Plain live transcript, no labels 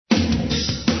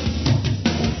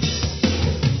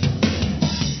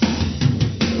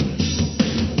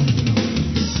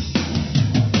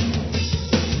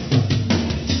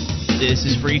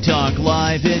This is Free Talk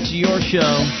Live. It's your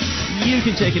show. You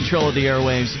can take control of the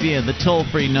airwaves via the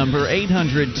toll-free number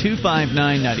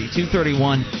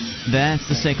 800-259-9231. That's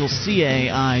the SACL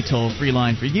CAI toll-free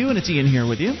line for you, and it's Ian here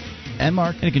with you. And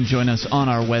Mark. And you can join us on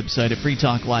our website at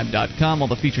freetalklive.com. All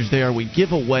the features there we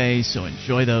give away, so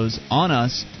enjoy those on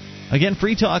us. Again,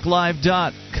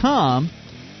 freetalklive.com.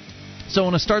 So I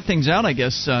want to start things out, I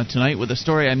guess, tonight with a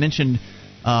story I mentioned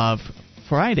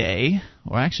Friday.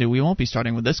 Or actually, we won't be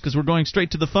starting with this because we're going straight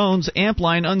to the phones. Amp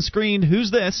line unscreened. Who's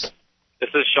this?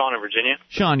 This is Sean in Virginia.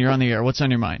 Sean, you're on the air. What's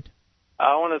on your mind?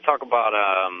 I want to talk about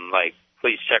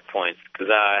police checkpoints because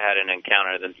I had an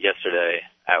encounter yesterday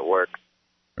at work.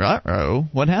 Uh-oh.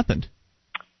 What happened?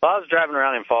 Well, I was driving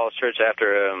around in Falls Church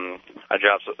after I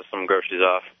dropped some groceries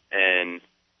off, and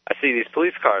I see these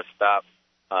police cars stop,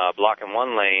 blocking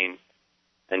one lane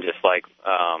and just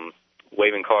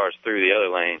waving cars through the other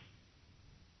lane.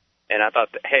 And I thought,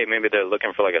 hey, maybe they're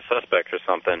looking for a suspect or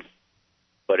something.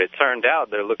 But it turned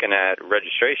out they're looking at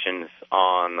registrations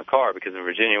on the car because in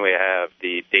Virginia we have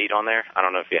the date on there. I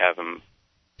don't know if you have them.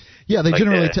 Yeah, they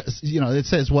generally, it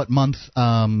says what month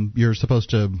you're supposed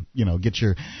to, get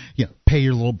your, pay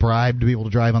your little bribe to be able to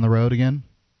drive on the road again.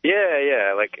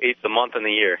 Yeah, the month and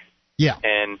the year. Yeah.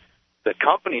 And the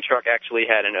company truck actually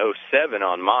had an 07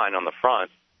 on mine on the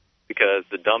front because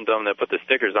the dum-dum that put the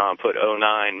stickers on put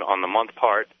 09 on the month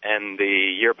part and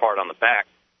the year part on the back.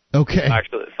 Okay.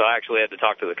 So I actually had to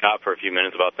talk to the cop for a few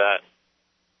minutes about that.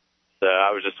 So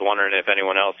I was just wondering if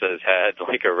anyone else has had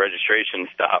a registration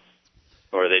stop,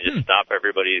 or they just stop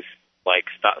everybody's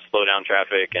slow down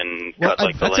traffic and cut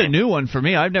the that's lane. A new one for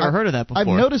me. I've never heard of that before.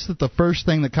 I've noticed that the first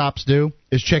thing the cops do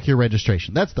is check your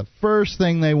registration. That's the first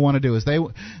thing they want to do is they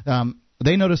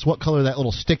notice what color that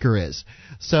little sticker is.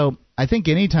 So I think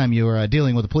anytime you are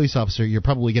dealing with a police officer, you're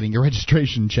probably getting your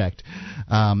registration checked.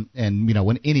 And,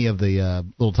 when any of the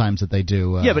little times that they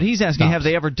do yeah, but he's asking, stops. have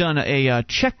they ever done a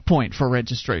checkpoint for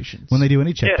registrations? When they do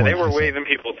any checkpoint. Yeah, they were waving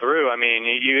people through. I mean,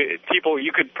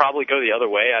 you could probably go the other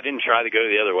way. I didn't try to go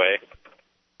the other way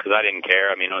because I didn't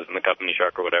care. I mean, I was in the company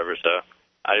truck or whatever, so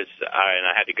I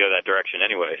had to go that direction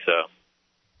anyway, so.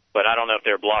 But I don't know if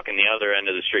they're blocking the other end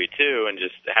of the street, too, and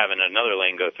just having another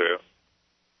lane go through.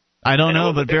 I don't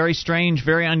know, but very strange,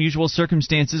 very unusual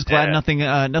circumstances. Glad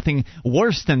nothing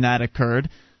worse than that occurred.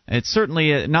 It's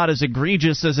certainly not as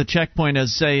egregious as a checkpoint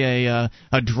as, say, a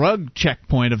drug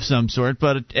checkpoint of some sort,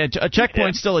 but a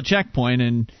checkpoint's still a checkpoint,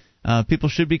 and people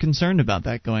should be concerned about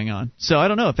that going on. So I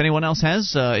don't know if anyone else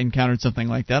has encountered something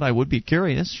like that. I would be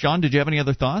curious. Sean, did you have any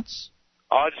other thoughts?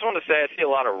 Oh, I just want to say I see a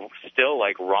lot of still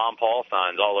Ron Paul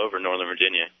signs all over Northern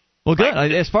Virginia. Well, good.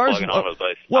 As far as from what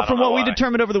we why.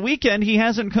 determined over the weekend, he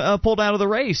hasn't pulled out of the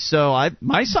race, so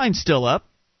my sign's still up.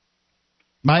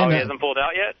 He hasn't pulled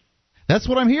out yet? That's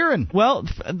what I'm hearing. Well,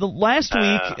 the last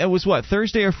week it was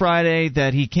Thursday or Friday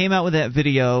that he came out with that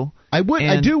video. I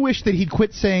do wish that he'd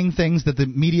quit saying things that the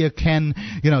media can,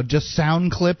 just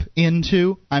sound clip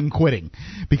into. I'm quitting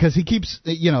because he keeps,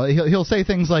 he'll say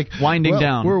things like winding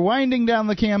down. We're winding down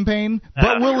the campaign,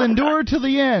 but we'll endure to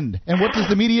the end. And what does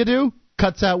the media do?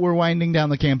 Cuts out. We're winding down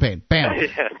the campaign. Bam.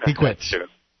 He quits. True.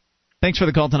 Thanks for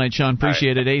the call tonight, Sean.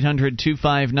 Appreciate it.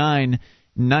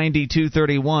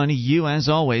 800-259-9231. You, as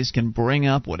always, can bring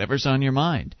up whatever's on your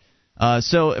mind.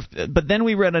 But then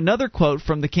we read another quote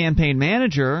from the campaign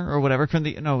manager or whatever,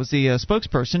 it was the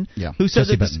spokesperson, who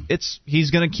says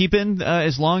he's going to keep in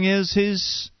as long as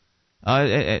his,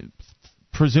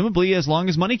 presumably as long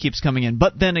as money keeps coming in.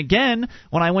 But then again,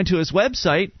 when I went to his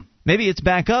website, maybe it's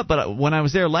back up, but when I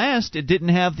was there last, it didn't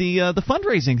have the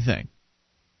fundraising thing.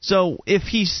 So if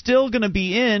he's still going to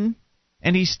be in,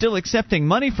 and he's still accepting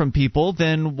money from people,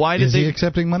 then why did Is he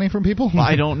accepting money from people?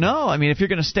 I don't know. I mean, if you're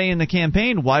going to stay in the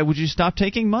campaign, why would you stop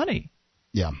taking money?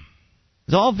 Yeah.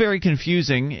 It's all very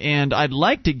confusing, and I'd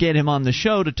like to get him on the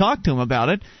show to talk to him about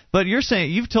it, but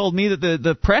you've told me that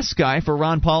the press guy for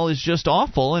Ron Paul is just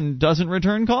awful and doesn't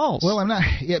return calls. Well, I'm not.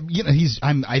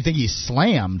 I think he's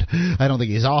slammed. I don't think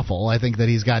he's awful. I think that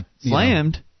he's got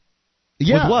slammed.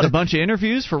 Yeah, with what? A bunch of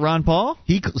interviews for Ron Paul?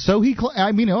 He's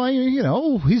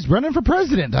running for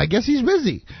president. I guess he's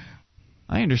busy.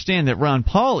 I understand that Ron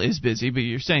Paul is busy, but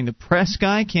you're saying the press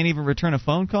guy can't even return a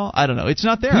phone call? I don't know. It's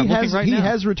not there. I'm looking right now. He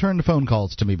has returned phone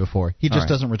calls to me before. He just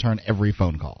doesn't return every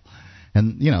phone call.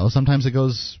 And, sometimes it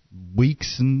goes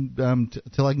weeks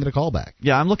until I can get a call back.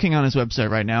 Yeah, I'm looking on his website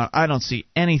right now. I don't see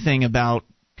anything about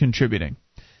contributing.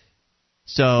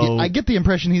 So I get the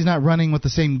impression he's not running with the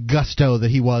same gusto that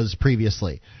he was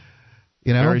previously.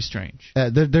 You know, very strange.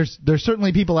 There's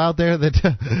certainly people out there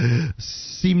that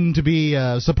seem to be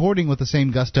supporting with the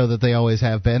same gusto that they always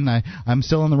have been. I'm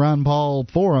still in the Ron Paul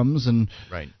forums, and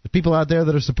right. the people out there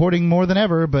that are supporting more than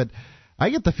ever, but I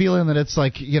get the feeling that it's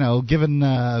like, given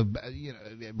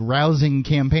rousing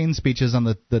campaign speeches on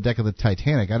the deck of the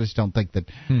Titanic. I just don't think that,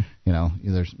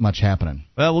 there's much happening.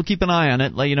 Well, we'll keep an eye on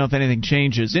it, let you know if anything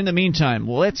changes. In the meantime,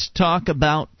 let's talk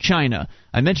about China.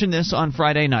 I mentioned this on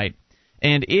Friday night,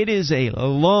 and it is a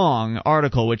long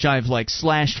article, which I've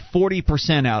slashed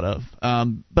 40% out of.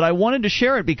 But I wanted to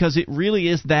share it because it really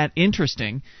is that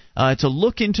interesting to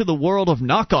look into the world of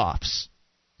knockoffs.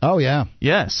 Oh, yeah.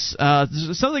 Yes.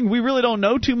 Something we really don't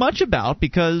know too much about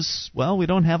because, well, we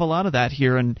don't have a lot of that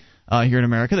here in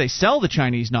America. They sell the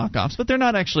Chinese knockoffs, but they're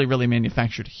not actually really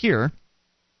manufactured here.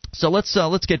 So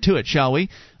let's get to it, shall we?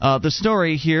 The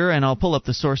story here, and I'll pull up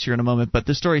the source here in a moment, but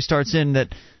the story starts in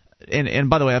that, and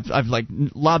by the way, I've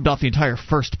lobbed off the entire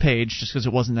first page just because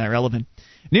it wasn't that relevant.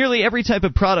 Nearly every type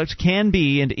of product can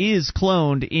be and is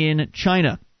cloned in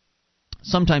China.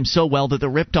 Sometimes so well that the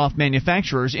ripped-off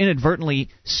manufacturers inadvertently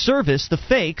service the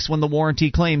fakes when the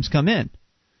warranty claims come in.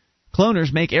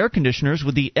 Cloners make air conditioners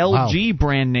with the LG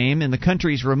brand name in the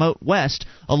country's remote west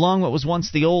along what was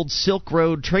once the old Silk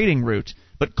Road trading route.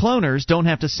 But cloners don't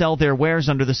have to sell their wares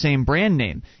under the same brand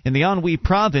name. In the Anhui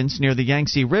province near the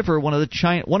Yangtze River, one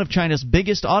of China's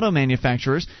biggest auto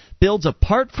manufacturers builds a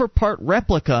part-for-part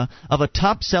replica of a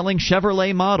top-selling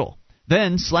Chevrolet model,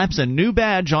 then slaps a new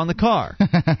badge on the car.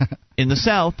 In the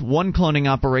South, one cloning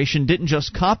operation didn't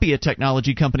just copy a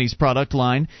technology company's product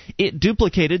line, it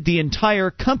duplicated the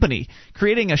entire company,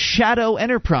 creating a shadow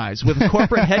enterprise with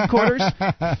corporate headquarters,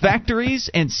 factories,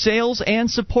 and sales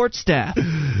and support staff.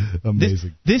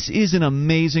 Amazing. This is an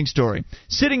amazing story.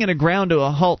 Sitting in a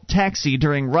ground-to-a-halt taxi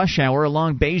during rush hour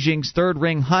along Beijing's Third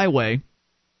Ring Highway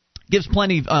gives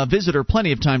visitor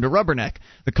plenty of time to rubberneck.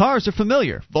 The cars are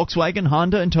familiar. Volkswagen,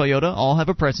 Honda, and Toyota all have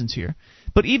a presence here.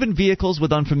 But even vehicles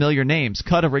with unfamiliar names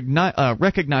cut a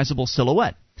recognizable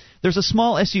silhouette. There's a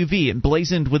small SUV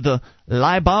emblazoned with the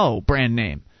Laibao brand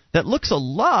name that looks a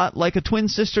lot like a twin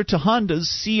sister to Honda's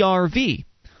CR-V.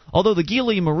 Although the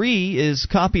Geely Marie is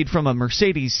copied from a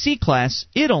Mercedes C-Class,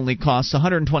 it only costs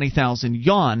 120,000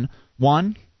 yuan.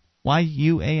 Yuan?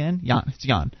 Y-U-A-N? Yuan. It's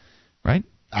yuan, right?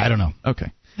 I don't know.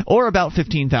 Okay. Or about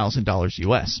 $15,000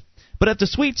 U.S. But at the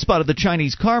sweet spot of the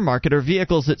Chinese car market are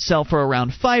vehicles that sell for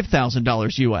around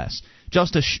 $5,000 U.S.,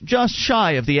 just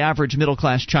shy of the average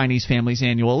middle-class Chinese family's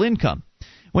annual income.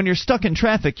 When you're stuck in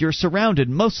traffic, you're surrounded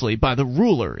mostly by the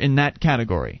ruler in that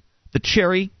category, the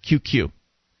Chery QQ.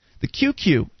 The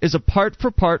QQ is a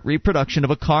part-for-part reproduction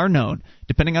of a car known,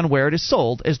 depending on where it is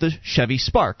sold, as the Chevy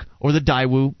Spark or the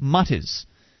Daewoo Matiz.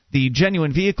 The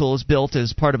genuine vehicle is built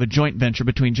as part of a joint venture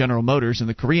between General Motors and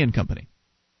the Korean company.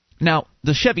 Now,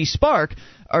 the Chevy Spark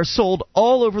are sold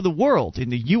all over the world. In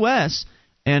the U.S.,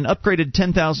 an upgraded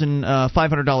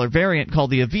 $10,500 variant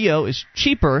called the Aveo is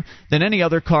cheaper than any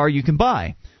other car you can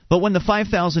buy. But when the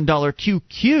 $5,000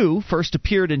 QQ first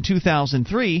appeared in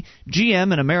 2003,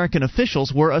 GM and American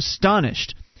officials were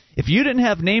astonished. If you didn't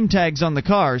have name tags on the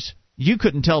cars, you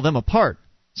couldn't tell them apart,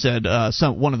 said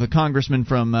one of the congressmen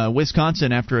from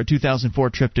Wisconsin after a 2004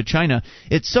 trip to China.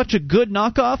 It's such a good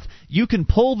knockoff, you can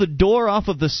pull the door off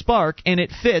of the Spark and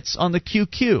it fits on the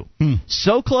QQ.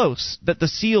 So close that the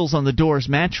seals on the doors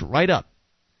match right up.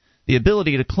 The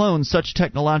ability to clone such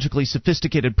technologically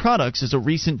sophisticated products is a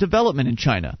recent development in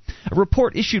China. A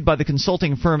report issued by the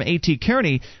consulting firm A.T.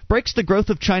 Kearney breaks the growth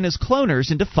of China's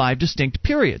cloners into 5 distinct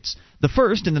periods. The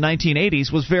first, in the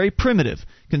 1980s, was very primitive,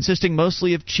 consisting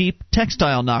mostly of cheap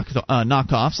textile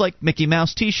knockoffs like Mickey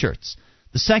Mouse T-shirts.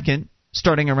 The second,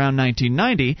 starting around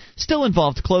 1990, still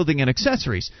involved clothing and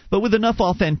accessories, but with enough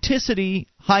authenticity,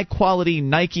 high-quality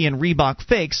Nike and Reebok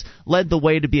fakes led the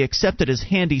way to be accepted as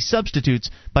handy substitutes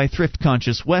by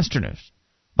thrift-conscious Westerners.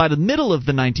 By the middle of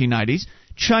the 1990s,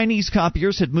 Chinese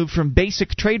copiers had moved from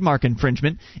basic trademark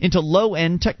infringement into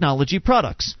low-end technology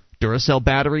products, Duracell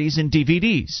batteries and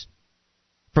DVDs.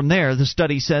 From there, the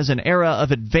study says an era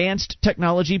of advanced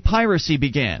technology piracy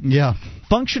began. Yeah.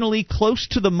 Functionally close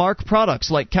to the mark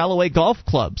products like Callaway golf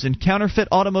clubs and counterfeit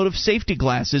automotive safety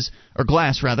glass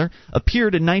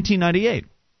appeared in 1998.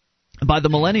 By the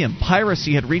millennium,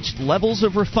 piracy had reached levels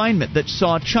of refinement that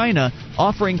saw China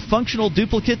offering functional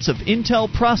duplicates of Intel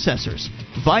processors,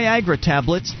 Viagra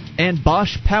tablets, and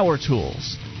Bosch power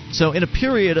tools. So in a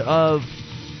period of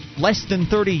less than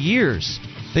 30 years,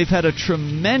 they've had a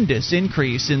tremendous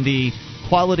increase in the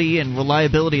quality and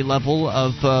reliability level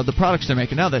of the products they're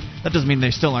making. Now, that doesn't mean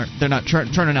they're not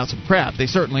turning out some crap. They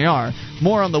certainly are.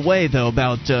 More on the way, though,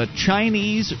 about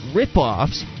Chinese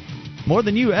rip-offs More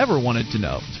than you ever wanted to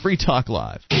know. It's Free Talk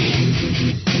Live.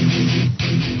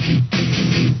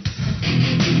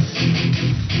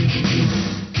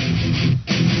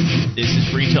 This is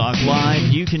Free Talk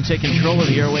Live. You can take control of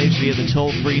the airwaves via the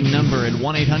toll-free number at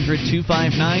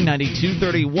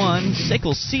 1-800-259-9231,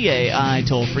 SACL CAI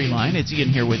toll-free line. It's Ian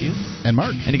here with you. And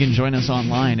Mark. And you can join us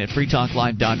online at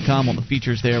freetalklive.com. All the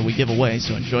features there we give away,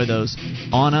 so enjoy those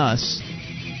on us.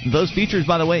 Those features,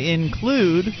 by the way,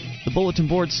 include the bulletin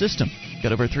board system.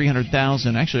 Got over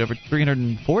 300,000, actually over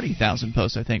 340,000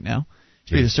 posts, I think, now.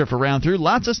 For you to surf around through.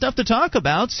 Lots of stuff to talk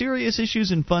about, serious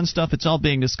issues and fun stuff. It's all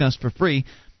being discussed for free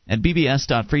at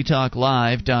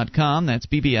bbs.freetalklive.com. That's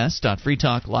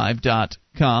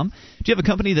bbs.freetalklive.com. Do you have a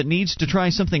company that needs to try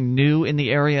something new in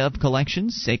the area of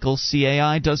collections? SACL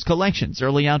CAI does collections,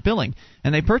 early out billing,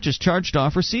 and they purchase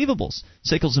charged-off receivables.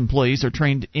 SACL's employees are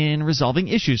trained in resolving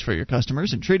issues for your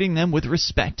customers and treating them with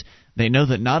respect. They know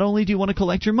that not only do you want to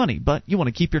collect your money, but you want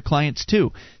to keep your clients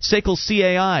too. SACL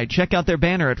CAI. Check out their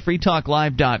banner at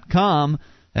freetalklive.com.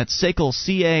 That's SACL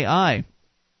CAI.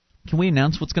 Can we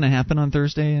announce what's going to happen on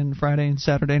Thursday and Friday and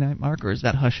Saturday night, Mark, or is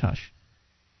that hush-hush?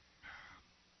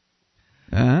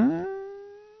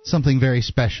 Something very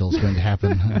special is going to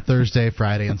happen on Thursday,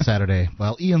 Friday, and Saturday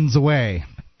while Ian's away.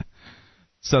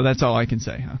 So that's all I can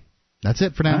say, huh? That's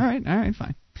it for now. All right,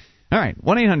 fine. All right,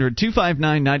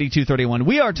 1-800-259-9231.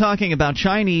 We are talking about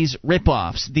Chinese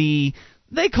ripoffs. They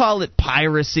call it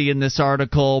piracy in this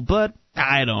article, but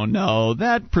I don't know.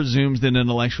 That presumes that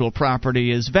intellectual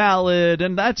property is valid,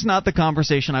 and that's not the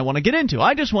conversation I want to get into.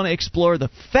 I just want to explore the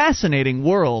fascinating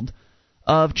world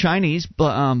of Chinese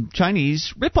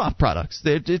ripoff products.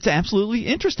 It's absolutely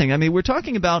interesting. I mean, we're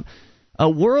talking about a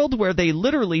world where they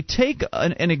literally take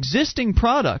an existing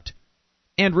product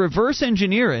and reverse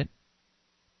engineer it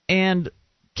and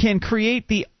can create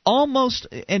an almost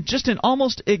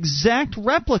exact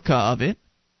replica of it.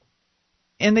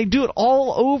 And they do it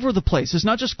all over the place. It's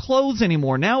not just clothes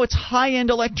anymore. Now it's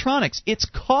high-end electronics. It's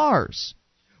cars.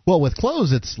 Well, with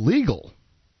clothes, it's legal.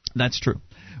 That's true.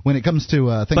 When it comes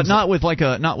to things, but not with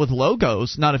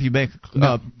logos. Not if you make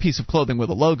a piece of clothing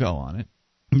with a logo on it.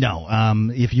 No.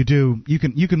 If you do, you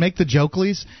can make the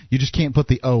Jokleys. You just can't put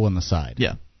the O on the side.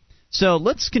 Yeah. So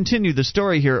let's continue the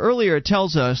story here. Earlier, it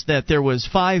tells us that there was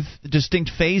 5 distinct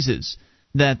phases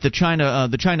that the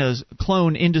China's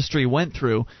clone industry went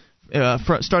through.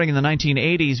 Starting in the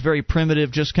 1980s, very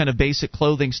primitive, just kind of basic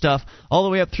clothing stuff, all the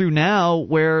way up through now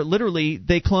where literally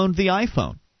they cloned the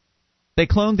iPhone. They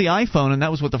cloned the iPhone, and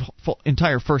that was what the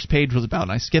entire first page was about,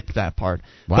 and I skipped that part.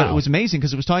 Wow. But it was amazing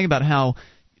because it was talking about how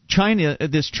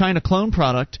this China clone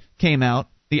product came out,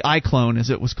 the iClone as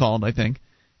it was called, I think,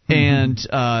 and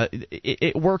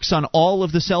it works on all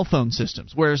of the cell phone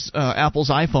systems, whereas Apple's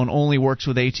iPhone only works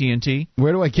with AT&T.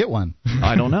 Where do I get one?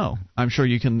 I don't know. I'm sure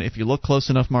you can, if you look close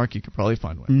enough, Mark, you could probably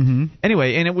find one. Mm-hmm.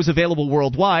 Anyway, and it was available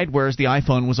worldwide, whereas the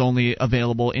iPhone was only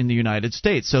available in the United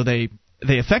States. So they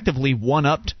effectively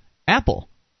one-upped Apple,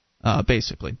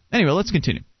 basically. Anyway, let's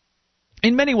continue.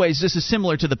 In many ways, this is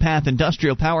similar to the path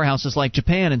industrial powerhouses like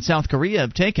Japan and South Korea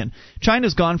have taken.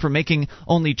 China's gone from making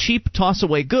only cheap,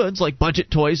 toss-away goods like budget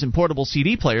toys and portable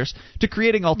CD players to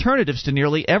creating alternatives to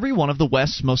nearly every one of the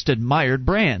West's most admired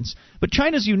brands. But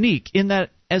China's unique in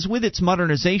that, as with its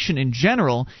modernization in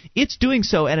general, it's doing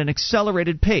so at an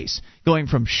accelerated pace, going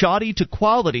from shoddy to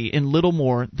quality in little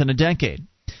more than a decade.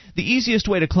 The easiest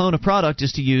way to clone a product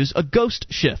is to use a ghost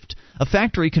shift. A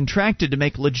factory contracted to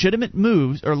make legitimate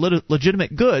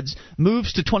goods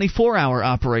moves to 24-hour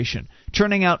operation,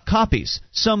 churning out copies,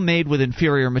 some made with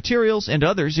inferior materials and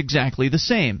others exactly the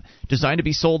same, designed to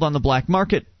be sold on the black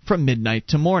market from midnight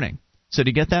to morning. So do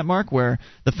you get that, Mark, where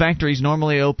the factory's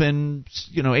normally open,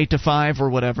 8 to 5 or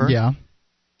whatever? Yeah.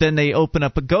 Then they open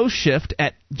up a ghost shift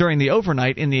during the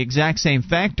overnight in the exact same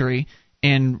factory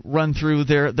and run through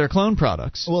their clone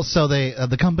products. Well, so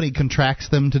the company contracts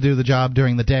them to do the job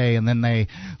during the day, and then they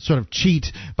sort of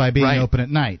cheat by being open at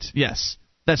night. Yes.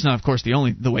 That's not, of course, the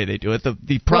way they do it.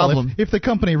 The problem... Well, if the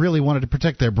company really wanted to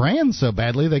protect their brand so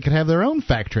badly, they could have their own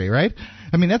factory, right?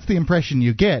 I mean, that's the impression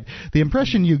you get. The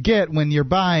impression you get when you're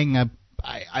buying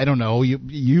I don't know,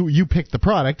 you pick the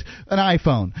product, an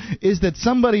iPhone, is that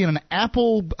somebody in an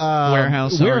Apple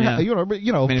warehouse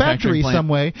factory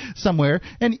somewhere,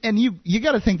 and you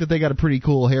got to think that they got a pretty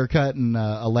cool haircut and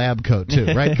a lab coat too,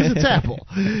 right? Because it's Apple.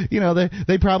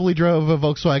 They probably drove a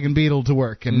Volkswagen Beetle to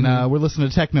work, and we're listening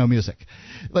to techno music.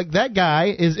 Like, that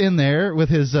guy is in there with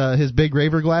his big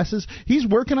raver glasses. He's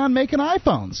working on making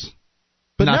iPhones.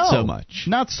 But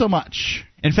not so much.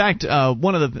 In fact,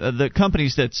 one of the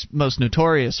companies that's most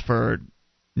notorious for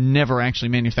never actually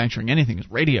manufacturing anything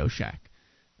is Radio Shack.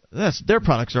 their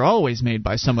products are always made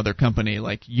by some other company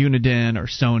like Uniden or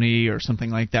Sony or something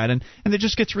like that, and it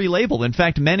just gets relabeled. In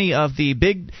fact, many of the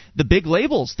big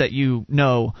labels that you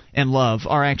know and love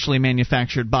are actually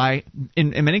manufactured by,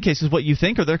 in many cases, what you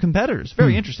think are their competitors.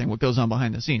 Very interesting what goes on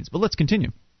behind the scenes. But let's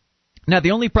continue. Now,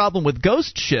 the only problem with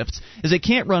ghost shifts is they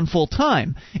can't run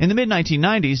full-time. In the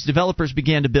mid-1990s, developers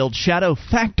began to build shadow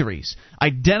factories,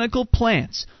 identical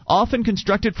plants, often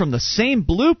constructed from the same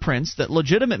blueprints that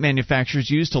legitimate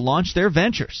manufacturers used to launch their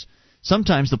ventures.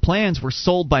 Sometimes the plans were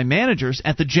sold by managers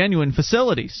at the genuine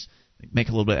facilities. They make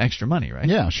a little bit extra money, right?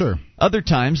 Yeah, sure. Other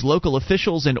times, local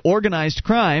officials and organized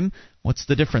crime, what's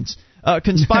the difference,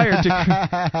 conspired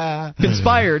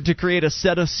to create a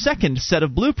second set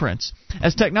of blueprints.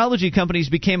 As technology companies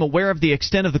became aware of the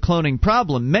extent of the cloning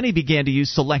problem, many began to use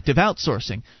selective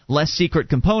outsourcing. Less secret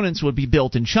components would be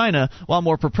built in China, while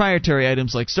more proprietary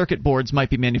items like circuit boards might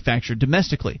be manufactured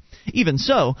domestically. Even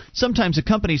so, sometimes a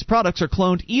company's products are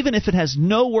cloned even if it has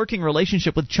no working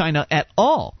relationship with China at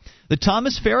all. The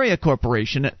Thomas Faria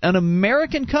Corporation, an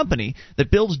American company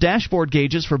that builds dashboard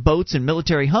gauges for boats and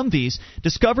military Humvees,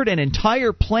 discovered an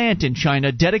entire plant in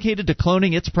China dedicated to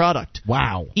cloning its product.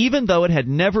 Wow. Even though it had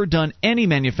never done any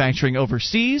manufacturing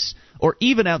overseas or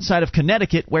even outside of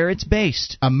Connecticut where it's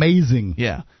based. Amazing.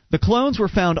 Yeah. The clones were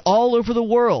found all over the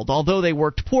world. Although they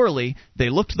worked poorly, they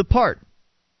looked the part.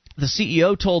 The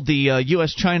CEO told the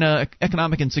U.S.-China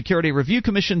Economic and Security Review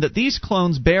Commission that these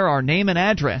clones bear our name and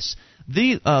address.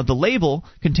 The label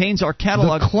contains our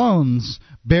catalog. The clones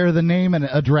bear the name and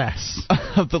address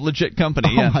of the legit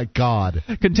company. Oh, my God.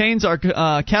 Contains our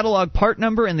catalog part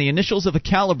number and the initials of a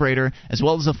calibrator, as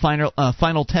well as a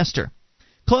final tester.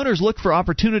 Cloners look for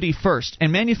opportunity first,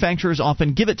 and manufacturers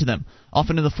often give it to them,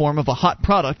 often in the form of a hot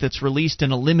product that's released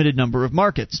in a limited number of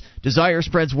markets. Desire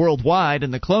spreads worldwide,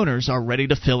 and the cloners are ready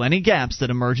to fill any gaps that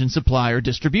emerge in supply or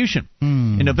distribution.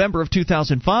 In November of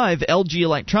 2005, LG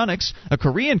Electronics, a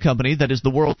Korean company that is the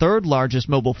world's third largest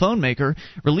mobile phone maker,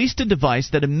 released a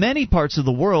device that in many parts of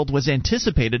the world was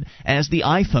anticipated as the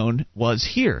iPhone was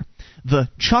here. The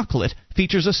Chocolate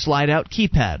features a slide-out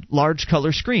keypad, large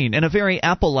color screen, and a very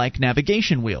Apple-like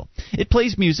navigation wheel. It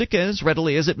plays music as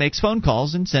readily as it makes phone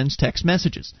calls and sends text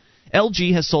messages.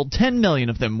 LG has sold 10 million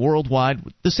of them worldwide,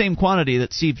 the same quantity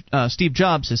that Steve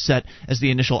Jobs has set as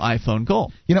the initial iPhone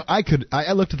goal. You know, I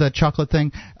looked at that chocolate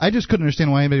thing. I just couldn't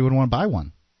understand why anybody would want to buy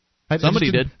one.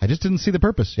 Somebody did. I just didn't see the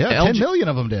purpose. Yeah, 10 million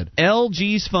of them did.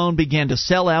 LG's phone began to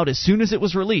sell out as soon as it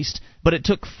was released, but it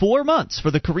took 4 months for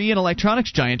the Korean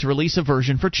electronics giant to release a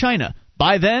version for China.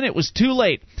 By then, it was too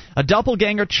late. A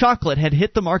doppelganger chocolate had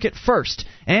hit the market first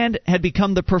and had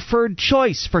become the preferred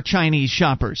choice for Chinese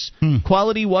shoppers.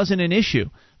 Quality wasn't an issue.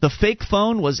 The fake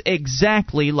phone was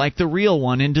exactly like the real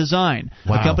one in design.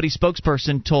 Wow. A company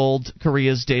spokesperson told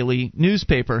Korea's daily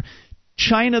newspaper,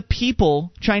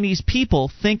 Chinese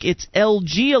people think it's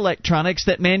LG Electronics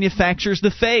that manufactures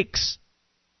the fakes.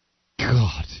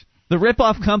 God. The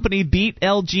ripoff company beat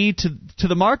LG to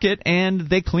the market, and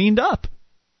they cleaned up.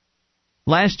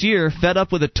 Last year, fed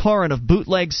up with a torrent of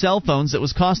bootleg cell phones that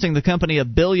was costing the company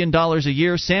 $1 billion a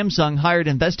year, Samsung hired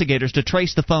investigators to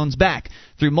trace the phones back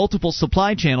through multiple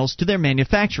supply channels to their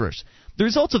manufacturers. The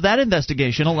results of that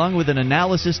investigation, along with an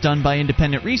analysis done by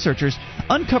independent researchers,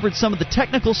 uncovered some of the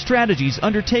technical strategies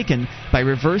undertaken by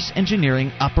reverse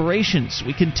engineering operations.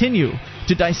 We continue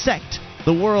to dissect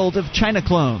the world of China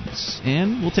clones,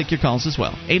 and we'll take your calls as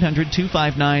well.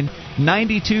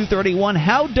 800-259-9231.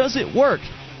 How does it work?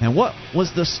 And what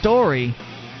was the story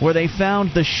where they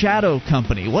found the shadow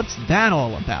company? What's that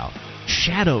all about?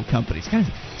 Shadow companies. Kind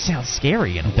of sounds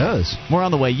scary in a way. It does. More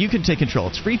on the way. You can take control.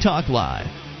 It's Free Talk Live.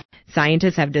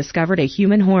 Scientists have discovered a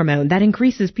human hormone that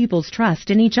increases people's trust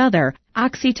in each other,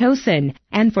 oxytocin.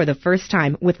 And for the first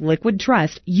time, with Liquid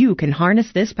Trust, you can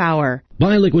harness this power.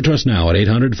 Buy Liquid Trust now at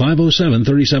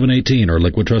 800-507-3718 or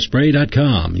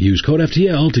liquidtrustspray.com. Use code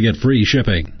FTL to get free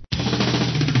shipping.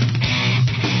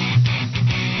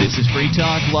 This is Free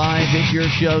Talk Live. It's your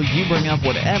show. You bring up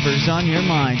whatever's on your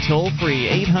mind. Toll free,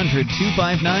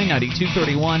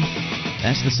 800-259-9231.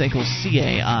 That's the SACL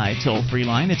CAI toll-free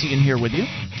line. It's Ian here with you.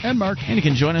 And Mark. And you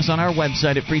can join us on our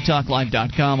website at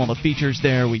freetalklive.com. All the features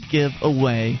there we give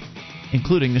away,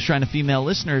 including the Shrine of Female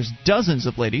listeners, dozens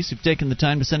of ladies who've taken the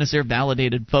time to send us their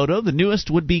validated photo. The newest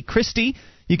would be Christy.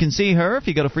 You can see her if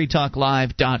you go to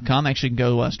freetalklive.com. Actually, you can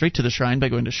go straight to the Shrine by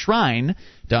going to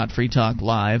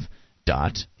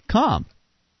shrine.freetalklive.com.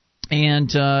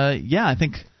 And, I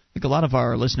think a lot of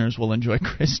our listeners will enjoy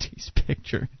Christy's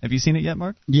picture. Have you seen it yet,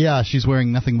 Mark? Yeah, she's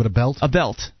wearing nothing but a belt. A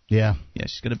belt. Yeah. Yeah,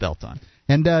 she's got a belt on.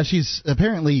 And she's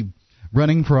apparently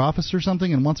running for office or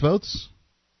something and wants votes?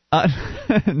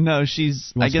 No,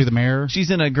 she's. Wants to be the mayor.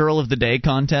 She's in a Girl of the Day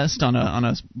contest on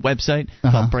a website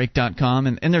called Break.com,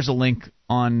 and there's a link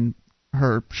on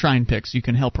her Shrine Picks. You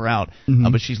can help her out,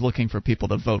 but she's looking for people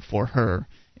to vote for her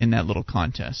in that little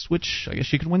contest, which I guess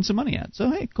she could win some money at.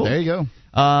 So hey, cool. There you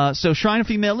go. So Shrine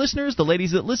female listeners, the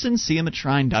ladies that listen, see them at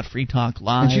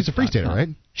shrine.freetalklive. And she's a Free Stater, right?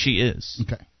 She is.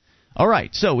 Okay. All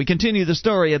right, so we continue the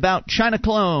story about China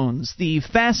clones, the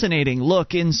fascinating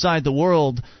look inside the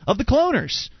world of the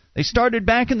cloners. They started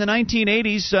back in the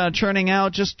 1980s churning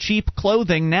out just cheap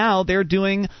clothing. Now they're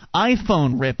doing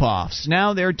iPhone ripoffs.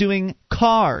 Now they're doing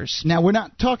cars. Now, we're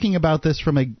not talking about this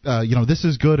from a, this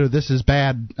is good or this is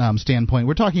bad standpoint.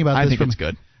 We're talking about this from... I think it's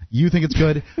good. You think it's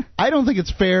good? I don't think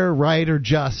it's fair, right, or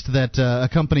just that a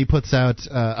company puts out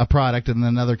a product and then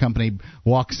another company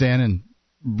walks in and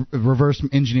reverse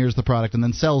engineers the product and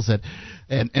then sells it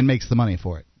and makes the money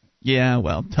for it. Yeah,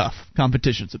 well, tough.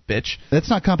 Competition's a bitch. That's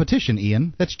not competition,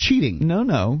 Ian. That's cheating.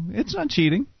 No, it's not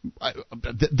cheating.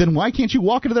 Then why can't you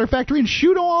walk into their factory and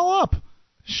shoot them all up?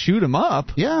 Shoot them up?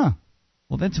 Yeah.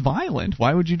 Well, that's violent.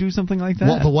 Why would you do something like that?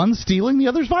 Well, the one's stealing, the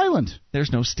other's violent.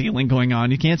 There's no stealing going on.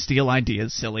 You can't steal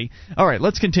ideas, silly. All right,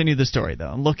 let's continue the story,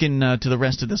 though. Looking to the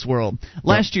rest of this world.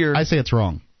 Last year... I say it's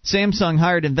wrong. Samsung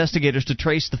hired investigators to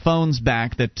trace the phones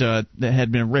back that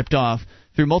had been ripped off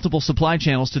through multiple supply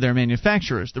channels to their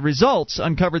manufacturers. The results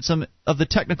uncovered some of the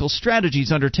technical strategies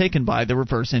undertaken by the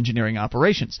reverse engineering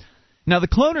operations. Now, the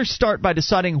cloners start by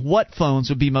deciding what phones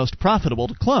would be most profitable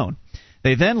to clone.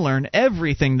 They then learn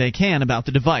everything they can about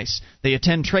the device. They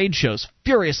attend trade shows,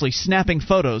 furiously snapping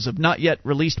photos of not yet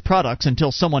released products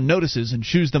until someone notices and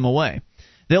shoos them away.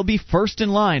 They'll be first in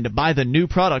line to buy the new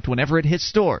product whenever it hits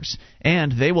stores,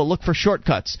 and they will look for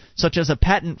shortcuts, such as a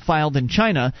patent filed in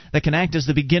China that can act as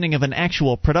the beginning of an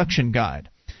actual production guide.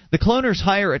 The cloners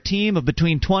hire a team of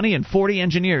between 20 and 40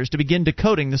 engineers to begin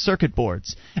decoding the circuit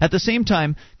boards. At the same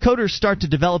time, coders start to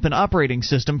develop an operating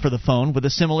system for the phone with a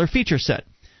similar feature set.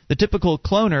 The typical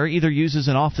cloner either uses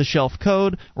an off-the-shelf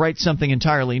code, writes something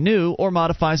entirely new, or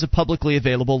modifies a publicly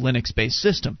available Linux-based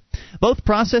system. Both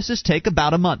processes take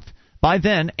about a month. By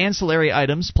then, ancillary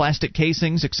items, plastic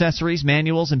casings, accessories,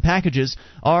 manuals, and packages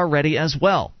are ready as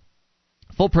well.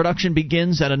 Full production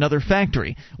begins at another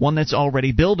factory, one that's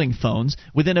already building phones,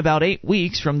 within about 8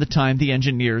 weeks from the time the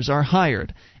engineers are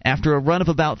hired. After a run of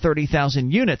about 30,000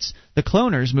 units, the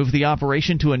cloners move the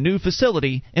operation to a new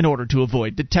facility in order to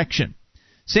avoid detection.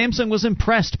 Samsung was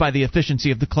impressed by the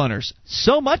efficiency of the cloners,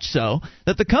 so much so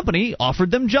that the company offered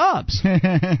them jobs.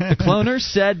 The cloners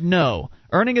said no.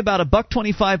 Earning about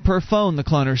 $1.25 per phone, the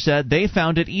cloner said, they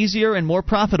found it easier and more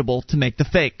profitable to make the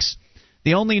fakes.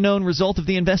 The only known result of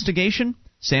the investigation?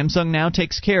 Samsung now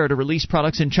takes care to release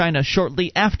products in China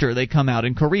shortly after they come out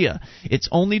in Korea. Its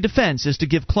only defense is to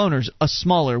give cloners a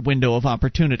smaller window of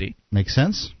opportunity. Makes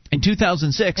sense. In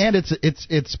 2006, and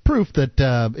it's proof that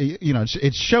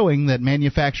it's showing that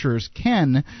manufacturers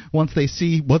can, once they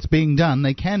see what's being done,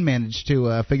 they can manage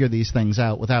to figure these things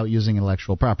out without using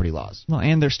intellectual property laws. Well,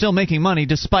 and they're still making money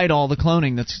despite all the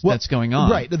cloning that's going on.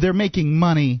 Right, they're making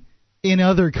money in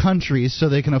other countries so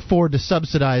they can afford to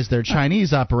subsidize their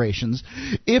Chinese operations.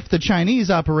 If the Chinese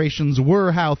operations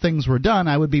were how things were done,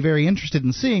 I would be very interested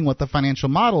in seeing what the financial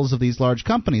models of these large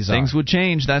companies are. Things would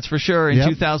change, that's for sure. In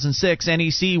 2006,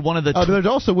 NEC, one of the...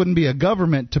 there also wouldn't be a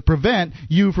government to prevent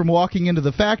you from walking into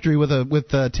the factory with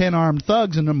 10 armed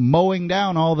thugs and mowing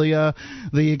down all the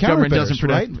counterfeiters,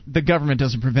 right? The government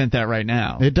doesn't prevent that right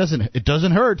now. It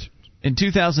doesn't hurt. In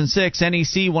 2006,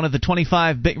 NEC, one of the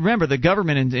 25 remember, the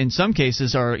government in some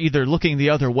cases are either looking the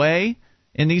other way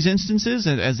in these instances,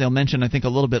 as they'll mention, I think, a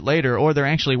little bit later, or they're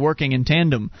actually working in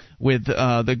tandem with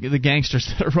the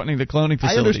gangsters that are running the cloning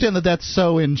facilities. I understand that that's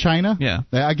so in China. Yeah.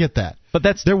 I get that. But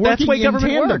that's the way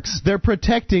government works. They're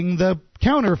protecting the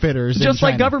counterfeiters just in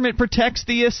China. Like government protects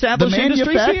the established industries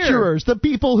here. The manufacturers, the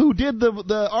people who did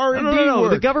the R&D No.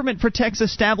 work. The government protects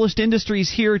established industries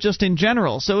here just in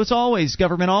general. So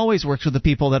government always works with the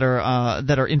people that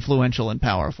are influential and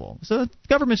powerful. So the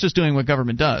government's just doing what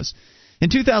government does. In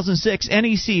 2006,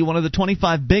 NEC, one of the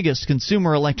 25 biggest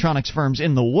consumer electronics firms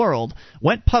in the world,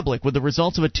 went public with the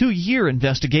results of a 2-year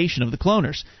investigation of the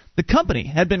cloners. The company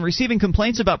had been receiving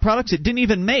complaints about products it didn't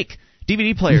even make.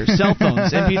 DVD players, cell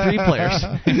phones, MP3 players.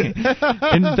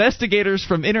 Investigators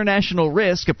from International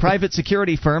Risk, a private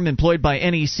security firm employed by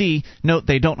NEC, note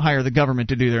they don't hire the government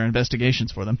to do their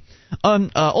investigations for them,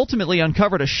 ultimately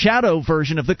uncovered a shadow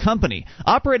version of the company,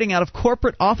 operating out of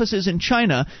corporate offices in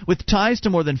China with ties to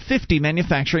more than 50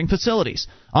 manufacturing facilities.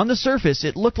 On the surface,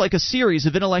 it looked like a series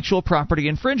of intellectual property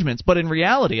infringements, but in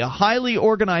reality, a highly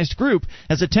organized group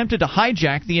has attempted to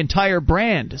hijack the entire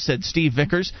brand, said Steve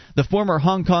Vickers, the former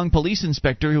Hong Kong police police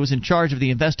inspector who was in charge of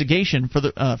the investigation for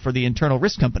the internal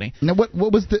risk company. Now, what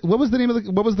was the name of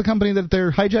what was the company that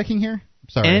they're hijacking here?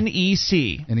 Sorry.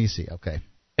 NEC. NEC. Okay.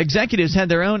 Executives had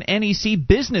their own NEC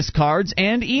business cards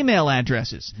and email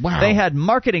addresses. Wow. They had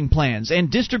marketing plans and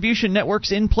distribution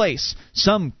networks in place.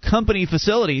 Some company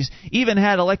facilities even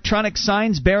had electronic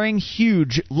signs bearing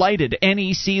huge lighted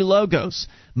NEC logos.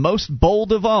 Most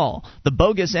bold of all, the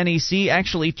bogus NEC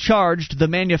actually charged the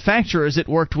manufacturers it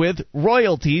worked with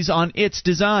royalties on its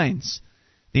designs.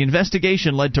 The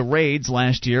investigation led to raids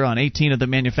last year on 18 of the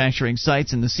manufacturing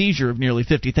sites and the seizure of nearly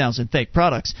 50,000 fake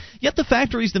products. Yet the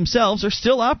factories themselves are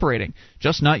still operating,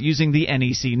 just not using the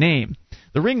NEC name.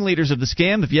 The ringleaders of the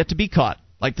scam have yet to be caught.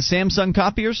 Like the Samsung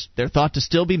copiers, they're thought to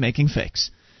still be making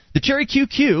fakes. The Cherry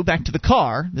QQ, back to the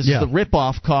car. This is the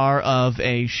rip-off car of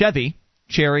a Chevy.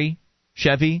 Cherry,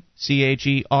 Chevy,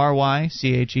 Chery,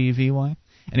 Chevy.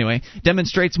 Anyway,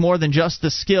 demonstrates more than just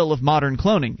the skill of modern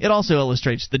cloning. It also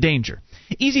illustrates the danger.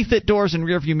 Easy fit doors and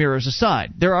rearview mirrors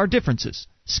aside, there are differences,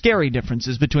 scary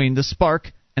differences between the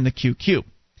Spark and the QQ.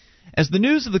 As the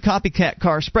news of the copycat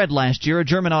car spread last year, a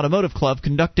German automotive club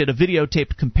conducted a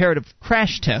videotaped comparative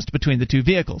crash test between the two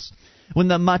vehicles. When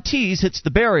the Matiz hits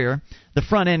the barrier, the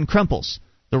front end crumples.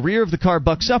 The rear of the car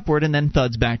bucks upward and then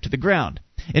thuds back to the ground.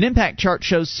 An impact chart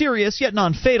shows serious yet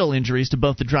non-fatal injuries to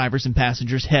both the driver's and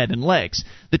passenger's head and legs.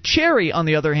 The Cherry, on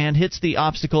the other hand, hits the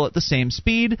obstacle at the same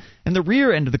speed, and the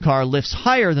rear end of the car lifts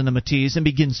higher than the Matiz and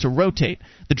begins to rotate.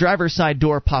 The driver's side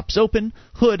door pops open,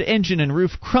 hood, engine, and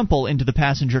roof crumple into the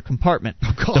passenger compartment.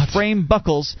 The frame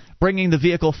buckles, bringing the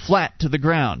vehicle flat to the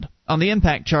ground. On the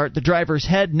impact chart, the driver's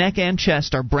head, neck, and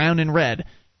chest are brown and red,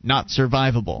 not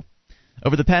survivable.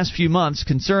 Over the past few months,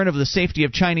 concern over the safety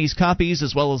of Chinese copies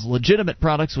as well as legitimate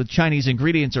products with Chinese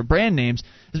ingredients or brand names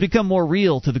has become more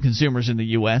real to the consumers in the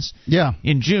U.S. Yeah.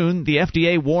 In June, the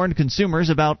FDA warned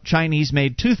consumers about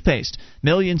Chinese-made toothpaste,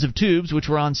 millions of tubes which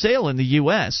were on sale in the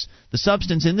U.S. The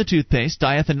substance in the toothpaste,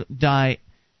 diethylene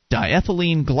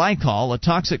glycol, a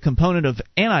toxic component of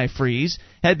antifreeze,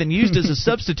 had been used as a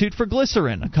substitute for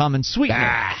glycerin, a common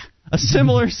sweetener. A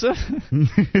similar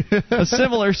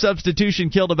substitution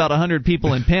killed about 100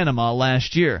 people in Panama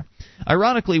last year.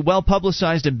 Ironically,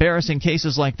 well-publicized, embarrassing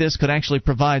cases like this could actually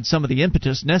provide some of the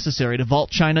impetus necessary to vault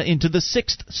China into the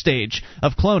sixth stage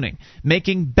of cloning,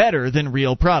 making better than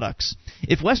real products.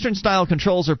 If Western-style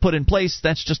controls are put in place,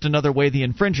 that's just another way the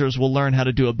infringers will learn how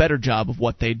to do a better job of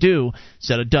what they do,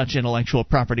 said a Dutch intellectual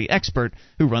property expert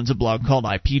who runs a blog called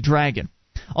IP Dragon.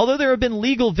 Although there have been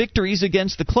legal victories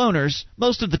against the cloners,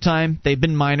 most of the time they've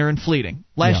been minor and fleeting.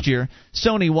 Last year,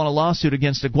 Sony won a lawsuit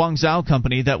against a Guangzhou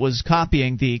company that was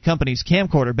copying the company's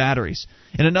camcorder batteries.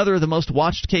 In another of the most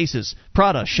watched cases,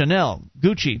 Prada, Chanel,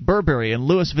 Gucci, Burberry, and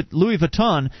Louis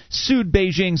Vuitton sued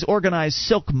Beijing's organized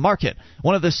Silk Market,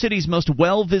 one of the city's most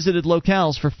well-visited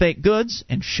locales for fake goods,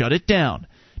 and shut it down.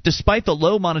 Despite the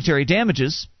low monetary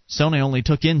damages, Sony only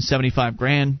took in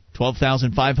 $75,000,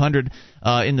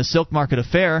 $12,500 in the Silk Market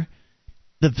affair.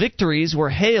 The victories were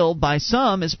hailed by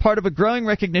some as part of a growing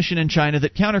recognition in China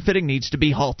that counterfeiting needs to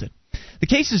be halted. The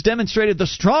cases demonstrated the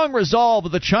strong resolve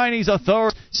of the Chinese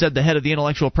authorities, said the head of the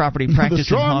intellectual property practice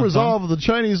in Hong Kong. The strong resolve of the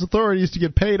Chinese authorities to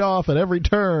get paid off at every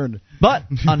turn. But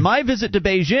on my visit to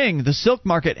Beijing, the Silk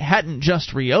Market hadn't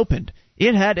just reopened.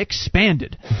 It had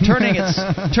expanded, turning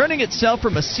itself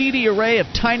from a seedy array of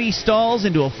tiny stalls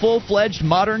into a full-fledged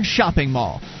modern shopping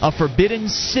mall, a forbidden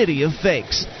city of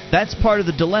fakes. That's part of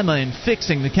the dilemma in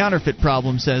fixing the counterfeit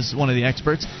problem, says one of the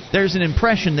experts. There's an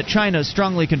impression that China is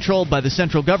strongly controlled by the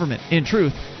central government. In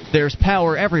truth, there's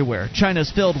power everywhere.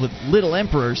 China's filled with little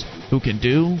emperors who can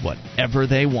do whatever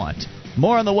they want.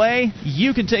 More on the way.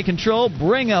 You can take control.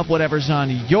 Bring up whatever's on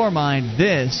your mind.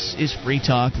 This is Free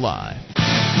Talk Live.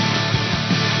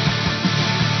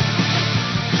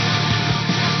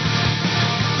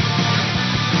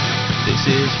 This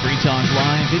is Free Talk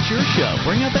Live. It's your show.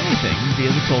 Bring up anything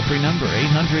via the toll-free number,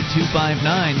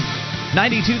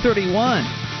 800-259-9231.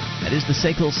 That is the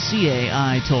SACL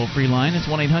CAI toll-free line. It's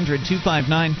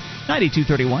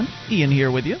 1-800-259-9231. Ian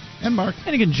here with you. And Mark.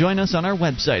 And you can join us on our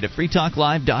website at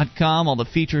freetalklive.com. All the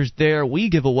features there we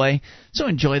give away, so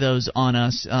enjoy those on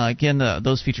us. Again,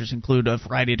 those features include a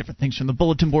variety of different things from the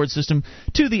bulletin board system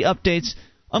to the updates.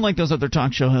 Unlike those other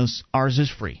talk show hosts, ours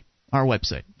is free. Our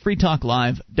website,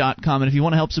 freetalklive.com. And if you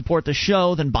want to help support the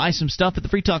show, then buy some stuff at the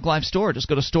Free Talk Live store. Just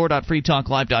go to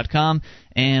store.freetalklive.com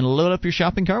and load up your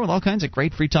shopping cart with all kinds of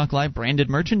great Free Talk Live branded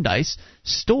merchandise.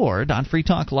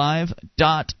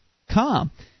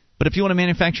 Store.freetalklive.com. But if you want to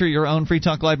manufacture your own Free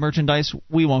Talk Live merchandise,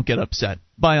 we won't get upset.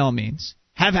 By all means,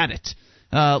 have at it.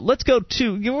 Let's go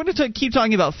to, you want to keep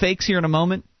talking about fakes here in a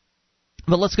moment,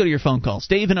 but let's go to your phone calls.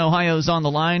 Dave in Ohio is on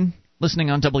the line. listening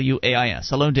on WAIS.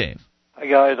 Hello, Dave. Hi,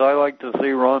 guys. I like to see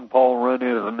Ron Paul run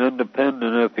as an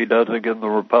independent if he doesn't get the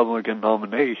Republican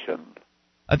nomination.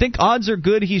 I think odds are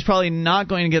good he's probably not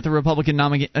going to get the Republican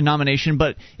nomination,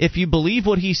 but if you believe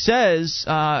what he says,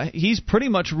 he's pretty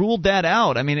much ruled that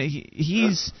out. I mean,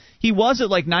 he was at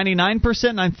like 99%,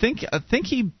 and I think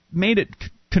he made it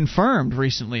confirmed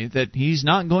recently that he's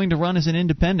not going to run as an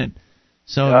independent.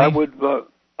 So yeah,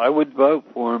 I would vote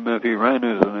for him if he ran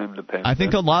as an independent. I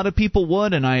think a lot of people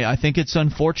would, and I think it's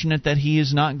unfortunate that he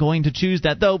is not going to choose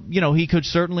that, though, he could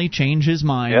certainly change his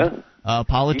mind. Yeah,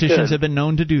 politicians have been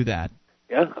known to do that.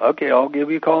 Yeah, okay, I'll give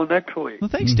you a call next week. Well,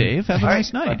 thanks, Dave. Have a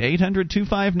nice night.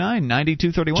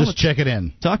 800-259-9231. Just check it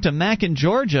in. Talk to Mac in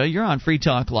Georgia. You're on Free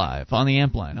Talk Live on the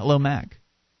amp line. Hello, Mac.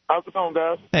 How's it going,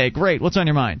 guys? Hey, great. What's on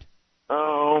your mind?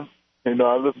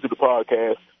 I listened to the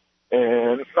podcast,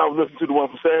 and I was listening to the one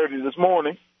from Saturday this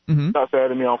morning. Mm-hmm. Not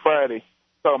Saturday, on Friday.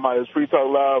 Talking about his Free Talk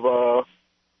Live,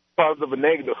 positive and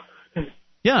negative.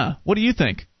 Yeah, what do you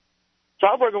think?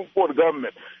 Try working for the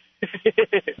government.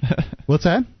 What's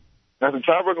that? I said,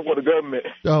 try working for the government.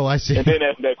 Oh, I see. And then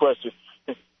ask that question.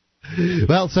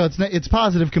 Well, so it's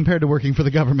positive compared to working for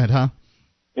the government, huh?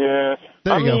 Yeah.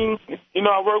 There you go.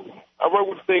 I work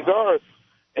with the state guards,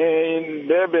 and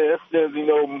there have been instances,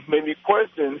 made me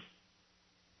question,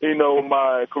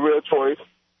 my career choice.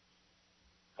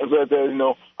 As well as,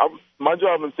 my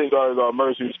job in the state guard is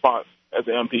emergency response as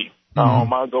an MP.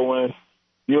 Mm-hmm. I go in,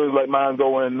 units like mine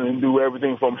go in and do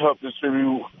everything from help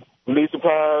distribute relief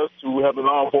supplies to helping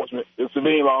law enforcement, the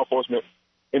civilian law enforcement,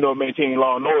 maintaining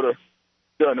law and order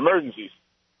during emergencies.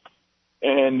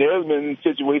 And there's been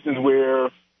situations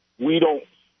where we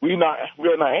are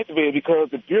not activated because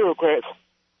the bureaucrats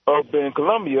up in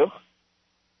Columbia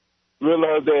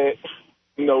realize that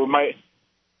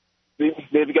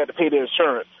they've got to pay their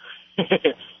insurance.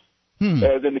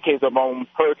 As in the case of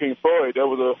Hurricane Floyd, there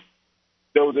was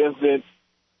an incident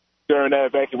during that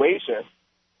evacuation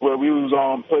where we was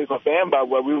placed on standby,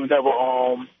 where we was never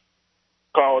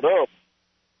called up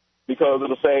because of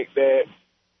the fact that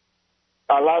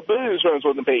our liability insurance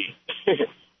wasn't paid.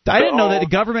 I didn't know that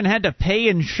the government had to pay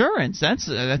insurance. That's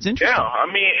interesting. Yeah,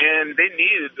 and they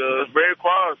needed the Red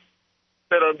Cross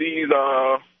set up these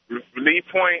relief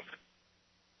points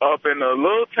up in a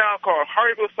little town called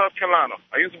Harveyville, South Carolina.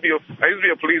 I used to be a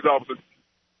police officer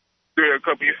there a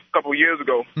couple years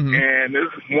ago, and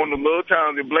this is one of the little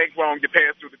towns in Blake wrong to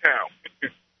pass through the town.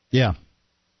 Yeah.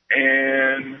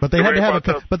 But they had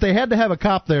to have a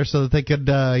cop there so that they could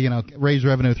raise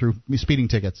revenue through speeding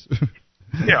tickets.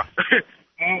 Yeah.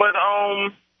 But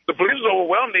the police was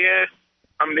overwhelmed.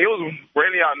 They was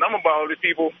really outnumbered by all these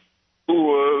people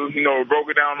who broke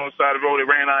it down on the side of the road.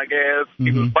 They ran out of gas.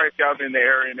 People was spiked out in the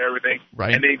area and everything.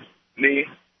 Right. And the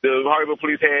Harveyville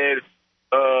police had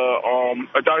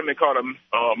a document called a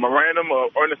memorandum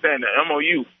of understanding,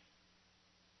 MOU.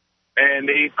 And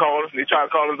they tried to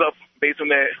call us up based on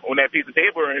that piece of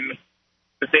paper, and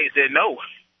the state said no.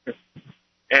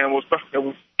 And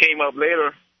it came up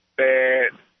later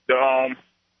that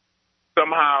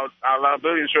somehow our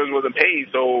liability insurance wasn't paid,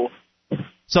 so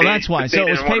that's why. So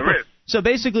it was paper. So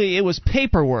basically, it was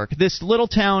paperwork. This little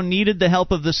town needed the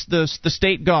help of the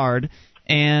state guard.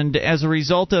 And as a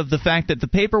result of the fact that the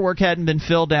paperwork hadn't been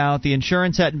filled out, the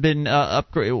insurance hadn't been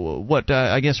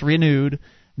renewed,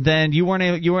 then you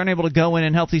weren't able to go in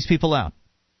and help these people out.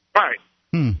 Right.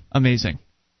 Amazing.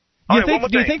 Do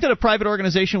you think that a private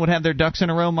organization would have their ducks in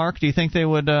a row, Mark? Do you think they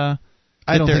would get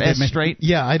their S straight?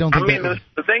 Yeah, I don't think.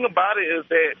 The thing about it is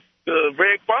that the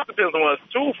Red Cross is a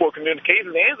tool for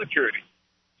communication and security.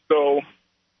 So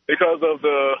because of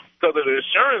the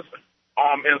insurance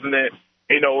incident,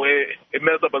 it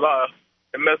messed up a lot.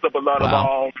 It messed up a lot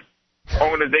of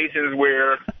organizations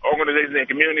and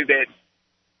communities that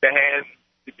had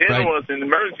depended on us in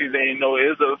emergencies. And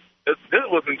this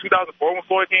was in 2004 when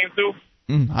Floyd came through.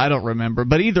 I don't remember,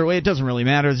 but either way, it doesn't really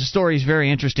matter. The story is very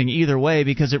interesting either way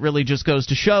because it really just goes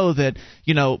to show that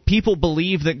people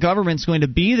believe that government's going to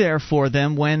be there for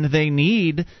them when they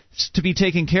need to be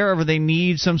taken care of or they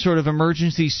need some sort of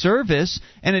emergency service,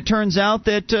 and it turns out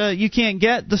that you can't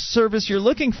get the service you're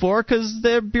looking for because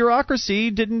the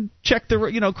bureaucracy didn't check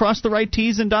cross the right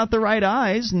T's and dot the right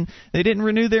I's, and they didn't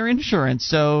renew their insurance.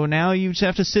 So now you just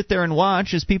have to sit there and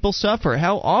watch as people suffer.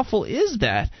 How awful is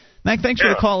that? Mac, thanks for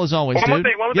the call as always, dude. One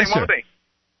more thing.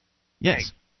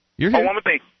 Yes. You're here. One more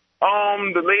thing.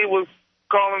 The lady was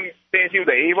calling, saying she was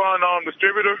an Avon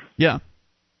distributor. Yeah.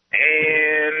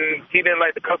 And he didn't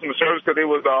like the customer service because it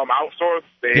was outsourced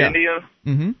to India.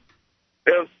 Mm-hmm.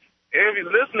 If you're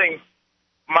listening,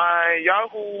 my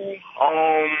Yahoo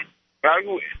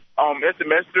instant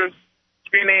messages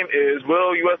screen name is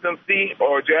Will USMC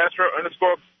or Jasper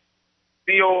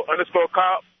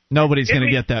 _CO_cop. Nobody's going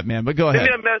to get that, man, but go ahead.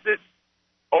 Send me a message,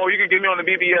 or you can get me on the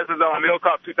BBS's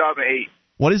Milcop 2008.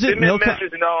 What is it? Send me a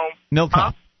message and,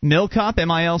 Milcop. Milcop,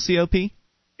 MILCOP?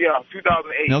 Yeah,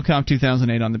 2008. Milcop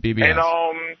 2008 on the BBS. And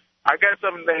I got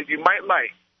something that you might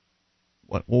like.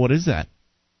 What is that?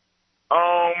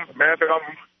 Man, I think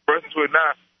I'm bursting to it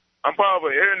now. I'm part of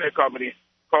an internet company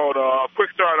called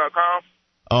Quickstar.com.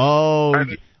 Oh,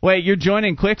 wait, you're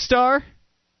joining Quickstar?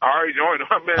 I already joined.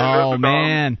 Oh,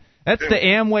 man. That's the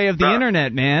Amway of the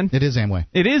internet, man. It is Amway.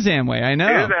 It is Amway, I know.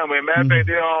 It is Amway, man. I think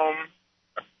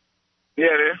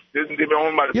they've been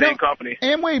owned by the same company.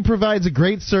 Amway provides a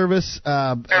great service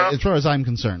as far as I'm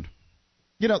concerned.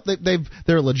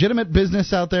 They're a legitimate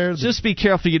business out there. Just be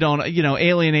careful you don't,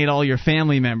 alienate all your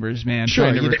family members, man.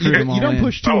 Sure, you don't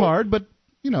push too hard, but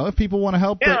if people want to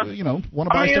help, want to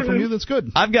buy stuff from you, that's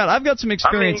good. I've got some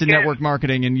experience in network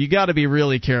marketing, and you got to be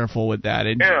really careful with that.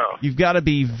 And you've got to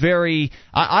be very.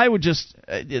 I would just.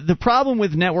 The problem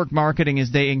with network marketing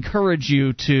is they encourage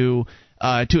you to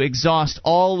exhaust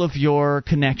all of your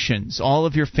connections, all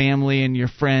of your family and your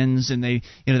friends, and they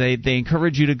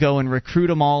encourage you to go and recruit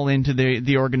them all into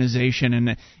the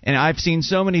organization. And I've seen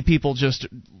so many people just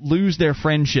lose their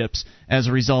friendships as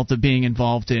a result of being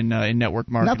involved in network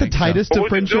marketing. Not the tightest of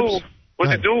friendships. What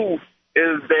you do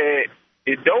is that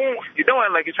you don't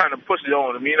act like you're trying to push it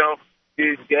on them. You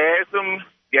ask them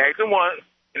once,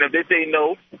 and if they say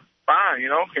no, fine.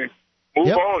 Move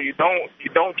on. You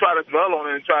don't try to dwell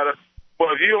on it and try to.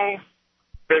 Well, if you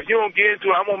don't get into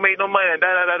it, I won't make no money.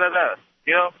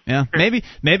 Yeah,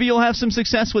 maybe you'll have some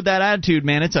success with that attitude,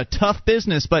 man. It's a tough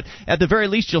business, but at the very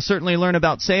least, you'll certainly learn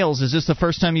about sales. Is this the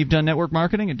first time you've done network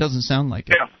marketing? It doesn't sound like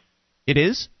it. Yeah. It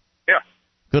is? Yeah.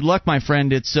 Good luck, my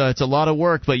friend. It's a lot of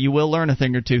work, but you will learn a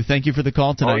thing or two. Thank you for the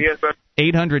call tonight. Oh, yes, sir.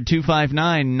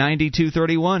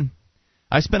 800-259-9231.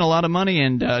 I spent a lot of money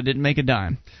and didn't make a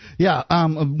dime. Yeah,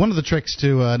 one of the tricks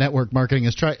to network marketing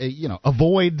is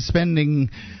avoid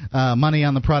spending money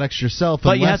on the products yourself.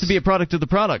 But you have to be a product of the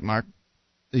product, Mark.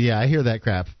 Yeah, I hear that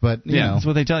crap, but you know, that's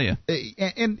what they tell you.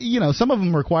 And some of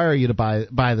them require you to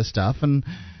buy the stuff, and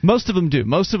most of them do.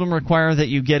 Most of them require that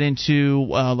you get into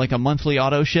like a monthly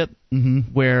auto ship,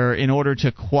 where in order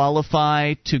to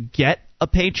qualify to get a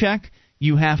paycheck,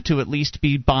 you have to at least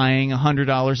be buying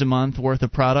 $100 a month worth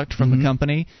of product from the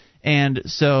company. And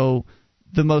so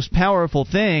the most powerful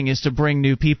thing is to bring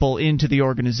new people into the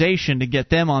organization to get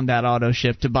them on that auto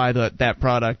ship to buy that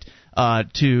product,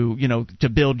 to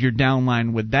build your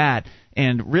downline with that.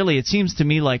 And really, it seems to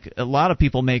me like a lot of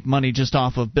people make money just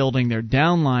off of building their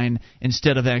downline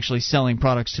instead of actually selling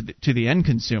products to the end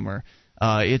consumer.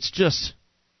 It's just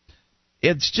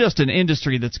an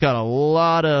industry that's got a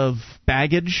lot of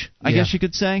baggage, I guess you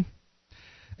could say.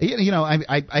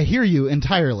 I hear you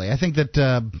entirely. I think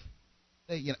that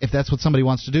if that's what somebody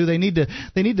wants to do, they need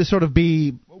to sort of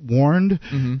be warned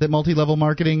that multi-level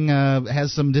marketing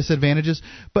has some disadvantages.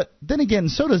 But then again,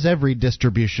 so does every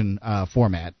distribution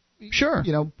format. Sure.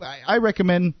 I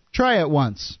recommend try it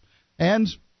once, and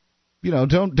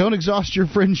don't exhaust your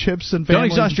friends and family. Don't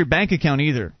exhaust your bank account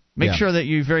either. Make sure that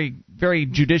you're very, very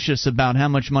judicious about how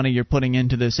much money you're putting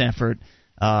into this effort.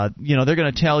 They're going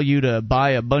to tell you to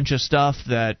buy a bunch of stuff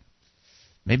that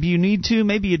maybe you need to,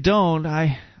 maybe you don't.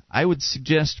 I would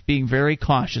suggest being very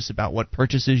cautious about what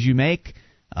purchases you make,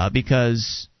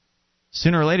 because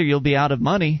sooner or later you'll be out of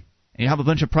money and you have a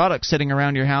bunch of products sitting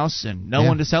around your house and no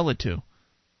one to sell it to.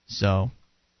 So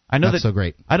I know so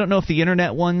great. I don't know if the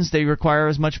internet ones, they require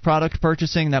as much product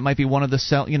purchasing. That might be one of the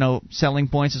selling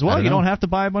points as well. You don't have to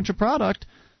buy a bunch of product,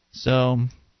 so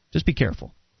just be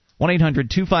careful.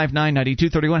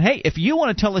 1-800-259-9231. Hey, if you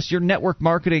want to tell us your network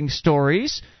marketing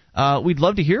stories, we'd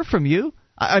love to hear from you.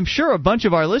 I'm sure a bunch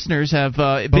of our listeners have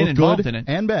been involved in it.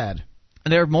 And bad.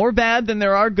 There are more bad than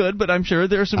there are good, but I'm sure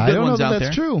there are some good ones out there. I don't know that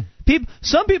that's true.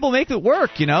 Some people make it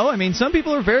work, I mean, some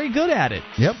people are very good at it.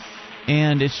 Yep.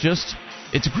 And it's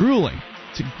grueling.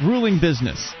 It's a grueling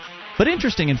business. But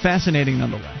interesting and fascinating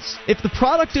nonetheless. If the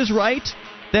product is right,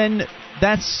 then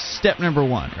that's step number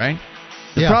one, right?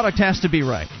 The product has to be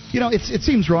right. It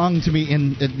seems wrong to me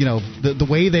in the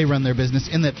way they run their business,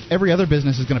 in that every other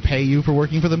business is going to pay you for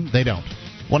working for them. They don't.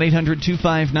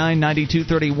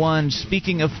 1-800-259-9231.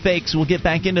 Speaking of fakes, we'll get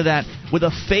back into that with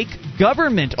a fake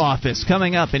government office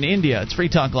coming up in India. It's Free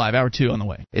Talk Live, Hour 2 on the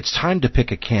way. It's time to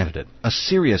pick a candidate, a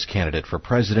serious candidate for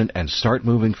president, and start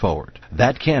moving forward.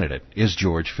 That candidate is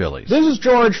George Phillies. This is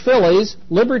George Phillies,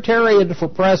 Libertarian for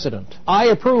President. I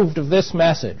approved of this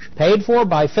message. Paid for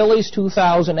by Phillies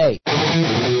 2008.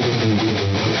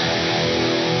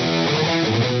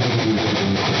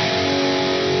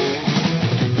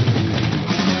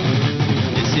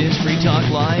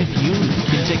 Live, you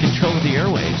can take control of the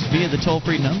airwaves via the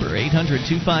toll-free number,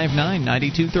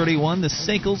 800-259-9231, the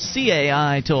SACL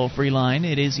CAI toll-free line.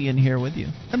 It is Ian here with you.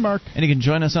 And Mark. And you can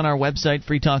join us on our website,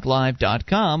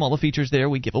 freetalklive.com. All the features there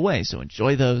we give away, so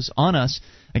enjoy those on us.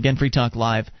 Again,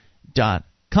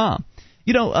 freetalklive.com.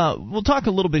 We'll talk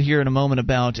a little bit here in a moment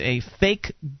about a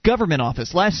fake government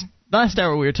office. Last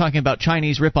hour we were talking about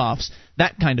Chinese ripoffs,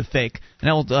 that kind of fake.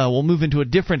 Now we'll move into a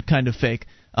different kind of fake.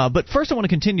 But first I want to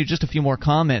continue just a few more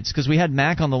comments, because we had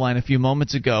Mac on the line a few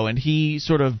moments ago, and he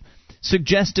sort of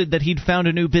suggested that he'd found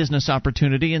a new business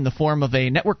opportunity in the form of a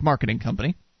network marketing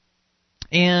company.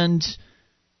 And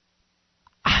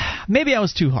maybe I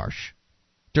was too harsh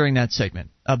during that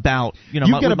segment about, You've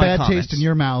got a bad taste in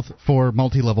your mouth for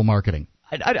multi-level marketing.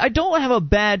 I don't have a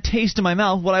bad taste in my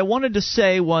mouth. What I wanted to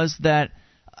say was that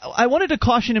I wanted to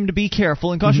caution him to be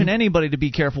careful, and caution anybody to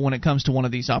be careful when it comes to one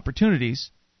of these opportunities.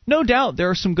 No doubt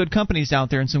there are some good companies out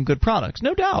there and some good products.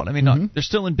 No doubt. I mean, they're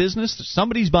still in business.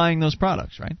 Somebody's buying those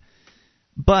products, right?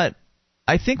 But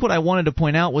I think what I wanted to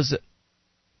point out was that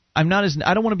I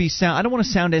don't want to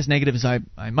sound as negative as I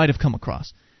might have come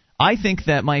across. I think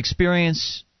that my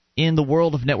experience in the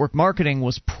world of network marketing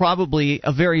was probably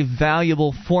a very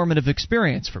valuable formative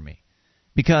experience for me,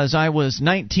 because I was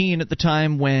 19 at the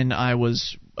time when I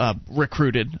was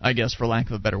recruited, I guess, for lack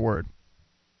of a better word.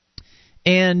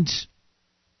 And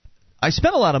I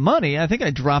spent a lot of money. I think I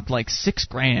dropped like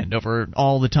 $6,000 over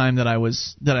all the time that I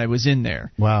was in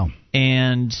there. Wow.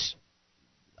 And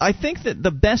I think that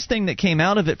the best thing that came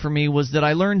out of it for me was that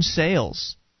I learned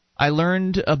sales. I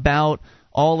learned about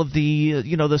all of the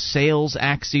the sales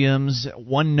axioms.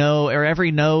 One no, or every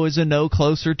no is a no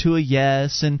closer to a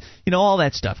yes, and all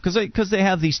that stuff, because they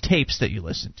have these tapes that you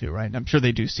listen to, right? I'm sure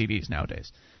they do CDs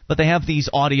nowadays. But they have these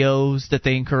audios that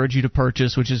they encourage you to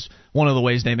purchase, which is one of the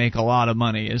ways they make a lot of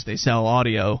money, is they sell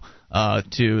audio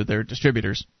to their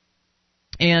distributors.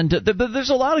 And there's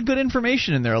a lot of good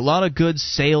information in there, a lot of good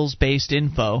sales-based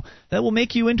info that will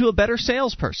make you into a better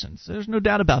salesperson. So there's no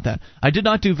doubt about that. I did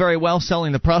not do very well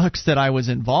selling the products that I was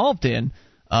involved in,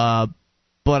 but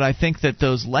I think that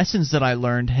those lessons that I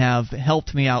learned have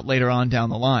helped me out later on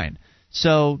down the line.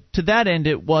 So to that end,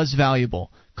 it was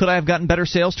valuable. Could I have gotten better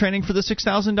sales training for the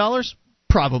 $6,000?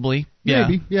 Probably, yeah.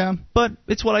 Maybe, yeah. But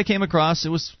it's what I came across. It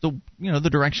was the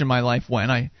direction my life went.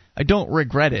 I don't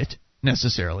regret it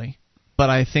necessarily, but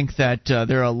I think that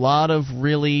there are a lot of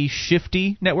really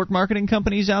shifty network marketing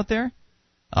companies out there.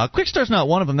 Quickstar's not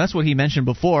one of them. That's what he mentioned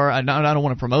before. I don't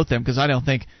want to promote them, because I don't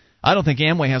think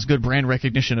Amway has good brand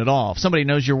recognition at all. If somebody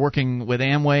knows you're working with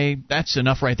Amway, that's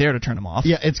enough right there to turn them off.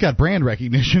 Yeah, it's got brand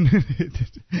recognition.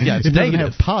 Yeah, it's it negative.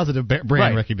 Doesn't have positive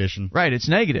brand recognition. Right, it's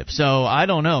negative. So I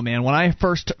don't know, man. When I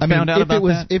first found out about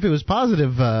that, if it was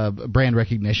positive brand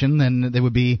recognition, then there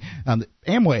would be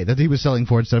Amway that he was selling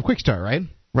for instead of Quickstar, right?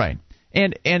 Right.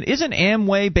 And isn't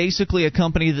Amway basically a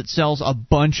company that sells a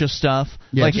bunch of stuff,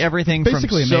 like everything from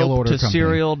soap to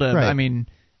cereal to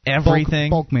everything?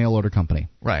 Bulk mail order company.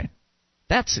 Right.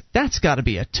 That's got to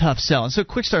be a tough sell. And so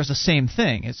Quickstar's the same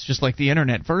thing. It's just like the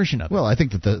internet version of it. Well, I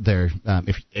think that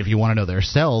if you want to know their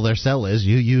sell is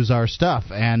you use our stuff,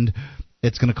 and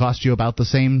it's going to cost you about the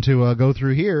same to go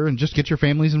through here, and just get your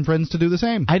families and friends to do the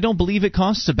same. I don't believe it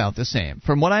costs about the same.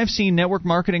 From what I've seen, network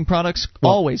marketing products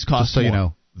always cost just so more. You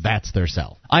know, that's their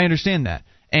sell. I understand that.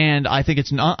 And I think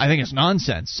it's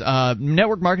nonsense.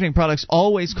 Network marketing products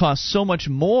always cost so much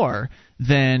more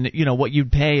than what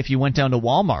you'd pay if you went down to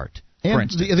Walmart.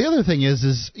 And the other thing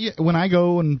is when I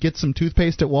go and get some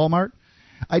toothpaste at Walmart,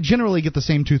 I generally get the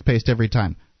same toothpaste every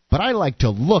time. But I like to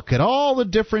look at all the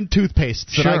different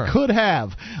toothpastes that I could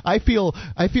have. I feel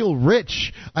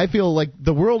rich. I feel like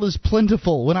the world is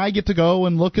plentiful when I get to go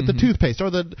and look at the toothpaste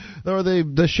or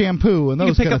the shampoo and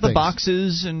those kind of things. You pick up the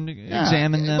boxes and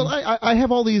examine them. Well, I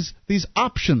have all these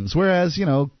options, whereas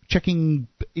checking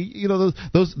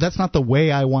those that's not the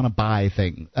way I want to buy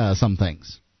some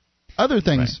things. Other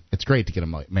things, it's great to get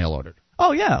them mail ordered.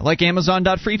 Oh, yeah, like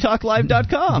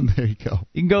Amazon.freetalklive.com. There you go.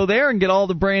 You can go there and get all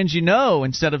the brands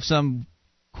instead of some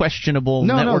questionable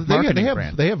network marketing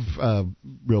brand. They have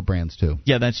real brands, too.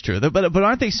 Yeah, that's true. But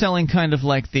aren't they selling kind of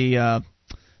like the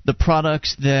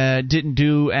products that didn't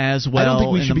do as well in the marketplace? I don't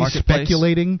think we should be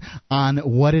speculating on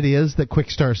what it is that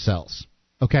Quickstar sells.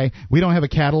 Okay, we don't have a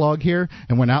catalog here,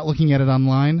 and we're not looking at it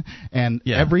online. And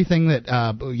everything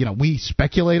that we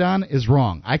speculate on is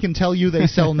wrong. I can tell you they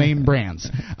sell name brands.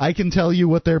 I can tell you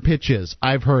what their pitch is.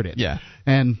 I've heard it. Yeah,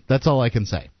 and that's all I can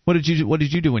say. What did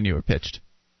you do when you were pitched?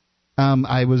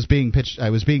 I was being pitched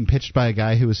by a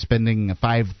guy who was spending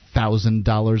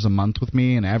 $5,000 a month with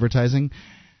me in advertising.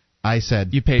 I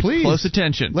said, "You paid please, close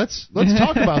attention. Let's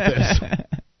talk about this."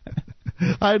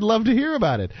 I'd love to hear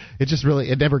about it.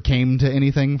 It never came to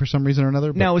anything for some reason or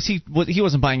another. But now, he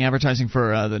wasn't buying advertising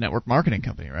for the network marketing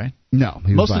company, right? No,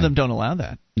 most of them don't allow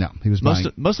that. No, he was most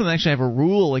of them actually have a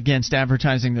rule against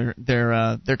advertising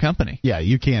their company. Yeah,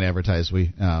 you can't advertise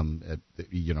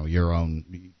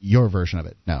your version of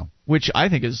it. No, which I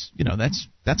think is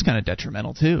that's kind of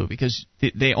detrimental too, because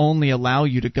they only allow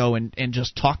you to go and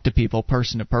just talk to people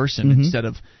person to person instead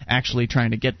of actually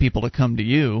trying to get people to come to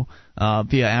you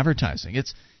via advertising.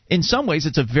 In some ways,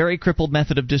 it's a very crippled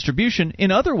method of distribution. In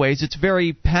other ways, it's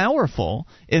very powerful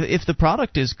if the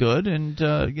product is good and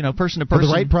person to person. For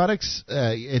the right products,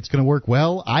 it's going to work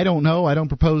well. I don't know. I don't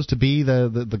propose to be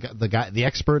the guy, the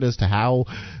expert as to how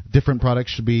different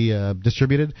products should be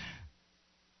distributed.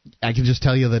 I can just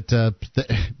tell you that,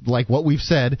 like what we've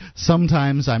said,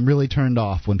 sometimes I'm really turned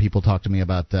off when people talk to me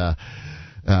about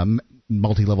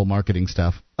multi-level marketing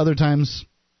stuff. Other times,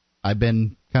 I've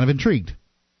been kind of intrigued.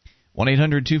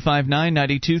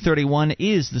 1-800-259-9231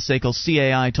 is the SACL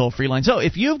CAI toll-free line. So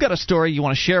if you've got a story you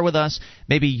want to share with us,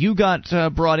 maybe you got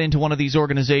brought into one of these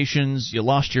organizations, you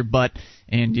lost your butt,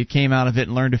 and you came out of it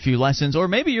and learned a few lessons, or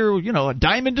maybe you're a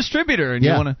diamond distributor and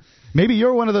you want to... Maybe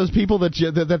you're one of those people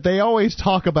that they always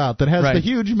talk about that has the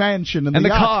huge mansion and the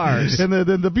cars and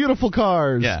the beautiful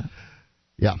cars. Yeah.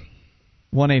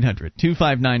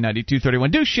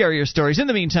 1-800-259-9231. Do share your stories. In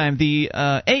the meantime, the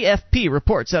AFP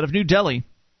reports out of New Delhi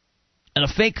and a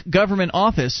fake government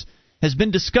office has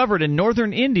been discovered in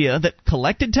northern India that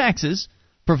collected taxes,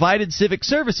 provided civic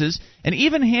services, and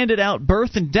even handed out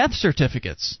birth and death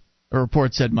certificates, a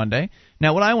report said Monday.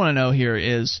 Now, what I want to know here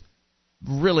is,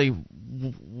 really,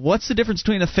 what's the difference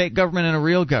between a fake government and a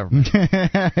real government?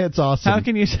 It's awesome. How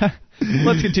can you...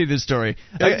 Let's continue this story.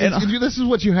 This is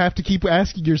what you have to keep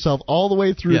asking yourself all the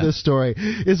way through this story,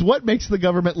 is what makes the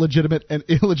government legitimate and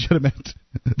illegitimate?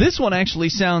 This one actually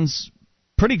sounds...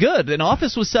 pretty good. An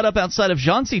office was set up outside of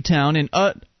Jhansi town in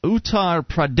Uttar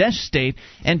Pradesh state,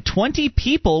 and 20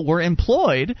 people were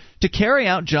employed to carry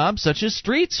out jobs such as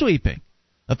street sweeping.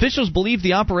 Officials believe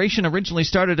the operation originally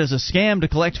started as a scam to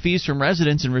collect fees from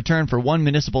residents in return for one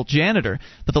municipal janitor,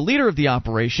 but the leader of the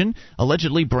operation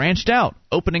allegedly branched out,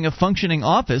 opening a functioning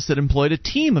office that employed a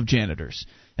team of janitors.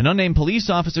 An unnamed police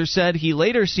officer said he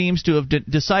later seems to have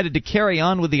decided to carry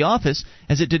on with the office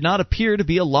as it did not appear to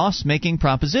be a loss-making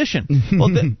proposition. Well,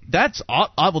 that's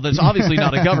obviously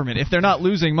not a government. If they're not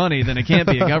losing money, then it can't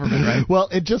be a government, right? Well,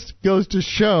 it just goes to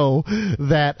show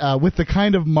that with the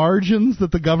kind of margins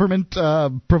that the government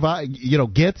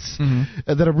gets,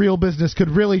 that a real business could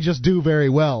really just do very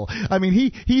well. I mean,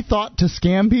 he thought to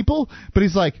scam people, but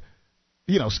he's like,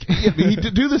 he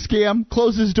do the scam,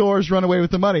 close his doors, run away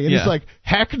with the money. And he's like,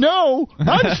 heck no,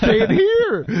 I'm staying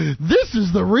here. This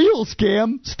is the real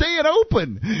scam, staying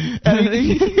open. And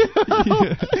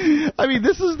I mean,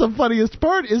 this is the funniest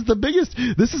part,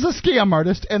 this is a scam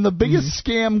artist, and the biggest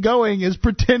scam going is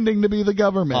pretending to be the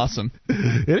government. Awesome.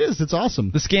 It is, it's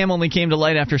awesome. The scam only came to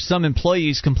light after some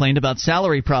employees complained about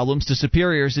salary problems to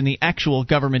superiors in the actual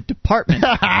government department.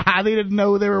 They didn't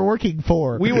know who they were working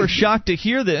for. We were shocked to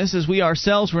hear this, as we ourselves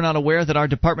were not aware that our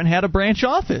department had a branch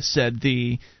office, said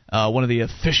one of the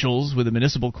officials with the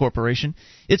municipal corporation.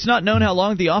 It's not known how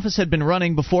long the office had been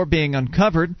running before being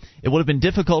uncovered. It would have been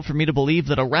difficult for me to believe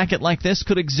that a racket like this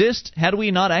could exist had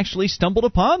we not actually stumbled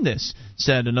upon this,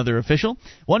 said another official.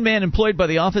 One man employed by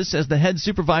the office as the head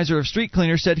supervisor of street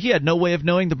cleaners said he had no way of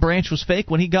knowing the branch was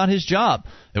fake when he got his job.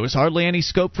 There was hardly any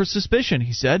scope for suspicion,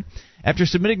 he said. After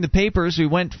submitting the papers, we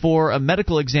went for a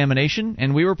medical examination,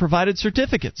 and we were provided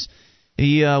certificates.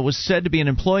 He was said to be an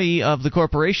employee of the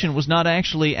corporation, was not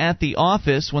actually at the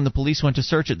office when the police went to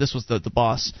search it. This was the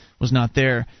boss was not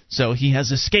there, so he has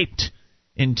escaped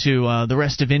into the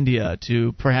rest of India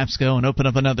to perhaps go and open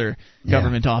up another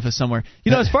government office somewhere.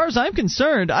 As far as I'm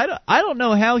concerned, I don't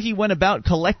know how he went about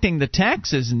collecting the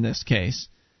taxes in this case,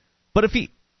 but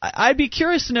I'd be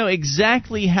curious to know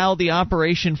exactly how the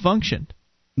operation functioned.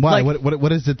 Why?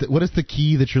 What is it? What is the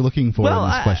key that you're looking for in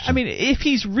this question? I mean, if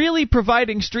he's really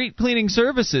providing street cleaning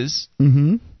services,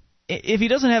 if he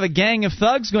doesn't have a gang of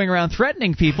thugs going around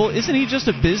threatening people, isn't he just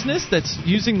a business that's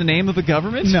using the name of the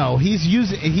government? No, he's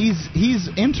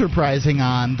enterprising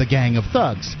on the gang of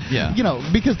thugs. Yeah.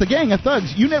 Because the gang of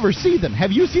thugs, you never see them.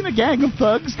 Have you seen a gang of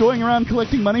thugs going around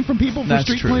collecting money from people for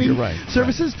street cleaning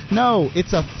services? Right. No,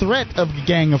 it's a threat of a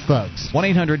gang of thugs.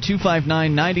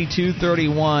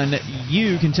 1-800-259-9231.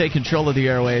 You can take control of the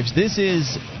airwaves. This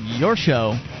is your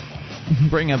show.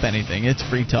 Bring up anything. It's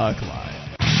Free Talk Live.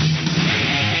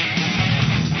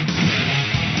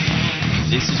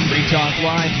 This is Free Talk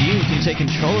Live. You can take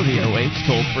control of the airwaves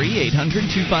toll-free,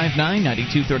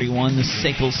 800-259-9231, the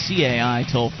SACL CAI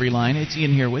toll-free line. It's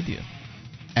Ian here with you.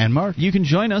 And Mark. You can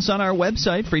join us on our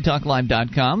website,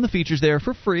 freetalklive.com. The features there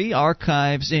for free,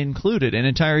 archives included. An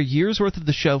entire year's worth of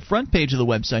the show, front page of the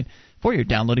website, for your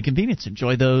downloading convenience.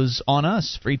 Enjoy those on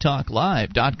us,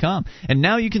 freetalklive.com. And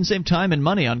now you can save time and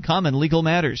money on common legal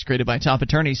matters created by top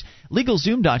attorneys.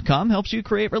 LegalZoom.com helps you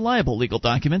create reliable legal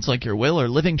documents like your will or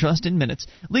living trust in minutes.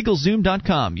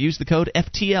 LegalZoom.com. Use the code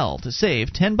FTL to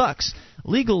save $10.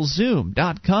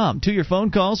 LegalZoom.com. To your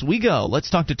phone calls we go. Let's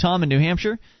talk to Tom in New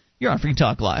Hampshire. You're on Free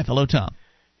Talk Live. Hello, Tom.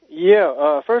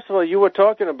 Yeah, first of all, you were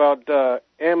talking about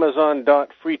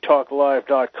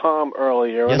Amazon.freetalklive.com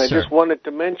earlier, yes, and I sir. just wanted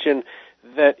to mention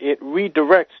that it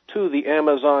redirects to the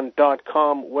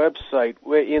Amazon.com website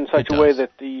in such a way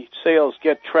that the sales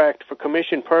get tracked for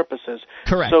commission purposes.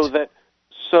 Correct.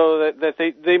 So that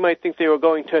they might think they were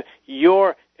going to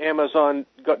your Amazon,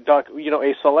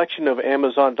 a selection of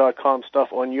Amazon.com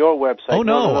stuff on your website. Oh,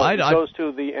 no. It goes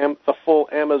to the full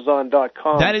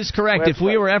Amazon.com. That is correct. website. If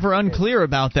we were ever unclear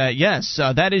about that, yes,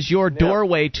 that is your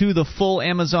doorway to the full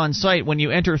Amazon site. When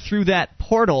you enter through that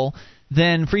portal,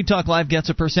 then Free Talk Live gets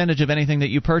a percentage of anything that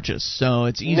you purchase. So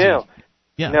it's easy. Now,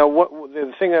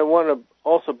 the thing I want to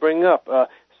also bring up,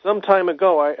 some time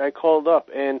ago, I called up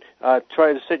and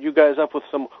tried to set you guys up with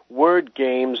some word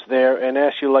games there and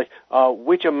asked you,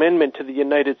 which amendment to the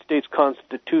United States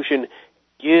Constitution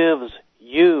gives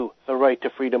you the right to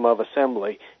freedom of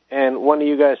assembly? And one of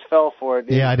you guys fell for it.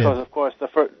 Yeah, I did. Because, of course,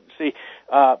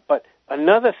 but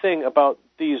another thing about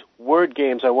these word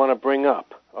games I want to bring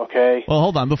up, okay? Well,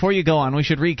 hold on. Before you go on, we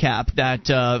should recap that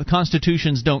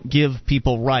constitutions don't give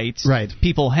people rights. Right.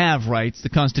 People have rights. The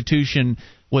Constitution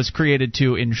was created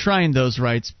to enshrine those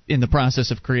rights in the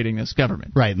process of creating this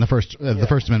government. Right, and the First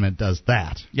Amendment does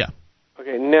that. Yeah.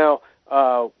 Okay, now,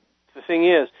 the thing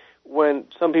is, when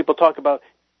some people talk about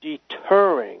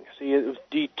deterring,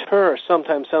 deter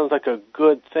sometimes sounds like a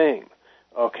good thing,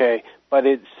 okay? But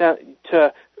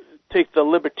to take the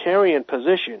libertarian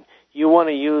position, you want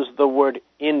to use the word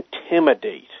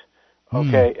intimidate,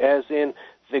 okay? As in,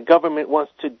 the government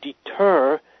wants to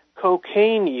deter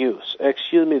cocaine use.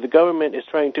 The government is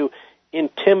trying to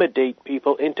intimidate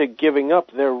people into giving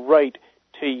up their right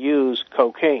to use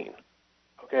cocaine.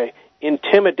 Okay?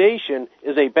 Intimidation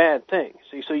is a bad thing.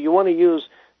 See, so you want to use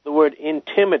the word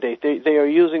intimidate. They are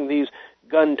using these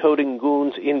gun-toting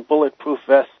goons in bulletproof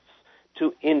vests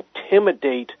to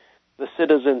intimidate the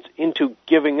citizens into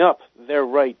giving up their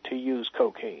right to use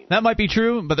cocaine. That might be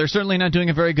true, but they're certainly not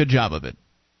doing a very good job of it.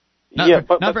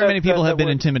 Not very many people have been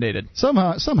intimidated. Some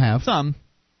have. Some.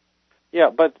 Yeah,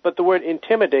 but the word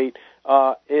intimidate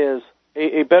is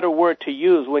a better word to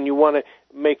use when you want to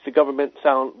make the government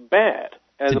sound bad.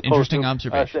 As it's an opposed interesting to,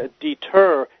 observation.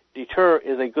 Deter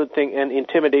is a good thing, and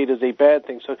intimidate is a bad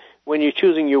thing. So when you're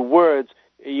choosing your words,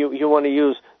 you want to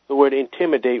use the word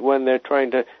intimidate when they're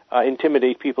trying to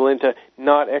intimidate people into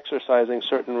not exercising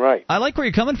certain rights. I like where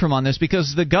you're coming from on this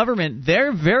because the government,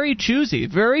 they're very choosy,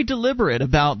 very deliberate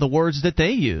about the words that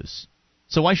they use.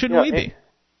 So why shouldn't we be?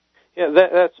 Yeah,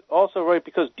 that's also right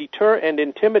because deter and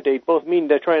intimidate both mean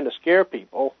they're trying to scare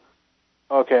people.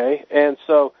 Okay, and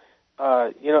so,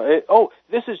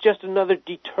 this is just another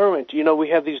deterrent. We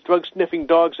have these drug-sniffing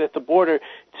dogs at the border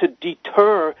to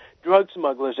deter drug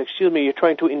smugglers. You're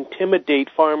trying to intimidate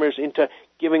farmers into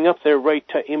giving up their right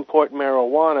to import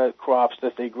marijuana crops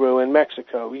that they grew in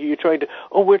Mexico. We're trying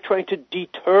to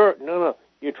deter. No,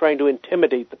 you're trying to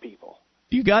intimidate the people.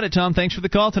 You got it, Tom. Thanks for the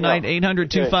call tonight,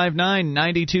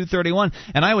 800-259-9231.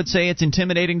 And I would say it's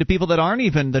intimidating to people that aren't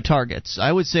even the targets. I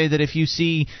would say that if you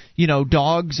see,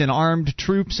 dogs and armed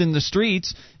troops in the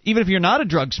streets, even if you're not a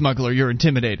drug smuggler, you're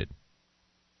intimidated.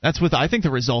 That's what I think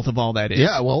the result of all that is.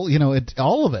 Yeah, well,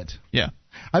 all of it. Yeah.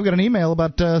 I've got an email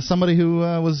about somebody who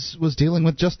was dealing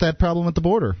with just that problem at the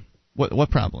border.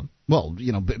 What problem? Well,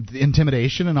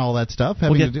 intimidation and all that stuff.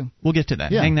 We'll get to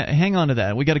that. Yeah. Hang on to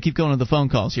that. We got to keep going to the phone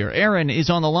calls here. Aaron is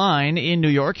on the line in New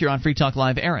York. You're on Free Talk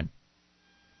Live. Aaron.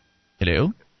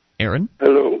 Hello? Aaron?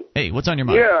 Hello. Hey, what's on your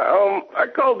mind? Yeah, I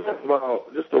called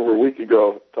about just over a week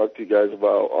ago, talked to you guys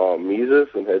about Mises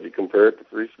and had you compare it to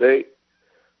Free State.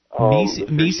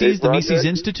 Mises, the Mises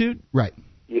Institute? Right.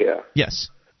 Yeah. Yes.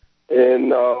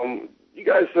 And you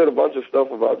guys said a bunch of stuff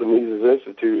about the Mises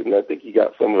Institute, and I think you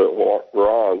got some of it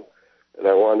wrong. And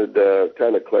I wanted to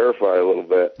kind of clarify a little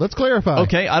bit. Let's clarify.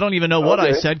 Okay, I don't even know what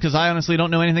I said because I honestly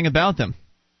don't know anything about them.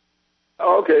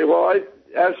 Okay, well, I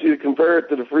asked you to compare it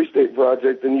to the Free State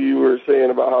Project, and you were saying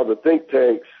about how the think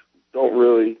tanks don't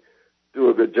really do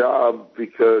a good job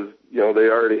because, they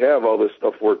already have all this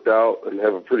stuff worked out and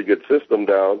have a pretty good system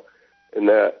down, and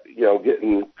that,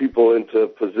 getting people into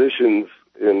positions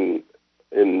in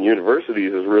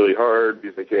universities is really hard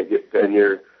because they can't get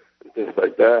tenure and things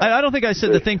like that. I don't think I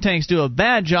said the think tanks do a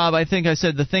bad job. I think I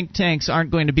said the think tanks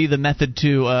aren't going to be the method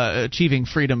to achieving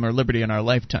freedom or liberty in our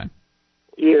lifetime.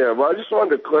 Yeah, well, I just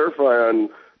wanted to clarify on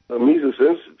the Mises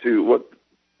Institute. What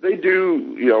they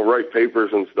do, write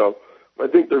papers and stuff. I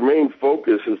think their main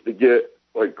focus is to get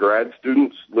like grad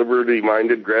students,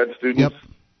 liberty-minded grad students,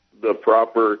 the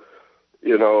proper,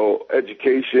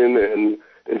 education and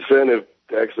incentive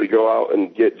to actually go out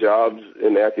and get jobs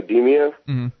in academia.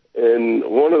 Mm-hmm. And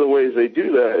one of the ways they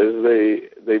do that is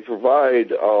they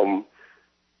provide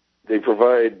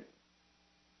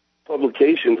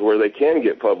publications where they can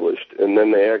get published, and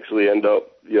then they actually end up,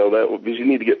 because you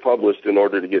need to get published in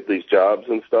order to get these jobs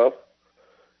and stuff.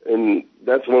 And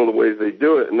that's one of the ways they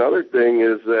do it. Another thing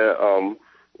is that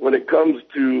when it comes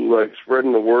to like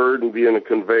spreading the word and being a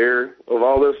conveyor of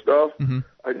all this stuff, mm-hmm.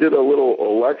 I did a little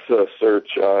Alexa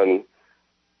search on,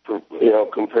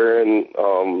 comparing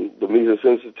the Mises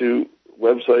Institute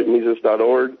website,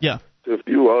 Mises.org, to a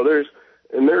few others,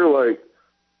 and they're like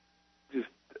just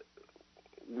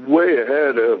way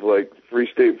ahead of like Free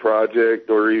State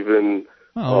Project or even.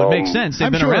 Oh, it makes sense.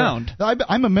 They've been around.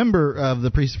 I'm a member of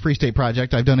the Free State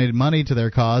Project. I've donated money to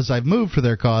their cause. I've moved for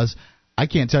their cause. I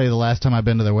can't tell you the last time I've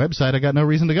been to their website. I got no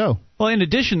reason to go. Well, in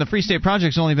addition, the Free State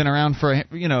Project's only been around for,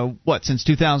 since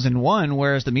 2001,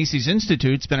 whereas the Mises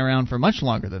Institute's been around for much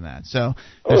longer than that. So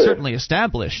they're certainly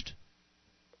established.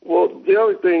 Well, the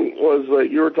other thing was, like,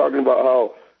 you were talking about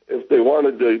how if they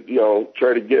wanted to,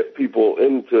 try to get people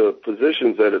into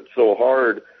positions that it's so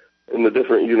hard in the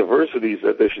different universities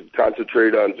that they should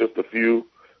concentrate on just a few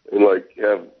and, like,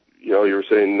 have, you were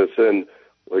saying to send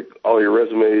like all your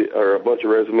resume or a bunch of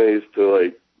resumes to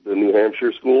like the New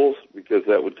Hampshire schools because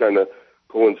that would kind of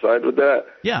coincide with that.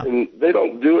 Yeah. And they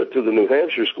don't do it to the New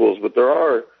Hampshire schools, but there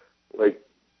are like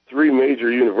 3 major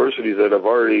universities that have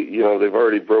already, they've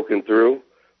already broken through,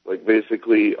 like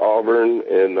basically Auburn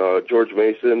and George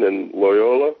Mason and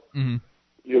Loyola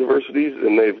universities,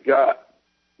 and they've got,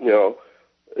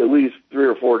 at least 3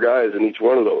 or 4 guys in each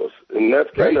one of those. And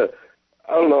that's kind of,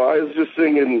 I don't know, I was just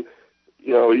thinking,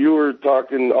 you were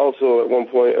talking also at one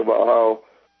point about how,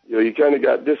 you kind of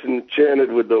got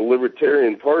disenchanted with the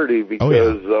Libertarian Party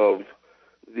because of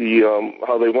the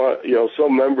how they want,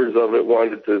 some members of it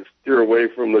wanted to steer away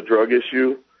from the drug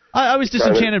issue. I was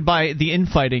disenchanted by the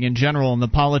infighting in general and the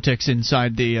politics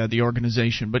inside the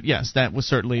organization. But yes, that was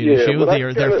certainly an issue.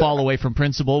 Their fall away from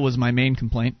principle was my main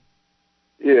complaint.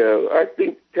 Yeah, I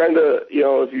think kind of,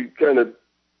 if you kind of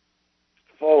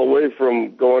fall away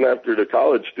from going after the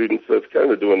college students, that's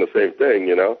kind of doing the same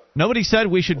thing, Nobody said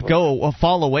we should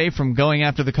fall away from going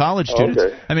after the college students.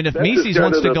 Okay. I mean, if Mises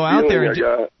wants to go out there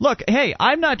and look, hey,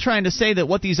 I'm not trying to say that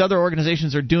what these other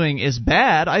organizations are doing is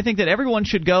bad. I think that everyone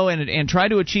should go and try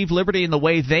to achieve liberty in the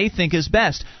way they think is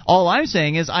best. All I'm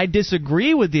saying is I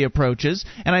disagree with the approaches,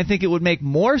 and I think it would make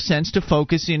more sense to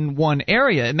focus in one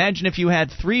area. Imagine if you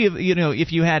had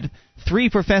if you had 3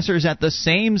 professors at the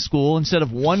same school instead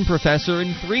of 1 professor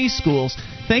in 3 schools.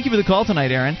 Thank you for the call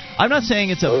tonight, Aaron. I'm not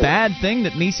saying it's a bad thing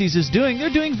that Mises is doing.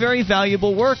 They're doing very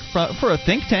valuable work for a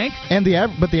think tank.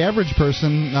 But the average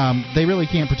person, they really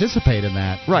can't participate in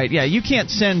that. Right, yeah. You can't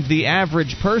send the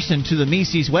average person to the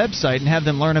Mises website and have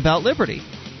them learn about liberty.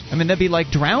 I mean, that'd be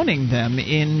like drowning them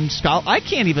in I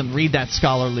can't even read that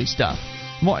scholarly stuff.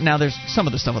 Now, there's some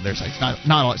of the stuff on their site.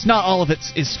 Not all of it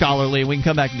is scholarly. We can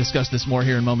come back and discuss this more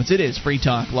here in moments. It is Free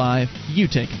Talk Live. You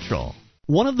take control.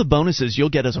 One of the bonuses you'll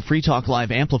get as a Free Talk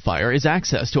Live amplifier is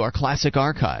access to our classic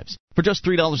archives. For just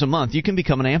 $3 a month, you can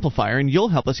become an amplifier, and you'll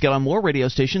help us get on more radio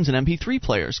stations and MP3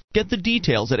 players. Get the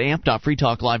details at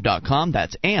amp.freetalklive.com.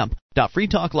 That's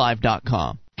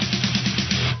amp.freetalklive.com.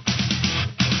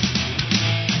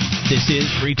 This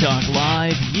is Free Talk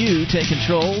Live. You take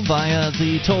control via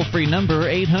the toll-free number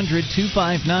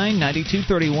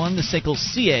 800-259-9231, the SACL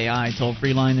CAI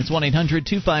toll-free line. It's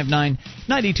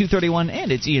 1-800-259-9231,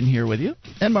 and it's Ian here with you.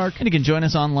 And Mark. And you can join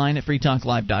us online at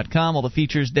freetalklive.com. All the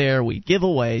features there we give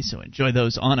away, so enjoy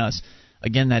those on us.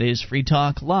 Again, that is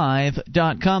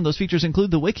freetalklive.com. Those features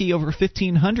include the wiki, over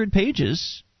 1,500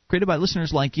 pages, created by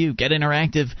listeners like you. Get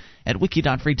interactive at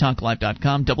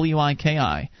wiki.freetalklive.com,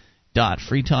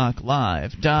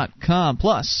 wiki.freetalklive.com.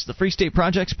 Plus, the Free State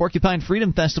Project's Porcupine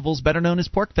Freedom Festivals, better known as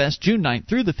PorcFest, June 9th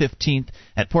through the 15th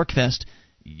at PorcFest.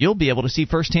 You'll be able to see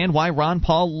firsthand why Ron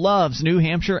Paul loves New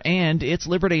Hampshire and its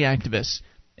liberty activists.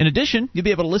 In addition, you'll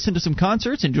be able to listen to some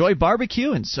concerts, enjoy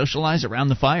barbecue, and socialize around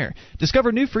the fire.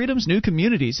 Discover new freedoms, new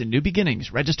communities, and new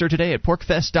beginnings. Register today at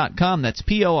porcfest.com. That's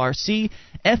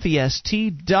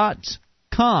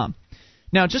PORCFEST.com.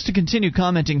 Now, just to continue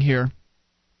commenting here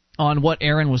on what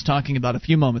Aaron was talking about a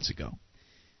few moments ago,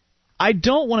 I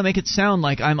don't want to make it sound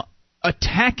like I'm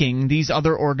attacking these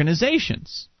other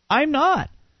organizations. I'm not.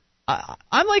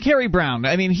 I'm like Harry Brown.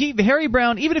 I mean, Harry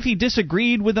Brown, even if he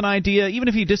disagreed with an idea, even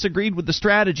if he disagreed with the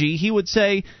strategy, he would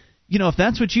say, if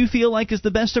that's what you feel like is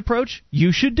the best approach,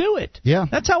 you should do it. Yeah.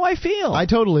 That's how I feel. I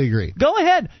totally agree. Go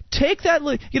ahead. Take that,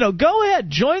 go ahead.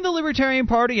 Join the Libertarian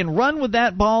Party and run with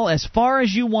that ball as far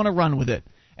as you want to run with it.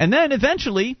 And then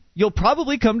eventually, you'll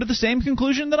probably come to the same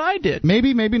conclusion that I did.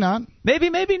 Maybe, maybe not.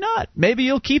 Maybe not. Maybe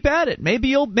you'll keep at it. Maybe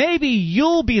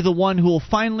you'll be the one who will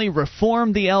finally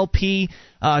reform the LP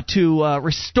to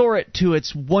restore it to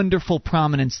its wonderful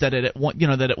prominence that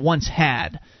it once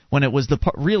had when it was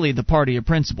really the party of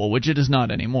principle, which it is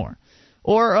not anymore.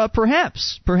 Or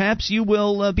perhaps you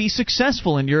will be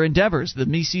successful in your endeavors, the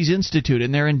Mises Institute,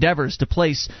 in their endeavors to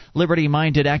place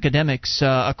liberty-minded academics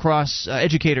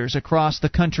educators across the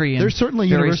country. There's certainly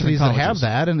universities that have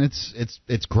that, and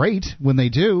it's great when they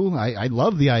do. I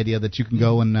love the idea that you can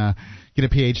go and get a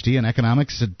PhD in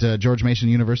economics at George Mason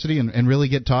University and really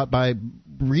get taught by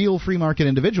real free market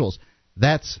individuals.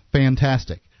 That's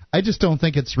fantastic. I just don't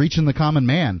think it's reaching the common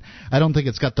man. I don't think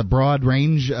it's got the broad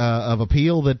range of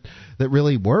appeal that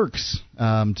really works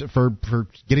for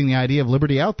getting the idea of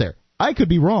liberty out there. I could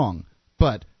be wrong,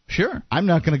 but sure, I'm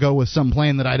not going to go with some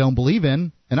plan that I don't believe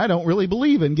in, and I don't really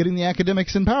believe in getting the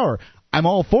academics in power. I'm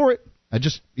all for it. I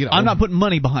just, I'm not putting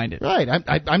money behind it. Right.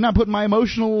 I'm not putting my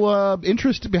emotional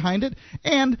interest behind it.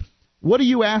 And what are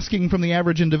you asking from the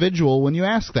average individual when you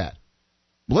ask that?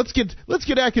 Let's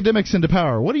get academics into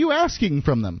power. What are you asking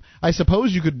from them? I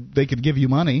suppose they could give you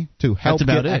money to help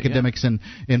get academics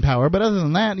in power, but other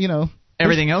than that,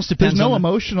 everything else depends. There's no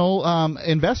emotional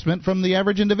investment from the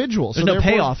average individual. There's no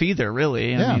payoff either,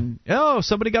 really. I mean,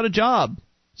 somebody got a job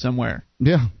somewhere.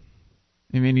 Yeah.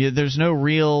 I mean, there's no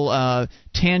real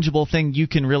tangible thing you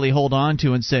can really hold on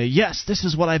to and say, yes, this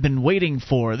is what I've been waiting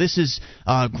for. This is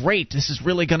great. This is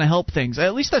really going to help things.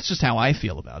 At least that's just how I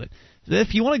feel about it.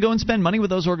 If you want to go and spend money with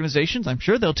those organizations, I'm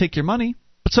sure they'll take your money,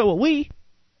 but so will we.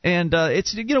 And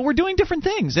it's we're doing different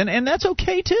things, and that's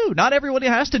okay too. Not everybody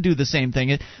has to do the same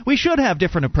thing. We should have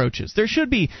different approaches. There should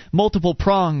be multiple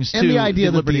prongs to the idea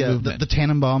the liberty that movement. The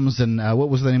Tannenbaums and what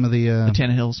was the name of the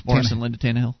Tannehills, Morris and Linda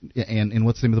Tannehill. Yeah, and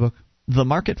what's the name of the book? The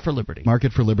Market for Liberty.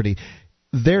 Market for Liberty.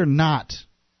 They're not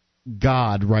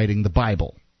God writing the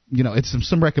Bible. It's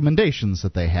some recommendations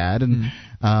that they had, and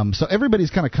so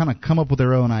everybody's kind of come up with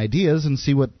their own ideas and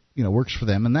see what works for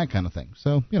them and that kind of thing.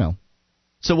 So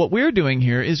So what we're doing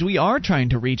here is we are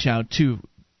trying to reach out to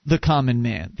the common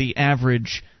man, the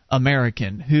average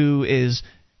American who is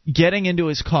getting into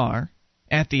his car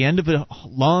at the end of a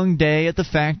long day at the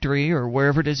factory or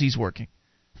wherever it is he's working,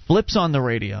 flips on the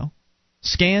radio,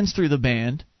 scans through the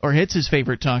band, or hits his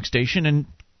favorite talk station, and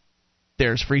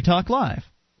there's Free Talk Live,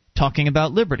 talking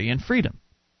about liberty and freedom.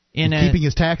 Keeping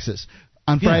his taxes.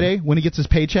 On Friday, when he gets his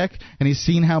paycheck and he's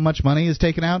seen how much money is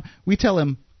taken out, we tell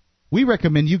him, we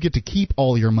recommend you get to keep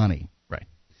all your money. Right.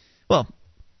 Well,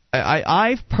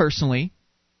 I personally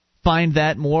find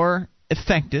that more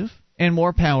effective and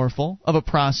more powerful of a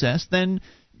process than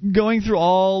going through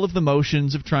all of the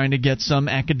motions of trying to get some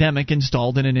academic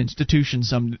installed in an institution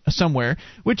somewhere,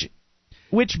 which,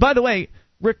 by the way,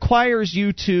 requires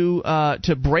you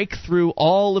to break through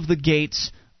all of the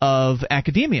gates of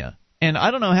academia. And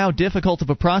I don't know how difficult of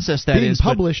a process that is. Being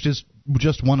published is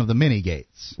just one of the many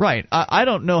gates. Right. I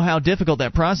don't know how difficult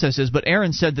that process is, but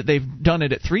Aaron said that they've done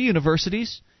it at 3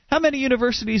 universities. How many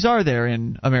universities are there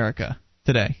in America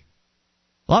today?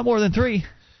 A lot more than 3.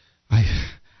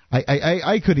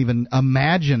 I couldn't even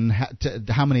imagine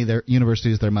how many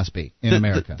universities there must be in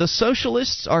America. The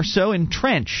socialists are so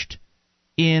entrenched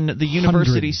in the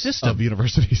university system. Of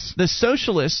universities. The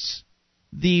socialists,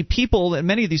 the people at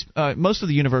many of these, most of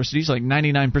the universities, like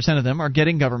 99% of them, are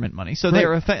getting government money. So they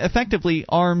are effectively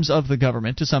arms of the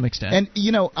government to some extent. And,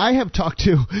 I have talked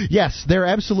to, yes, they're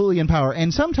absolutely in power.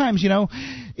 And sometimes,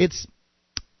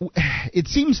 it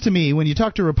seems to me when you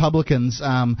talk to Republicans,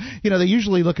 they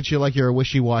usually look at you like you're a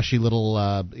wishy-washy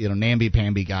little,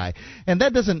 namby-pamby guy. And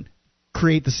that doesn't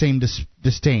create the same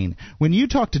disdain. When you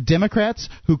talk to Democrats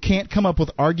who can't come up with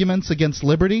arguments against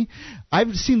liberty,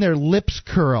 I've seen their lips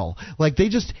curl. Like they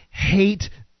just hate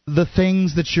the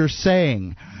things that you're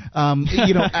saying.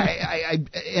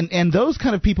 And those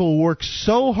kind of people work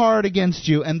so hard against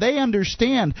you, and they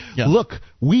understand, look,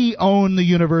 we own the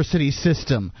university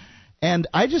system. And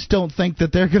I just don't think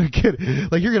that they're going to get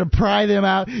you're going to pry them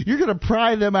out. You're going to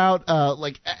pry them out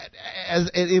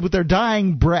with their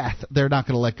dying breath. They're not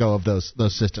going to let go of those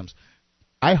systems.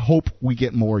 I hope we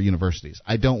get more universities.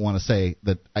 I don't want to say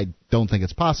that I don't think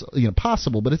it's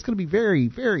possible, but it's going to be very,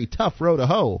 very tough row to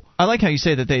hoe. I like how you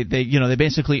say that they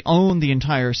basically own the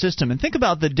entire system. And think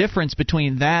about the difference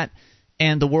between that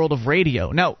and the world of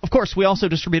radio. Now, of course, we also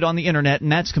distribute on the internet,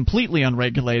 and that's completely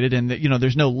unregulated, and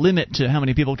there's no limit to how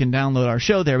many people can download our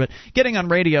show there. But getting on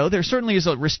radio, there certainly is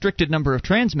a restricted number of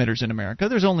transmitters in America.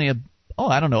 There's only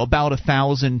about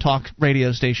 1,000 talk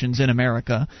radio stations in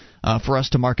America for us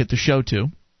to market the show to.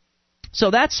 So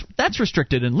that's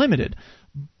restricted and limited.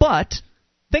 But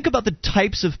think about the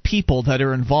types of people that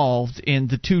are involved in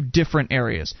the two different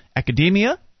areas: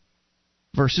 academia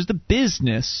versus the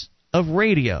business of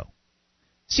radio.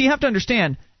 So you have to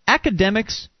understand,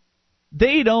 academics,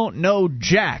 they don't know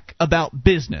jack about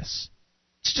business.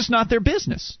 It's just not their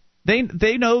business.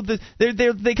 They know that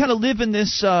they kind of live in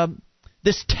this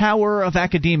tower of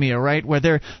academia, right, where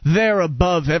they're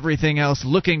above everything else,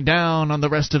 looking down on the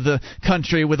rest of the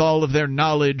country with all of their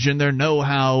knowledge and their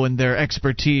know-how and their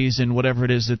expertise and whatever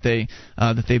it is that they've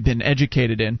been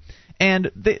educated in. And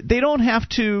they don't have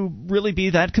to really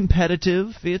be that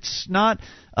competitive. It's not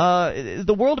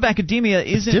the world of academia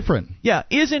isn't different. Yeah,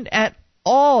 isn't at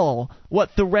all what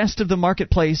the rest of the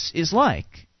marketplace is like.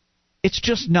 It's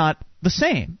just not the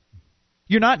same.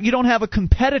 You don't have a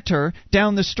competitor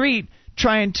down the street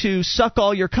trying to suck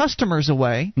all your customers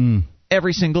away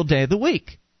every single day of the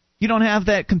week. You don't have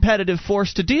that competitive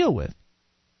force to deal with.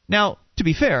 Now, to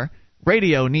be fair,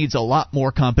 radio needs a lot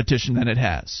more competition than it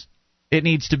has. It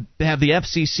needs to have the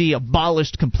FCC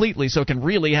abolished completely so it can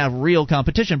really have real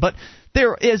competition. But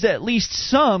there is at least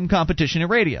some competition in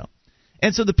radio.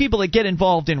 And so the people that get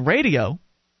involved in radio,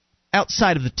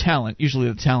 outside of the talent, usually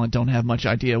the talent don't have much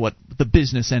idea what the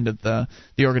business end of the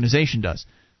organization does.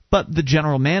 But the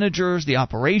general managers, the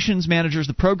operations managers,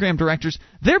 the program directors,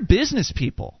 they're business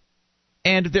people.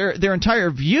 And their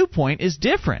entire viewpoint is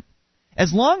different.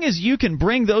 As long as you can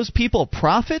bring those people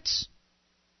profits,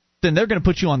 then they're going to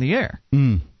put you on the air.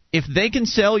 If they can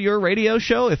sell your radio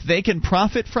show, if they can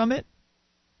profit from it,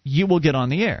 you will get on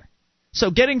the air.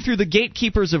 So getting through the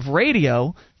gatekeepers of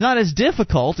radio, not as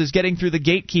difficult as getting through the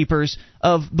gatekeepers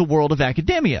of the world of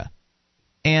academia.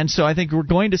 And so I think we're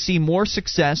going to see more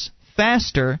success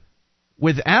faster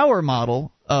with our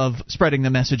model of spreading the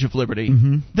message of liberty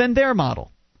than their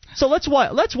model. So let's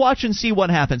watch and see what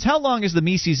happens. How long has the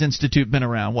Mises Institute been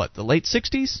around? What, the late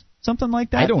 60s? Something like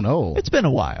that? I don't know. It's been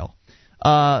a while.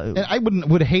 And I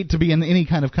would hate to be in any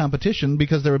kind of competition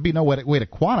because there would be no way to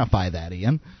quantify that,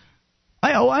 Ian.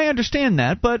 I understand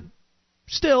that, but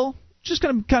still, just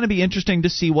going to kind of be interesting to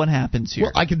see what happens here.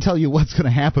 Well, I can tell you what's going to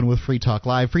happen with Free Talk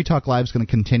Live. Free Talk Live is going to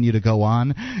continue to go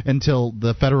on until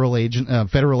the federal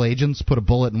agents put a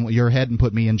bullet in your head and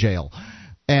put me in jail.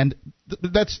 And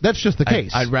that's just the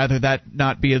case. I'd rather that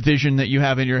not be a vision that you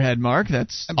have in your head, Mark.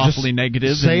 That's awfully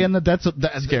negative. Saying that's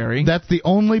scary. That's the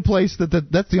only place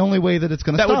that's the only way that it's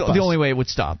going to stop us. The only way it would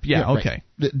stop. Yeah okay.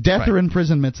 Right. Death or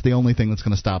imprisonment's the only thing that's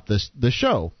going to stop this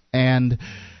show. And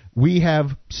we have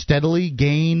steadily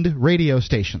gained radio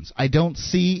stations. I don't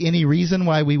see any reason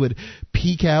why we would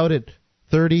peak out at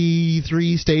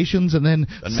 33 stations and then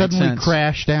suddenly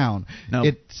crash down. No.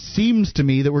 It seems to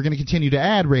me that we're going to continue to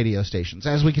add radio stations.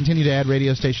 As we continue to add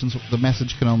radio stations, the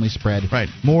message can only spread. Right.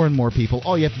 More and more people.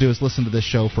 All you have to do is listen to this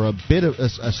show for a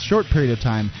short period of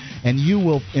time, and you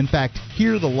will, in fact,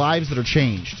 hear the lives that are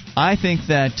changed. I think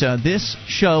that this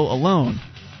show alone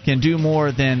can do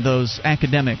more than those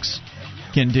academics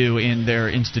can do in their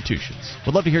institutions.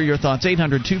 Would love to hear your thoughts.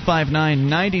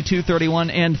 800-259-9231.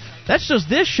 And that's just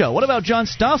this show. What about John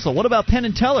Stossel? What about Penn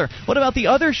and Teller? What about the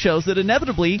other shows that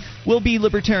inevitably will be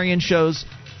libertarian shows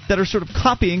that are sort of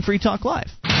copying Free Talk Live?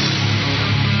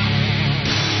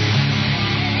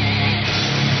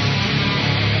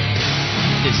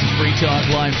 This is Free Talk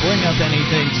Live. Bring up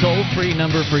anything. Toll-free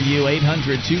number for you,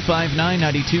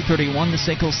 800-259-9231, the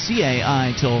SACL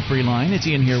CAI toll-free line. It's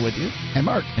Ian here with you. And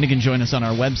Mark. And you can join us on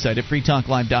our website at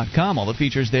freetalklive.com. All the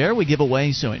features there we give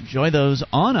away, so enjoy those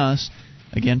on us.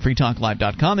 Again,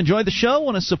 freetalklive.com. Enjoy the show.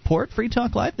 Want to support Free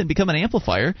Talk Live? Then become an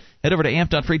amplifier. Head over to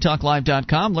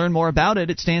amp.freetalklive.com. Learn more about it.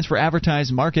 It stands for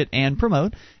Advertise, Market, and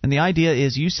Promote. And the idea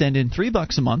is you send in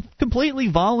 $3 a month,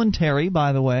 completely voluntary,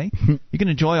 by the way. You can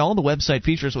enjoy all the website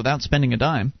features without spending a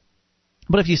dime.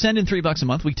 But if you send in $3 a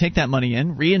month, we take that money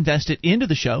in, reinvest it into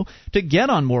the show to get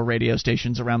on more radio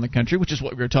stations around the country, which is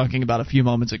what we were talking about a few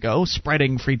moments ago,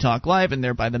 spreading Free Talk Live and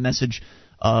thereby the message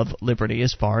of liberty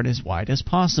as far and as wide as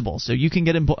possible. So you can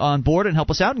get on board and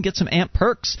help us out and get some AMP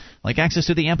perks, like access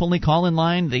to the AMP-only call-in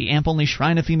line, the AMP-only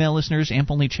Shrine of Female Listeners,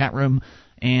 AMP-only chat room,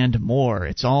 and more.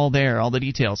 It's all there, all the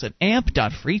details at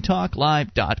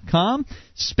amp.freetalklive.com.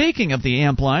 Speaking of the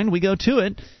AMP line, we go to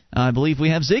it. I believe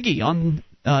we have Ziggy on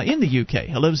in the UK.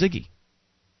 Hello, Ziggy.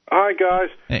 Hi, guys.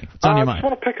 Hey, what's on your mind? I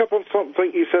just want to pick up on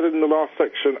something you said in the last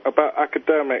section about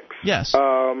academics. Yes.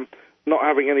 Not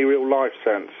having any real life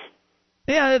sense.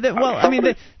 Yeah,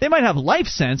 they might have life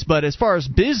sense, but as far as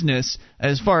business,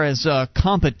 as far as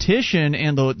competition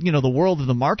and the world of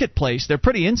the marketplace, they're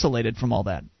pretty insulated from all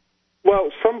that. Well,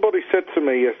 somebody said to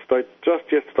me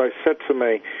just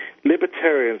yesterday,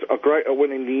 libertarians are great at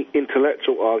winning the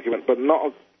intellectual argument, but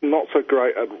not so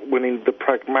great at winning the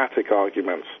pragmatic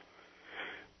arguments.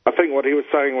 I think what he was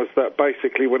saying was that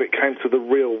basically when it came to the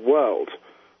real world,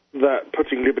 that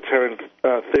putting libertarian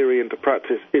theory into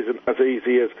practice isn't as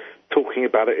easy as talking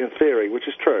about it in theory, which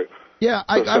is true. Yeah,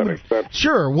 I would,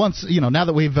 sure. Once now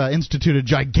that we've instituted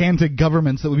gigantic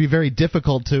governments that would be very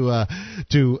difficult to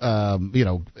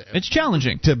it's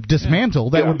challenging to dismantle.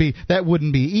 That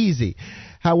wouldn't be easy.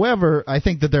 However, I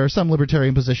think that there are some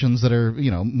libertarian positions that are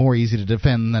more easy to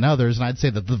defend than others, and I'd say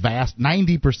that the vast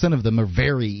 90% of them are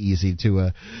very easy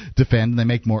to defend, and they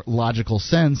make more logical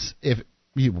sense if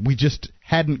we just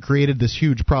hadn't created this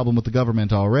huge problem with the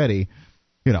government already.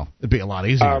 It'd be a lot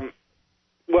easier.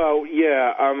 Well,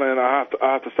 yeah, I mean, I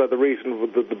have to say the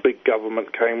reason the big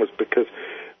government came was because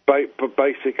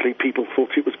basically people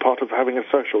thought it was part of having a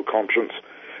social conscience,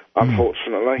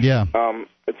 unfortunately. Yeah.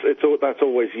 That's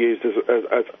always used as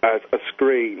a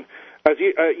screen. As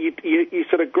you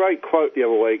said a great quote the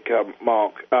other week,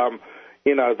 Mark,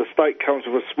 the state comes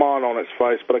with a smile on its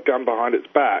face but a gun behind its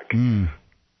back.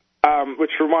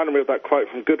 Which reminded me of that quote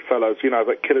from Goodfellas,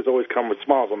 that killers always come with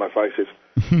smiles on their faces.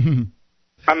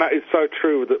 And that is so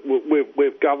true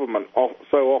with government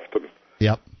so often.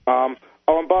 Yep. And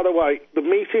by the way, the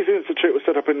Mises Institute was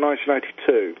set up in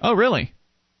 1982. Oh, really?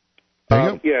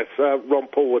 Yes, Ron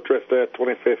Paul addressed their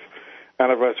 25th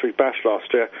anniversary bash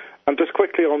last year. And just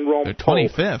quickly on Ron Paul...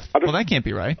 25th? Well, that can't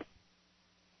be right.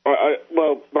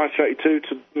 1982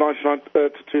 to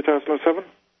 2007?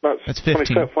 That's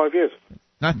 15. 5 years.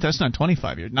 That's not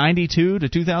 25 years. 92 to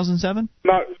 2007?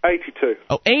 No, 82.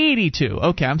 Oh, 82.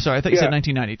 Okay, I'm sorry. I thought you said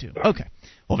 1992. Okay.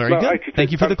 Well, very good. 82.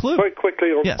 Thank you for the clue. Very quickly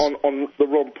on the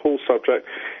Ron Paul subject,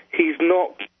 he's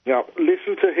not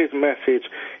listen to his message.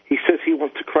 He says he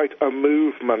wants to create a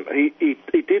movement. He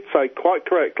did say quite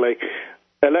correctly,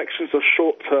 elections are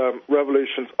short-term,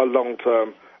 revolutions are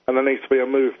long-term, and there needs to be a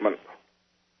movement.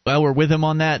 Well, we're with him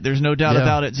on that. There's no doubt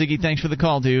about it. Ziggy, thanks for the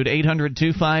call, dude.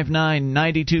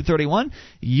 800-259-9231.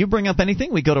 You bring up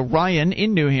anything, we go to Ryan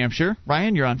in New Hampshire.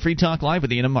 Ryan, you're on Free Talk Live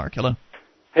with Ian and Mark. Hello.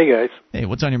 Hey, guys. Hey,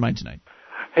 what's on your mind tonight?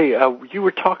 Hey, you were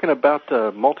talking about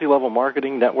multi-level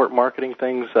marketing, network marketing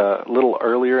things a little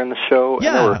earlier in the show, and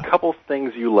there were a couple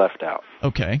things you left out.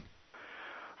 Okay.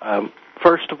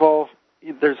 First of all,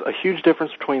 there's a huge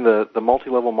difference between the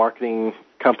multi-level marketing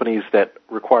companies that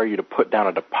require you to put down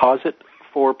a deposit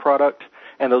for a product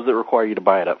and those that require you to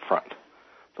buy it up front.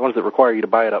 The ones that require you to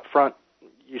buy it up front,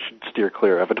 you should steer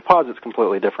clear of. A deposit's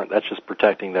completely different. That's just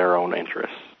protecting their own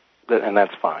interests, and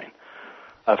that's fine.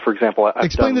 For example,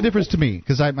 explain the difference to me,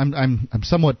 because I'm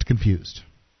somewhat confused.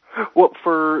 Well,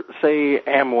 for say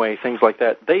Amway, things like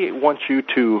that, they want you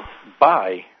to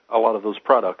buy a lot of those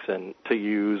products and to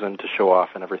use and to show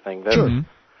off and everything.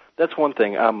 That's one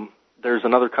thing. There's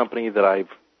another company that I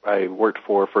worked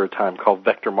for a time called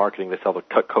Vector Marketing. They sell the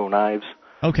Cutco knives.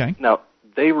 Okay. Now,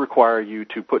 they require you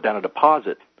to put down a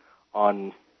deposit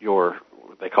on your,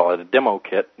 they call it a demo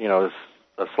kit, a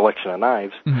selection of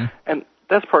knives, and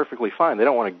that's perfectly fine. They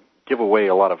don't want to give away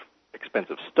a lot of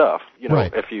expensive stuff.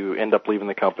 If you end up leaving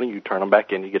the company, you turn them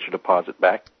back in, you get your deposit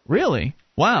back. Really?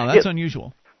 Wow, that's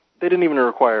unusual. They didn't even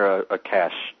require a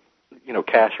cash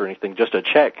or anything, just a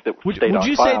check that stayed on file. Would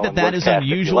you say that is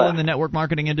unusual in the network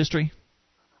marketing industry?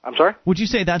 I'm sorry? Would you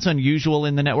say that's unusual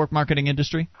in the network marketing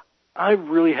industry? I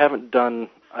really haven't done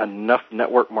enough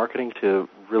network marketing to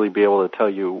really be able to tell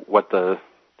you what the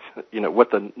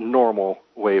normal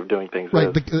way of doing things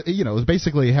is.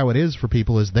 Basically how it is for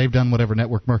people is they've done whatever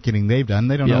network marketing they've done.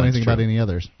 They don't know anything about any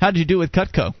others. How did you do with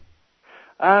Cutco?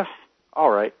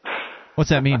 All right.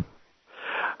 What's that mean?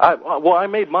 I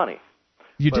made money.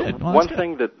 You did? Well, one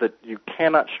thing that you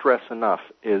cannot stress enough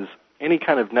is any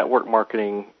kind of network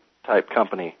marketing type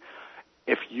company,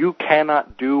 if you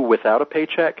cannot do without a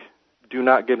paycheck, do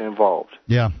not get involved.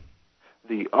 Yeah.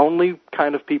 The only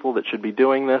kind of people that should be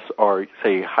doing this are,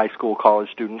 say, high school, college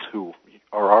students who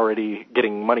are already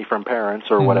getting money from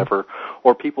parents or whatever,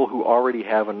 or people who already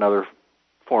have another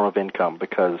form of income,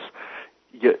 because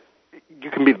you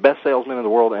can be the best salesman in the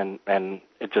world and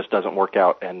it just doesn't work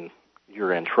out, and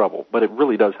you're in trouble. But it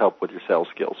really does help with your sales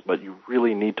skills, but you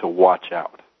really need to watch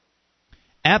out.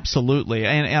 Absolutely,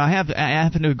 and I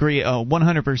happen to agree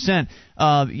 100%.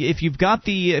 If you've got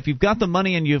the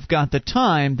money and you've got the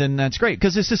time, then that's great,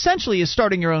 because it's essentially is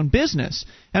starting your own business.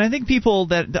 And I think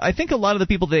a lot of the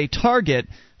people they target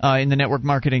in the network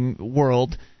marketing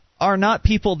world are not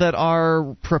people that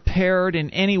are prepared in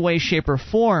any way, shape, or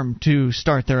form to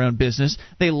start their own business.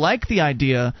 They like the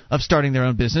idea of starting their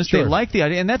own business. Sure. They like the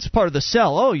idea, and that's part of the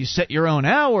sell. Oh, you set your own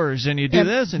hours, and you do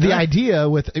this. And the idea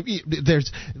with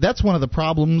that's one of the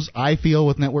problems I feel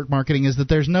with network marketing is that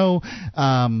there's no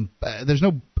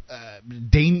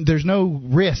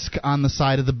risk on the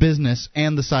side of the business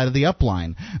and the side of the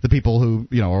upline. The people who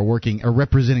are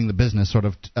representing the business sort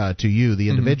of to you, the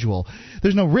individual. Mm-hmm.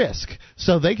 There's no risk,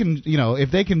 so they can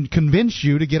if they can convince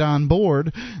you to get on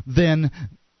board, then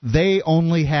they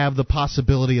only have the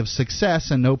possibility of success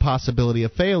and no possibility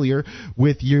of failure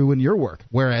with you and your work.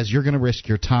 Whereas you're going to risk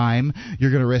your time,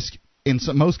 you're going to risk in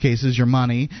most cases your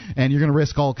money, and you're going to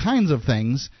risk all kinds of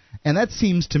things, and that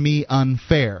seems to me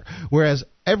unfair. Whereas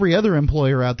every other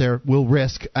employer out there will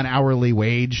risk an hourly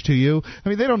wage to you. I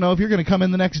mean, they don't know if you're going to come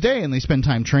in the next day, and they spend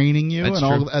time training you. That's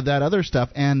and true. All that other stuff.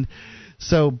 And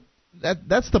so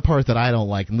that's the part that I don't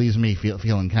like and leaves me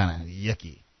feeling kind of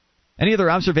yucky. Any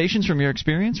other observations from your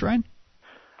experience, Ryan?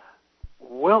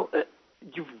 Well,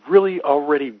 you've really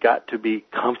already got to be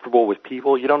comfortable with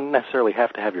people. You don't necessarily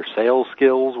have to have your sales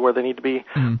skills where they need to be,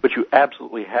 but you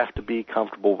absolutely have to be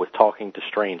comfortable with talking to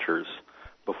strangers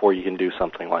before you can do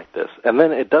something like this. And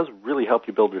then it does really help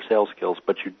you build your sales skills,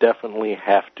 but you definitely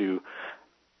have to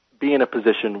be in a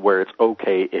position where it's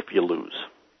okay if you lose.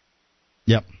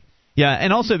 Yep. Yeah,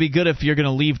 and also it'd be good if you're going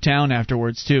to leave town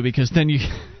afterwards, too, because then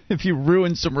if you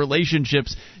ruin some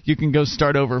relationships, you can go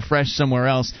start over fresh somewhere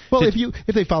else. Well,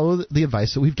 if they follow the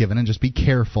advice that we've given and just be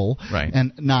careful, right,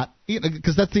 and not,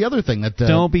 because that's the other thing that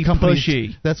don't be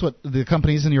pushy. That's what the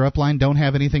companies in your upline don't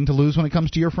have anything to lose when it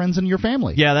comes to your friends and your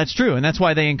family. Yeah, that's true, and that's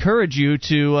why they encourage you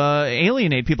to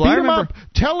alienate people. Beat them up.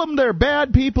 Tell them they're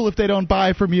bad people if they don't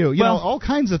buy from you. You know, all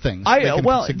kinds of things. They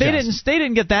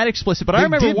didn't get that explicit, but I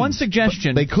remember one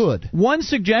suggestion. They could. One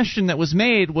suggestion that was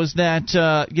made was that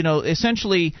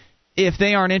essentially, if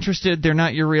they aren't interested, they're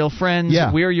not your real friends.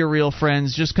 Yeah. We're your real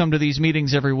friends. Just come to these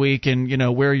meetings every week, and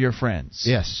we're your friends.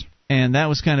 Yes. And that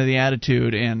was kind of the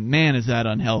attitude, and man, is that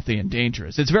unhealthy and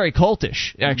dangerous. It's very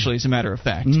cultish, actually, as a matter of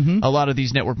fact. Mm-hmm. A lot of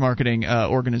these network marketing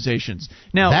organizations.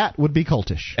 Now that would be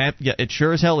cultish. Yeah, it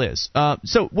sure as hell is.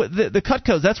 So the cut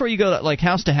codes, that's where you go like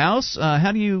house to house.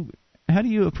 How do you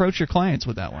approach your clients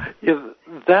with that one? Yeah,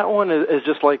 that one is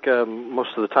just like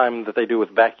most of the time that they do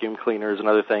with vacuum cleaners and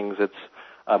other things. It's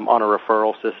on a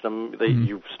referral system.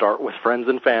 You start with friends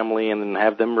and family, and then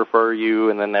have them refer you,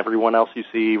 and then everyone else you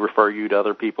see refer you to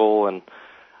other people, and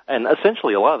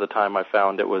essentially a lot of the time I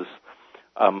found it was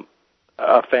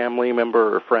a family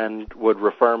member or friend would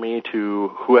refer me to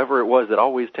whoever it was that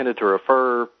always tended to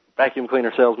refer vacuum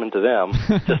cleaner salesmen to them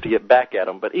just to get back at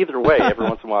them. But either way, every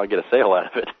once in a while I get a sale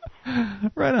out of it.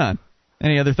 Right on.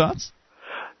 Any other thoughts?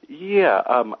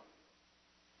 Yeah,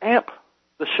 amp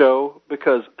the show,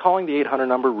 because calling the 800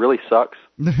 number really sucks.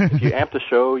 If you amp the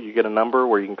show, you get a number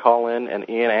where you can call in, and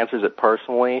Ian answers it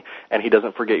personally, and he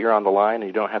doesn't forget you're on the line, and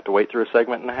you don't have to wait through a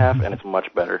segment and a half, and it's much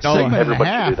better. Everybody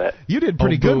should do that. You did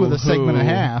pretty good with a segment and a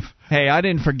half. Hey, I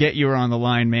didn't forget you were on the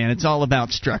line, man. It's all about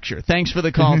structure. Thanks for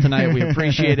the call tonight. We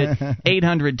appreciate it.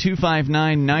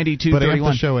 800-259-9231. But amp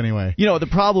the show anyway. The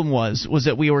problem was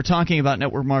that we were talking about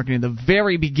network marketing at the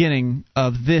very beginning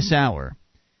of this hour.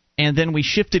 And then we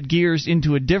shifted gears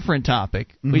into a different topic.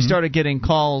 Mm-hmm. We started getting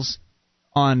calls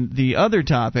on the other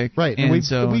topic, right? And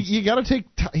you got to take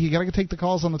the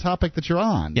calls on the topic that you're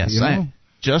on. Yes,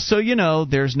 just so you know,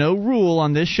 there's no rule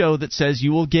on this show that says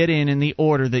you will get in the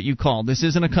order that you call. This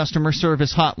isn't a customer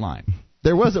service hotline.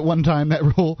 There was at one time that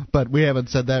rule, but we haven't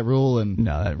said that rule in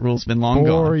that rule's been long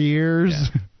gone. 4 years. Yeah.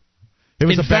 It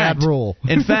was bad rule.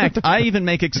 In fact, I even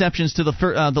make exceptions to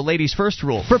the ladies' first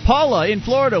rule. For Paula in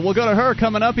Florida, we'll go to her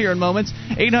coming up here in moments.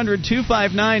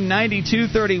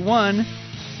 800-259-9231.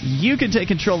 You can take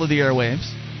control of the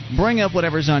airwaves. Bring up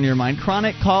whatever's on your mind.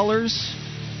 Chronic callers,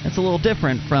 that's a little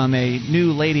different from a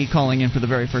new lady calling in for the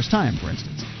very first time, for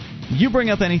instance. You bring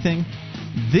up anything.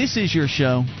 This is your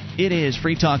show. It is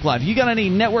Free Talk Live. You got any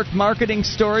network marketing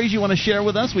stories you want to share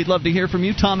with us? We'd love to hear from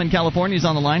you. Tom in California is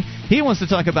on the line. He wants to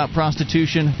talk about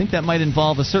prostitution. I think that might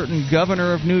involve a certain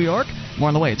governor of New York. More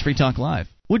on the way. It's Free Talk Live.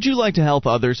 Would you like to help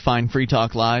others find Free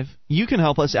Talk Live? You can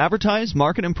help us advertise,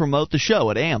 market, and promote the show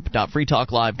at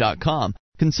amp.freetalklive.com.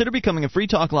 Consider becoming a Free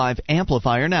Talk Live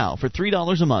amplifier now for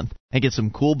 $3 a month and get some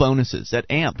cool bonuses at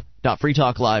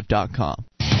amp.freetalklive.com.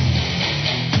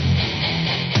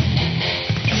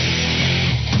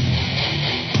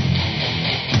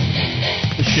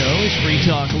 is Free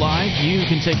Talk Live. You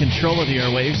can take control of the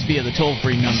airwaves via the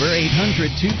toll-free number,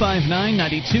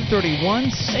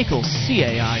 800-259-9231, SACL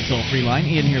CAI toll-free line.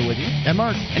 Ian here with you. And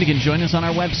Mark. And you can join us on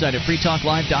our website at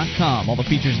freetalklive.com. All the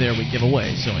features there we give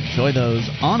away, so enjoy those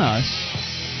on us.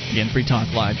 Again,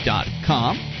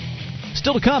 freetalklive.com.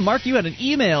 Still to come, Mark, you had an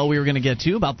email we were going to get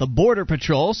to about the Border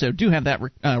Patrol, so do have that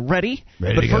ready.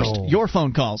 But first, your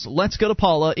phone calls. Let's go to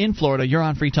Paula in Florida. You're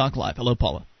on Free Talk Live. Hello,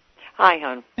 Paula. Hi,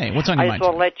 hon. Hey, what's on your mind? I just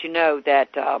want to let you know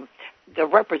that the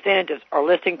representatives are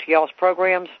listening to y'all's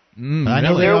programs. I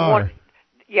know they are.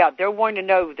 They're wanting to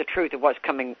know the truth of what's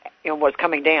coming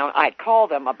down. I had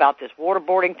called them about this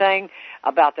waterboarding thing,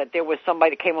 about that there was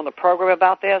somebody that came on the program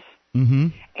about this,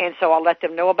 and so I let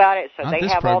them know about it. So they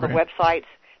have all the websites.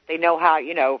 They know how,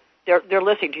 they're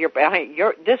listening to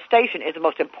this station is the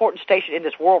most important station in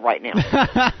this world right now.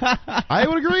 I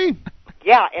would agree.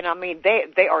 Yeah, and I mean,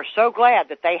 they are so glad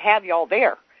that they have y'all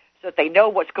there so that they know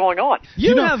what's going on. Do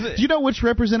you know which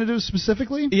representatives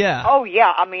specifically? Yeah. Oh,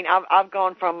 yeah. I mean, I've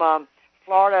gone from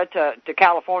Florida to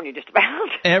California just about.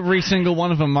 Every single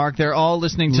one of them, Mark. They're all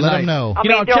listening tonight. Let them know. I'm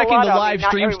checking the live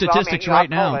stream statistics right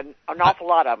now. An awful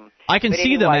lot of them. I can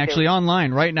see them actually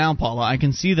online right now, Paula. I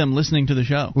can see them listening to the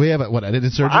show. We have an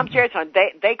insurgent? I'm serious, hon.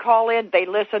 They call in, they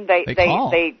listen, they get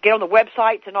on the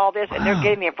websites and all this, and they're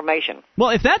getting the information. Well,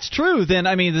 if that's true, then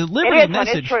I mean the Liberty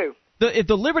message. It's true. If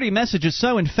the Liberty message is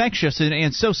so infectious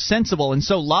and so sensible and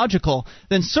so logical,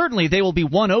 then certainly they will be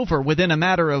won over within a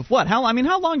matter of what? How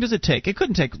long does it take? It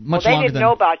couldn't take much longer than... Well, they didn't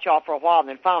know about y'all for a while, and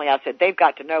then finally I said, they've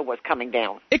got to know what's coming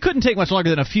down. It couldn't take much longer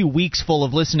than a few weeks full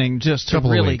of listening just to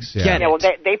really get it. Well,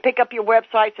 they pick up your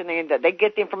websites, and they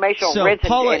get the information on Ritz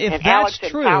Paula, and Alex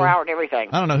and Power Hour and everything.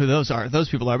 I don't know who those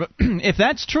people are, but if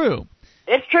that's true...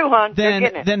 It's true, hon.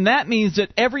 Then that means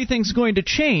that everything's going to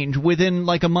change within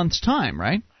like a month's time,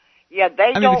 right? Yeah,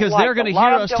 because they're going to hear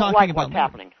us talking about what's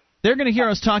happening. They're going to hear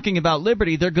us talking about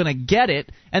liberty. They're going to get it,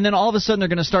 and then all of a sudden they're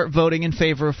going to start voting in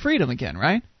favor of freedom again,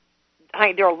 right?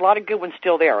 Hey, there are a lot of good ones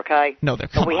still there. Okay. No, they're.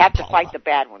 So we have to fight the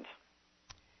bad ones.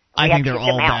 I think they're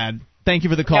all bad. Thank you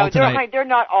for the call tonight. They're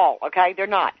not all. Okay, they're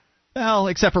not. Well,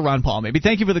 except for Ron Paul, maybe.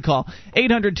 Thank you for the call.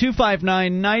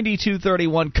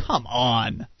 800-259-9231. Come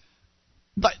on.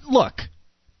 But look,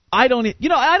 I don't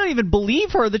even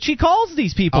believe her that she calls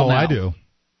these people now. I do.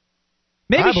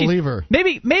 I believe her.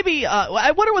 Maybe.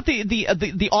 I wonder what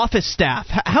the office staff.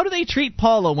 How do they treat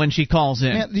Paula when she calls in?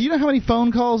 Man, do you know how many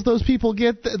phone calls those people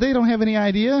get? They don't have any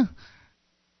idea.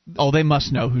 Oh, they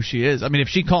must know who she is. I mean, if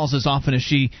she calls as often as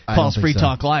she calls Free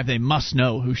Talk Live, they must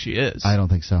know who she is. I don't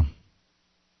think so.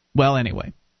 Well,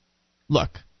 anyway,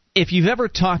 look. If you've ever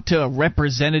talked to a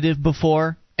representative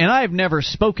before, and I've never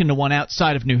spoken to one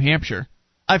outside of New Hampshire.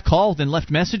 I've called and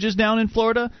left messages down in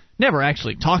Florida, never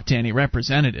actually talked to any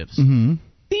representatives. Mm-hmm.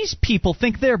 These people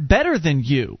think they're better than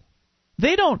you.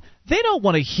 They don't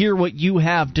want to hear what you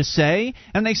have to say,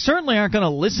 and they certainly aren't going to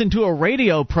listen to a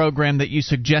radio program that you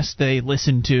suggest they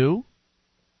listen to.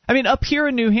 I mean, up here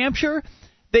in New Hampshire,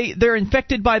 they're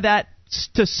infected by that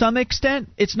to some extent.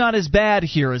 It's not as bad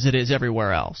here as it is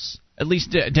everywhere else, at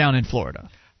least down in Florida.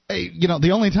 Hey,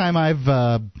 the only time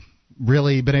I've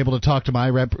really been able to talk to my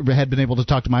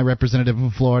representative in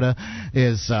Florida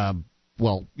is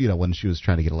when she was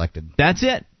trying to get elected. That's it.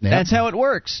 Yep. That's how it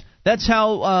works. That's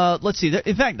how let's see.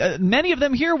 In fact, many of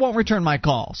them here won't return my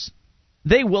calls.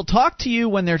 They will talk to you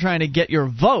when they're trying to get your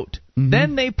vote. Mm-hmm.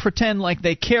 Then they pretend like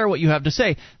they care what you have to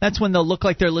say. That's when they'll look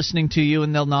like they're listening to you,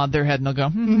 and they'll nod their head and they'll go,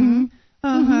 mm-hmm,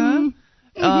 uh-huh.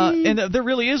 Mm-hmm. And there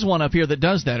really is one up here that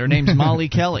does that. Her name's Molly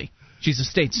Kelly. She's a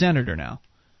state senator now.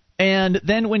 And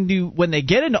then when they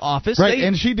get into office, right?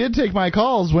 And she did take my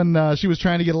calls when she was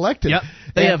trying to get elected. Yep.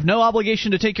 They have no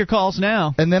obligation to take your calls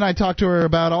now. And then I talked to her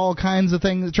about all kinds of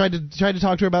things. Tried to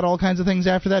talk to her about all kinds of things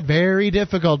after that. Very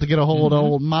difficult to get a hold of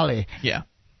old Molly. Yeah.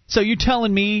 So you're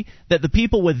telling me that the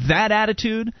people with that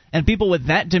attitude and people with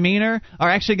that demeanor are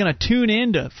actually going to tune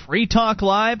in to Free Talk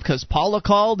Live because Paula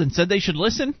called and said they should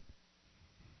listen?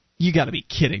 You got to be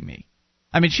kidding me.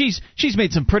 I mean, she's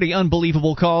made some pretty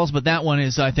unbelievable calls, but that one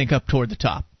is, I think, up toward the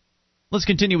top. Let's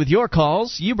continue with your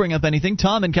calls. You bring up anything.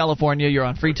 Tom in California, you're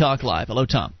on Free Talk Live. Hello,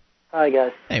 Tom. Hi,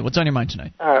 guys. Hey, what's on your mind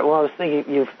tonight? All right, well, I was thinking,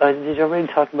 did you already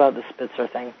talk about the Spitzer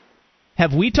thing?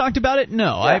 Have we talked about it?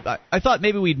 No. Yeah. I thought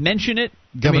maybe we'd mention it.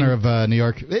 Governor of New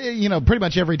York. Pretty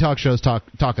much every talk show's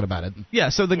talking about it. Yeah,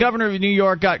 so the governor of New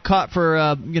York got caught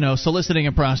for, soliciting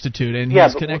a prostitute, and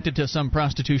he's connected to some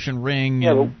prostitution ring.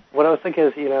 Yeah, but what I was thinking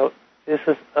is, this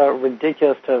is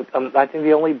ridiculous to... I think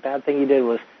the only bad thing he did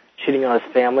was cheating on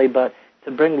his family, but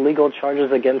to bring legal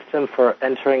charges against him for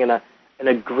entering an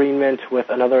agreement with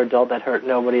another adult that hurt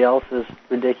nobody else is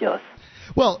ridiculous.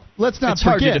 Well, let's not it's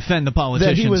forget hard to defend the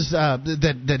politicians.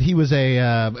 That he was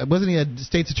wasn't he a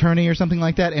state's attorney or something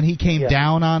like that, and he came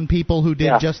down on people who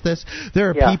did just this. There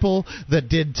are people that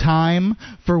did time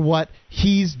for what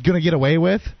he's going to get away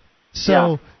with.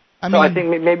 So I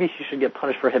think maybe he should get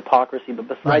punished for hypocrisy, but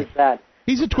besides that,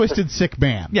 he's a twisted, sick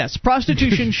man. Yes,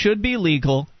 prostitution should be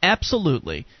legal,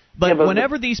 absolutely. But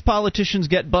whenever these politicians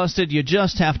get busted, you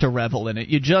just have to revel in it.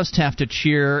 You just have to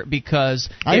cheer because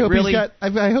I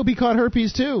hope he caught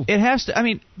herpes too. It has to. I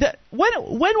mean, when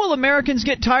will Americans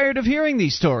get tired of hearing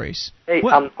these stories? Hey,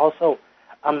 but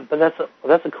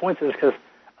that's a coincidence because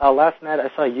last night I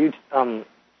saw you.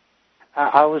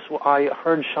 I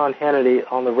heard Sean Hannity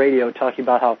on the radio talking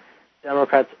about how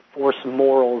Democrats force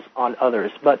morals on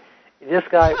others, but this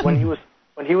guy when he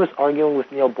was arguing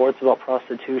with Neil Bortz about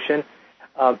prostitution.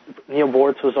 Neil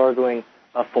Bortz was arguing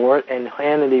for it, and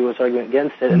Hannity was arguing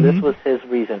against it, and this was his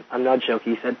reason. I'm not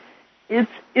joking. He said, it's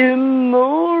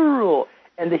immoral.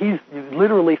 And he's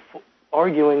literally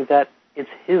arguing that it's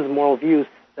his moral views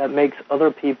that makes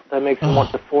other people, that makes him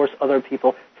want to force other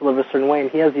people to live a certain way. And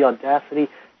he has the audacity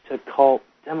to call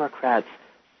Democrats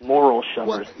moral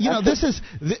shovers. Well, this is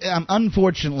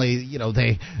unfortunately,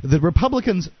 the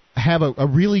Republicans have a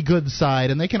really good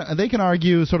side, and they can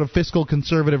argue sort of fiscal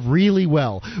conservative really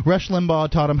well. Rush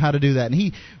Limbaugh taught him how to do that, and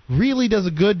he really does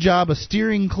a good job of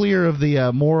steering clear of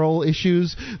the moral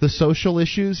issues, the social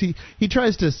issues. He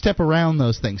tries to step around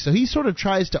those things. So he sort of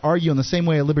tries to argue in the same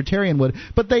way a libertarian would,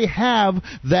 but they have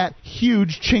that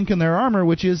huge chink in their armor,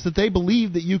 which is that they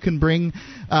believe that you can bring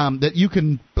that you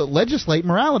can legislate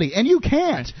morality, and you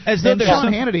can't. As though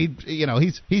Sean Hannity,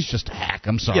 he's just a hack.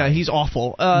 I'm sorry. Yeah, he's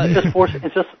awful.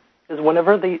 It's just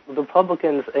whenever the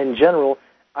Republicans in general,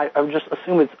 I would just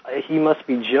assume he must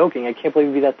be joking. I can't believe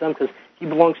he'd be that dumb because he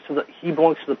belongs to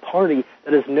the party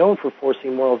that is known for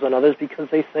forcing morals on others because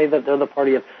they say that they're the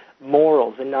party of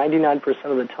morals. And 99%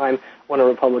 of the time, when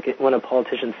a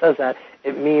politician says that,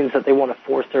 it means that they want to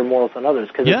force their morals on others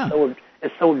because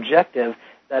it's so objective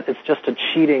that it's just a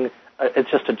cheating.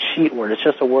 It's just a cheat word. It's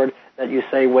just a word that you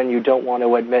say when you don't want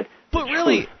to admit. But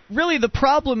really, the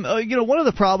problem, one of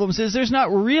the problems is there's not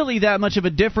really that much of a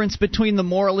difference between the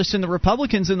moralists and the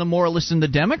Republicans and the moralists in the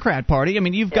Democrat Party. I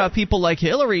mean, you've got people like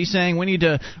Hillary saying we need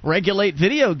to regulate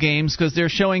video games because they're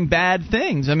showing bad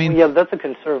things. I mean, that's a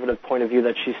conservative point of view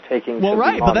that she's taking. Well,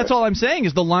 right, but that's all I'm saying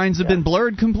is the lines have been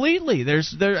blurred completely.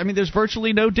 There's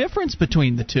virtually no difference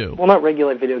between the two. Well, not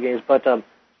regulate video games, but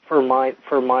for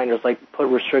minors, like put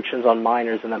restrictions on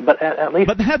minors and that. But at least.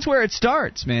 But that's where it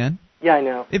starts, man. Yeah, I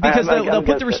know. Because they'll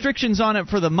put the restrictions on it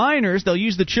for the minors. They'll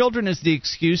use the children as the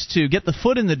excuse to get the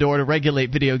foot in the door to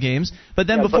regulate video games. But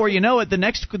then before you know it, the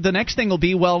next thing will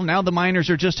be, well, now the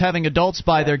minors are just having adults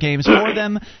buy their games for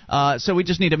them. So we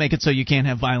just need to make it so you can't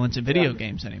have violence in video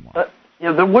games anymore.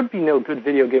 There would be no good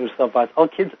video games without violence. All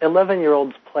kids,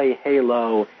 11-year-olds play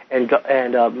Halo and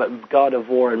God of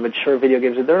War and mature video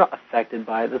games. They're not affected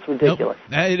by it. That's ridiculous.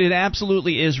 Nope. It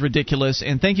absolutely is ridiculous.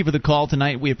 And thank you for the call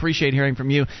tonight. We appreciate hearing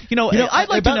from you. I'd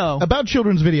like to know about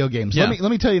children's video games. Yeah. Let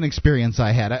me tell you an experience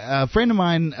I had. A friend of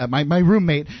mine, my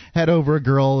roommate, had over a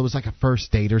girl. It was like a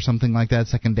first date or something like that,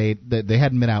 second date. They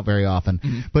hadn't been out very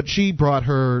often, but she brought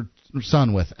her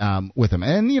son with him,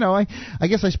 and I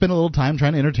guess I spent a little time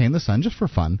trying to entertain the son just for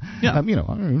fun. Yeah.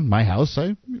 My house,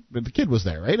 the kid was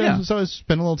there, right? Yeah. So I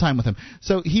spent a little time with him.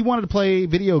 So he wanted to play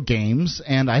video games,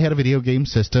 and I had a video game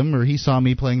system, or he saw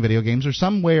me playing video games, or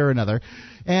some way or another,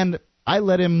 and I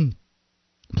let him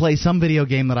play some video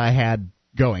game that I had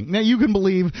going. Now, you can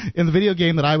believe in the video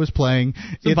game that I was playing,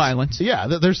 some violence. Yeah,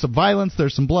 there's some violence,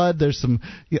 there's some blood, there's some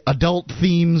adult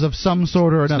themes of some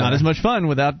sort or another. It's not as much fun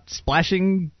without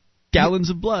splashing gallons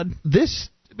of blood.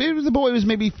 The boy was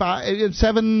maybe 5,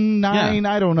 7, 9.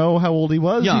 I don't know how old he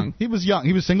was. Young. He was young.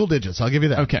 He was single digits. I'll give you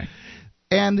that. Okay.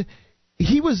 And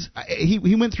he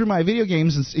went through my video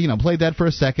games and played that for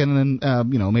a second, and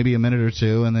then maybe a minute or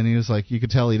two, and then he was like, you could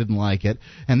tell he didn't like it,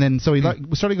 and then so he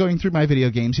started going through my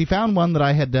video games. He found one that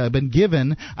I had been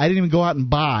given. I didn't even go out and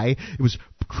buy. It was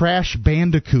Crash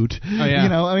Bandicoot. Oh, yeah.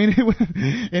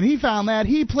 And he found that.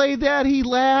 He played that. He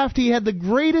laughed. He had the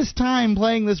greatest time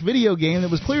playing this video game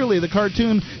that was clearly the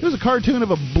cartoon. It was a cartoon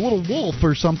of a little wolf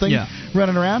or something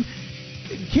running around.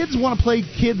 Kids want to play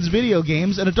kids' video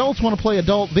games, and adults want to play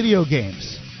adult video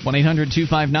games.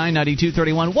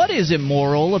 1-800-259-9231. What is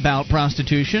immoral about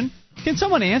prostitution? Can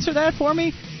someone answer that for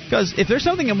me? Because if there's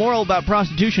something immoral about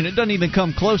prostitution, it doesn't even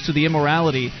come close to the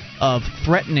immorality of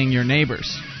threatening your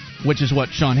neighbors, which is what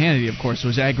Sean Hannity, of course,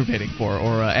 was aggravating for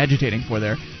or agitating for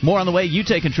there. More on the way. You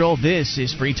take control. This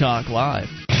is Free Talk Live.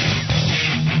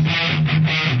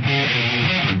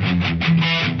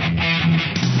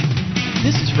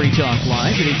 This is Free Talk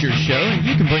Live. It is your show, and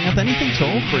you can bring up anything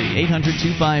toll-free.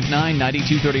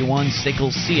 800-259-9231,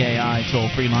 SACL CAI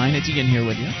toll-free line. It's Ian here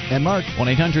with you. And Mark.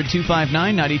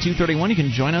 1-800-259-9231. You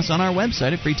can join us on our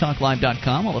website at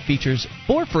freetalklive.com. All the features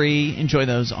for free. Enjoy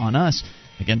those on us.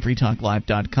 Again,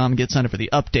 freetalklive.com. Get signed up for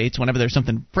the updates. Whenever there's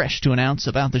something fresh to announce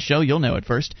about the show, you'll know it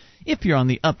first. If you're on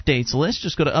the updates list,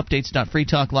 just go to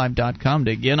updates.freetalklive.com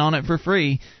to get on it for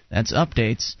free. That's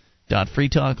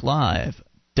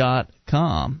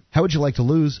updates.freetalklive.com. How would you like to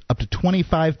lose up to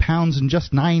 25 pounds in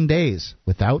just 9 days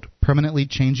without permanently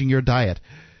changing your diet?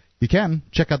 You can.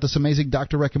 Check out this amazing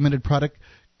doctor-recommended product.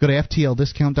 Go to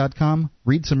FTLdiscount.com,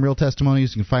 read some real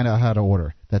testimonies, you can find out how to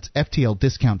order. That's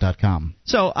FTLdiscount.com.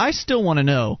 So I still want to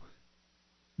know,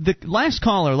 the last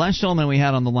gentleman we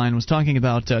had on the line was talking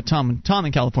about, Tom in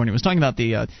California, was talking about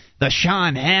the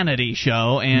Sean Hannity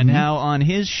show, and how on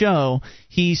his show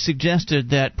he suggested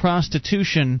that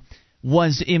prostitution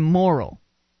was immoral.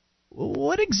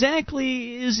 What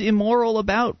exactly is immoral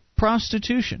about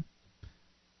prostitution?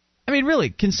 I mean,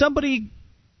 really, can somebody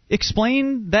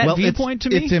explain that viewpoint to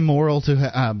me? It's immoral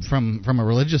to from a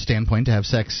religious standpoint to have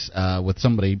sex with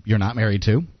somebody you're not married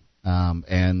to,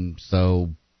 and so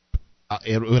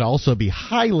it would also be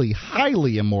highly,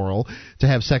 highly immoral to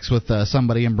have sex with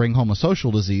somebody and bring home a social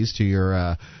disease to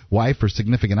your wife or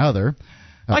significant other.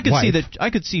 I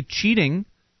could see cheating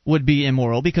would be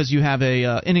immoral because you have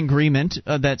an agreement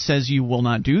that says you will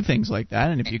not do things like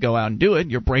that, and if you go out and do it,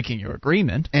 you're breaking your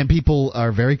agreement. And people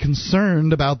are very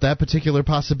concerned about that particular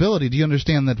possibility. Do you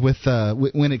understand that with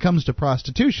when it comes to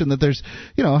prostitution, that there's,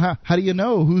 how do you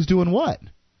know who's doing what?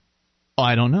 Oh,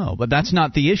 I don't know, but that's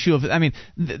not the issue of. I mean,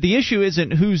 the issue isn't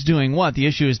who's doing what. The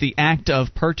issue is the act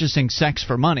of purchasing sex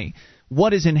for money.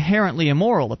 What is inherently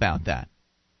immoral about that?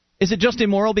 Is it just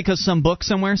immoral because some book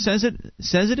somewhere says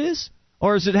it is?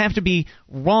 Or does it have to be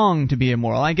wrong to be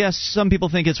immoral? I guess some people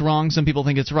think it's wrong, some people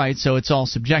think it's right, so it's all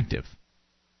subjective.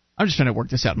 I'm just trying to work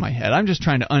this out in my head. I'm just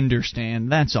trying to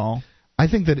understand, that's all. I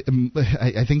think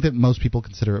that most people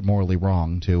consider it morally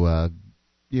wrong to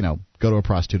go to a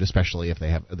prostitute, especially if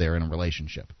they're in a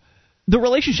relationship. The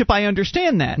relationship, I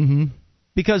understand that.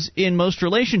 Because in most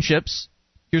relationships,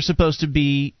 you're supposed to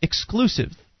be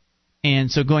exclusive.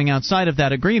 And so going outside of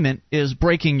that agreement is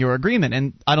breaking your agreement.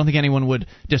 And I don't think anyone would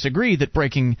disagree that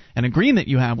breaking an agreement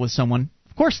you have with someone,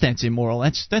 of course that's immoral.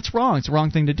 That's wrong. It's a wrong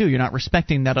thing to do. You're not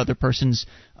respecting that other person's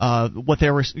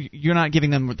you're not giving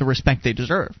them the respect they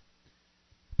deserve.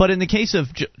 But in the case of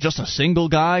just a single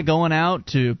guy going out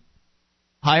to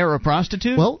hire a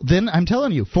prostitute? Well, then I'm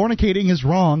telling you, fornicating is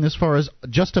wrong as far as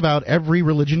just about every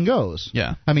religion goes.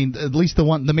 Yeah. I mean, at least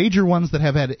the major ones that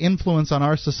have had influence on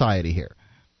our society here.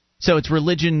 So it's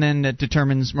religion then that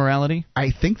determines morality?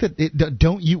 I think that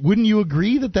wouldn't you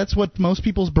agree that that's what most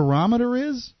people's barometer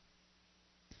is?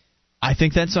 I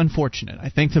think that's unfortunate.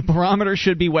 I think the barometer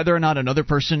should be whether or not another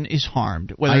person is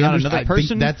harmed, whether or not another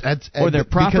person or their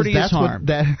property is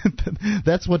harmed.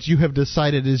 That's what you have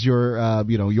decided is your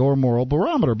your moral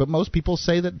barometer. But most people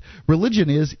say that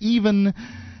religion is even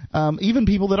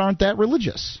people that aren't that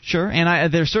religious. Sure,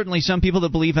 and there's certainly some people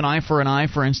that believe an eye for an eye,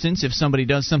 for instance. If somebody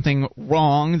does something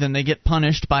wrong, then they get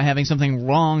punished by having something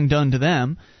wrong done to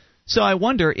them. So I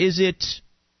wonder, is it,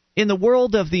 in the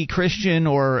world of the Christian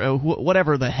or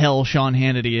whatever the hell Sean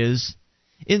Hannity is,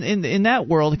 in that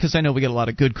world, because I know we get a lot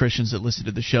of good Christians that listen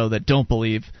to the show that don't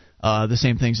believe the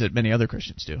same things that many other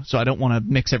Christians do. So I don't want to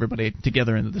mix everybody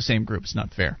together into the same group. It's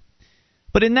not fair.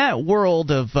 But in that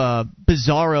world of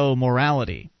bizarro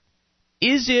morality,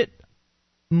 is it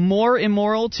more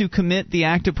immoral to commit the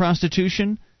act of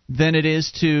prostitution than it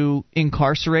is to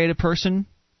incarcerate a person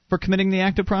for committing the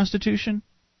act of prostitution?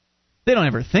 They don't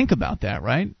ever think about that,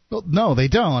 right? Well, no, they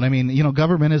don't. I mean,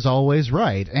 government is always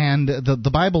right, and the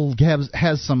Bible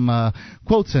has some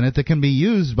quotes in it that can be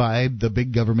used by the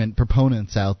big government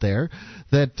proponents out there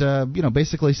that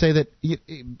basically say that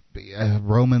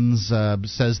Romans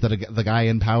says that the guy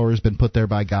in power has been put there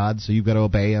by God, so you've got to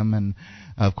obey him, and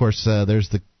of course there's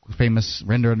the famous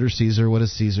render under Caesar what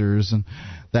is Caesar's and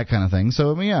that kind of thing.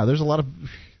 So I mean, yeah, there's a lot of.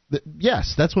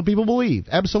 Yes, that's what people believe.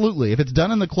 Absolutely. If it's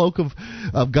done in the cloak of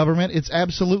government, it's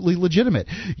absolutely legitimate.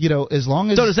 As long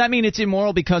as. So does that mean it's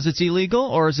immoral because it's illegal,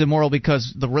 or is it immoral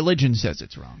because the religion says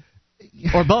it's wrong?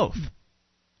 Or both?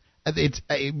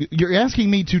 You're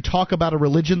asking me to talk about a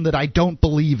religion that I don't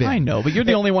believe in. I know, but you're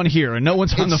the only one here, and no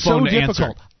one's on the phone to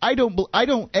answer. I don't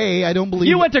believe.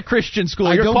 You went to Christian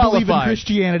school. You're qualified. I don't qualified. believe in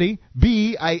Christianity.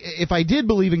 B, if I did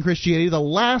believe in Christianity, the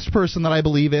last person that I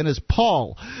believe in is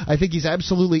Paul. I think he's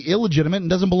absolutely illegitimate and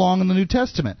doesn't belong in the New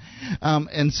Testament.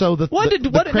 And so the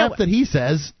crap that he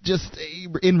says, just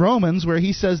in Romans, where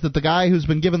he says that the guy who's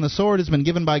been given the sword has been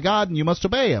given by God and you must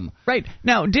obey him. Right.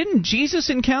 Now, didn't Jesus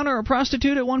encounter a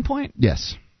prostitute at one point?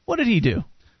 Yes. What did he do?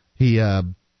 He,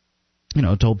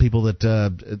 told people that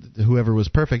whoever was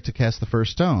perfect to cast the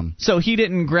first stone. So he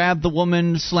didn't grab the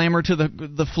woman, slam her to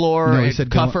the floor, no, he said,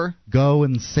 cuff her? Go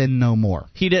and sin no more.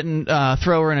 He didn't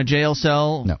throw her in a jail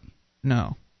cell?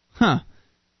 No. Huh.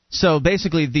 So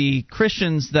basically the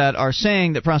Christians that are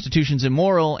saying that prostitution's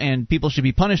immoral and people should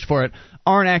be punished for it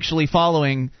aren't actually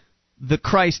following the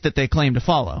Christ that they claim to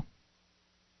follow.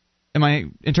 Am I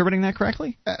interpreting that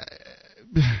correctly?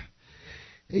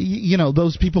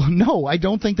 Those people, no, I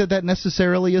don't think that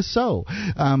necessarily is so.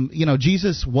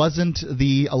 Jesus wasn't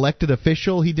the elected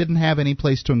official. He didn't have any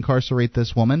place to incarcerate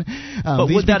this woman. But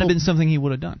would that have been something he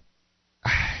would have done?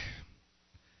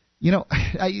 You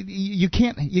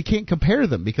can't compare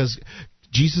them because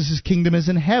Jesus' kingdom is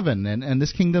in heaven and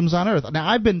this kingdom's on earth. Now,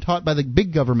 I've been taught by the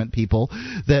big government people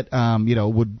that,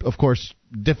 would, of course,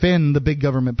 defend the big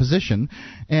government position,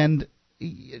 and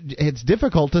it's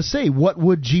difficult to say what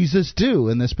would Jesus do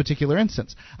in this particular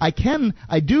instance. I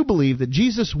do believe that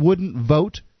Jesus wouldn't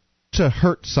vote to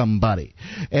hurt somebody.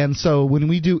 And so when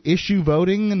we do issue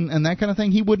voting and that kind of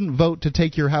thing, he wouldn't vote to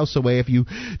take your house away if you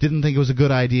didn't think it was a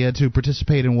good idea to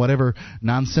participate in whatever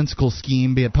nonsensical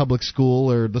scheme, be it public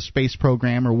school or the space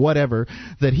program or whatever,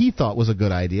 that he thought was a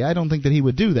good idea. I don't think that he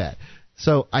would do that.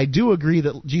 So I do agree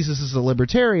that Jesus is a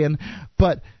libertarian,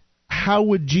 but how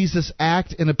would Jesus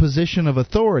act in a position of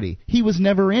authority? He was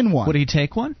never in one. Would he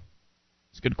take one?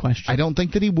 It's a good question. I don't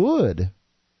think that he would.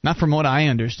 Not from what I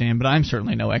understand, but I'm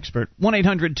certainly no expert.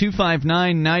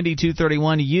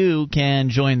 1-800-259-9231. You can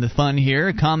join the fun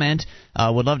here. Comment.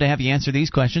 Would love to have you answer these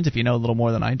questions if you know a little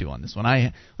more than I do on this one.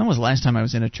 When was the last time I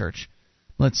was in a church?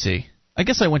 Let's see. I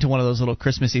guess I went to one of those little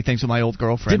Christmassy things with my old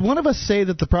girlfriend. Did one of us say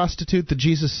that the prostitute that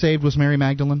Jesus saved was Mary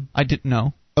Magdalene? I didn't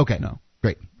know. Okay. No.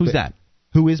 Great. Who's that?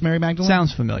 Who is Mary Magdalene?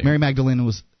 Sounds familiar. Mary Magdalene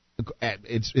was,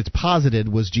 it's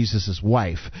posited, was Jesus'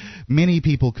 wife. Many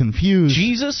people confuse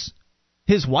Jesus?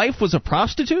 His wife was a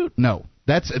prostitute? No.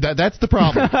 That's the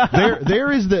problem.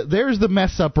 There's the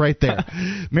mess up right there.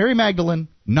 Mary Magdalene,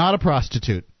 not a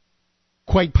prostitute.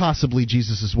 Quite possibly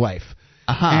Jesus' wife.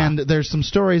 Uh-huh. And there's some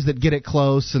stories that get it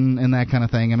close and that kind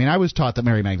of thing. I mean, I was taught that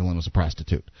Mary Magdalene was a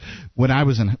prostitute when I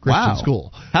was in Christian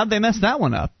school. How'd they mess that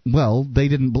one up? Well, they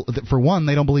didn't. For one,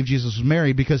 they don't believe Jesus was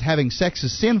married because having sex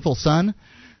is sinful, son.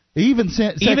 Even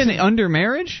under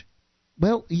marriage?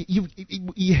 Well,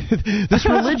 this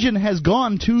religion has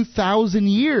gone 2,000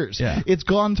 years. Yeah. It's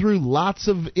gone through lots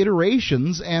of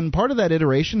iterations, and part of that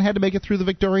iteration had to make it through the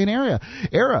Victorian era.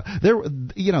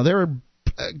 There are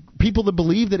people that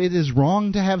believe that it is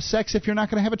wrong to have sex if you're not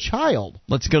going to have a child.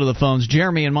 Let's go to the phones.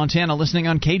 Jeremy in Montana listening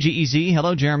on KGEZ.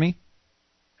 Hello, Jeremy.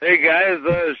 Hey, guys.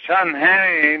 Sean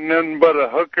Hannity ain't nothing but a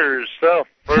hooker herself,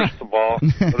 first of all.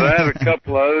 But I had a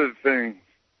couple of other things.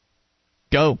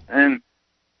 Go. And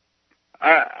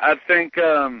I think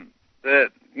that,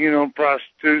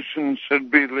 prostitution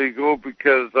should be legal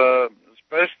because,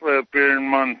 especially up here in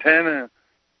Montana,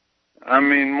 I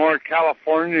mean, more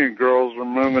California girls are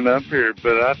moving up here,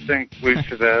 but I think we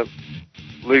should have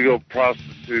legal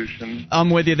prostitution. I'm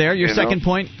with you there. Your second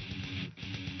point?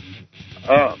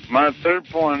 My third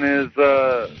point is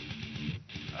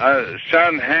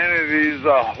Sean Hannity's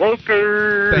a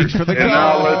hooker. Thanks for the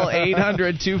call.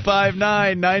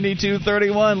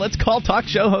 800-259-9231. Let's call talk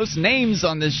show host names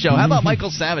on this show. How about Michael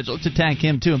Savage? Let's attack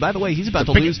him, too. And by the way, he's about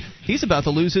to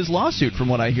lose his lawsuit from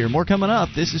what I hear. More coming up.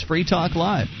 This is Free Talk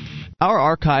Live. Our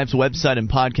archives, website, and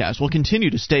podcast will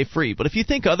continue to stay free, but if you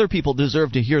think other people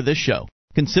deserve to hear this show,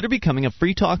 consider becoming a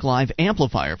Free Talk Live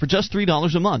amplifier for just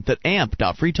 $3 a month at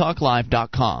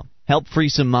amp.freetalklive.com. Help free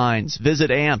some minds.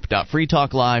 Visit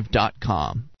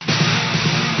amp.freetalklive.com.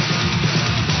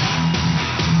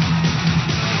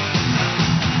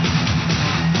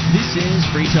 This is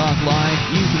Free Talk Live.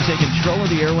 You can take control of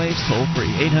the airwaves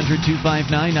toll-free.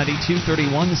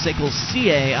 800-259-9231, the SACL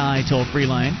CAI toll-free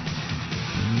line.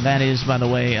 That is, by the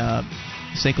way,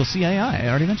 SACL CAI. I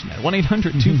already mentioned that.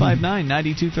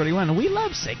 1-800-259-9231. We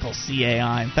love SACL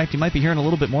CAI. In fact, you might be hearing a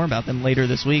little bit more about them later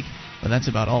this week, but that's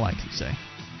about all I can say.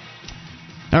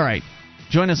 All right.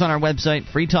 Join us on our website,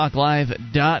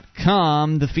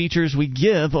 freetalklive.com. The features we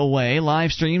give away,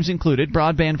 live streams included,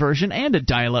 broadband version and a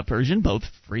dial-up version, both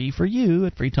free for you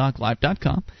at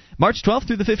freetalklive.com. March 12th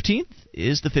through the 15th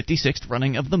is the 56th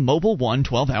running of the Mobile One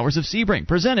 12 Hours of Sebring,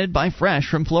 presented by Fresh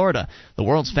from Florida. The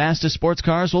world's fastest sports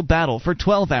cars will battle for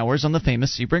 12 hours on the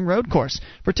famous Sebring road course.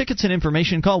 For tickets and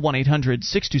information, call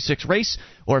 1-800-626-RACE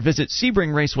or visit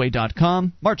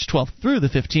SebringRaceway.com. March 12th through the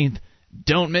 15th.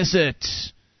 Don't miss it.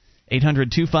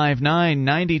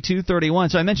 800-259-9231.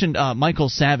 So I mentioned Michael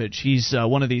Savage. He's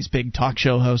one of these big talk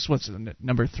show hosts. What's the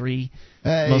number 3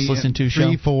 most listened to show?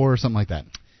 3, 4, something like that.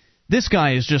 This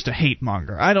guy is just a hate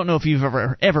monger. I don't know if you've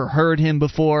ever heard him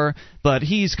before, but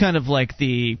he's kind of like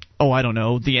the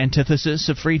antithesis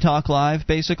of Free Talk Live,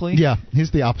 basically. Yeah,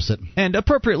 he's the opposite. And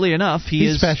appropriately enough,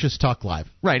 he's Fascist Talk Live.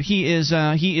 Right. He is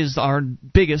our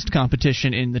biggest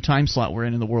competition in the time slot we're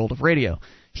in the world of radio.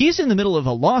 He's in the middle of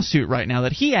a lawsuit right now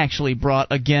that he actually brought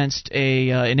against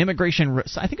an immigration.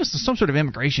 I think it was some sort of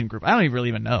immigration group. I don't really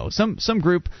even know. Some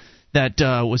group that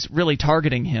was really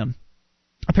targeting him.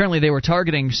 Apparently, they were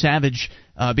targeting Savage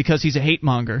because he's a hate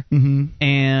monger,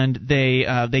 and they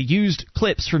used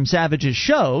clips from Savage's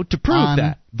show to prove on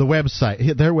that. The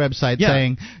website, their website,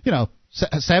 saying,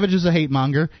 Savage is a hate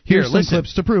monger. Here's some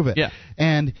clips to prove it. Yeah.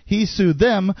 And he sued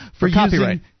them for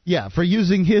copyright. For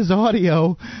using his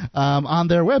audio on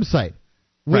their website.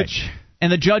 Which, and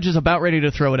the judge is about ready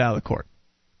to throw it out of the court.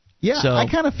 Yeah, so, I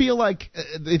kind of feel like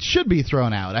it should be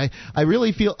thrown out. I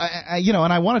really feel, and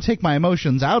I want to take my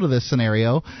emotions out of this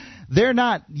scenario. They're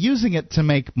not using it to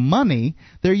make money.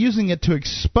 They're using it to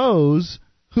expose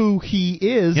who he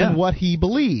is and what he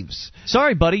believes.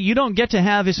 Sorry, buddy, you don't get to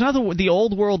have. It's not the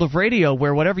old world of radio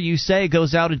where whatever you say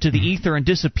goes out into the ether and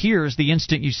disappears the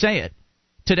instant you say it.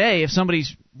 Today, if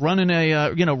somebody's running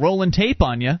rolling tape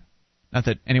on you. Not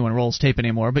that anyone rolls tape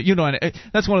anymore, but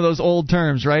that's one of those old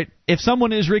terms, right? If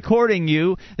someone is recording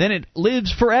you, then it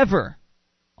lives forever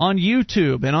on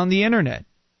YouTube and on the Internet.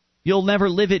 You'll never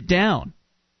live it down.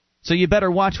 So you better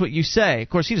watch what you say. Of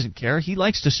course, he doesn't care. He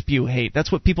likes to spew hate.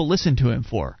 That's what people listen to him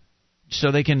for.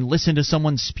 So they can listen to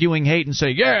someone spewing hate and say,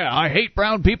 yeah, I hate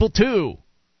brown people too.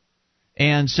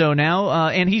 And so now,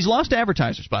 and he's lost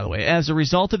advertisers, by the way, as a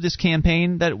result of this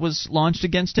campaign that was launched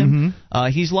against him.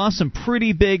 He's lost some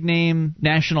pretty big name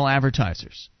national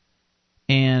advertisers.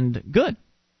 And good.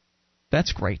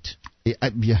 That's great.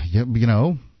 What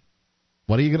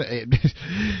are you going to...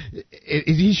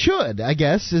 He should, I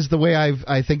guess, is the way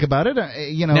I think about it.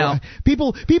 Now,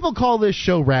 people call this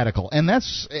show radical, and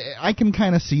I can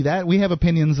kind of see that. We have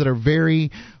opinions that are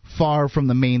very far from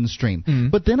the mainstream.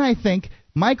 But then I think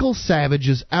Michael Savage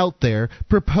is out there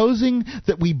proposing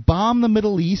that we bomb the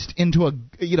Middle East into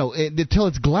until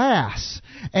it's glass.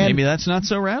 And maybe that's not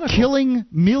so radical. Killing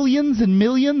millions and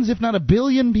millions, if not 1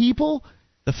 billion people.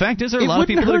 The fact is, there are a lot of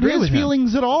people that agree with him. It wouldn't hurt his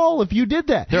feelings at all if you did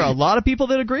that. There are a lot of people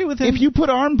that agree with him. If you put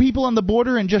armed people on the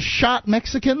border and just shot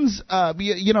Mexicans,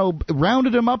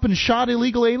 rounded them up and shot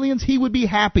illegal aliens, he would be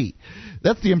happy.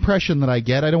 That's the impression that I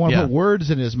get. I don't want to put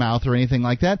words in his mouth or anything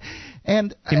like that.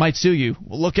 And he might sue you.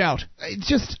 Well, look out. It's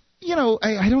just,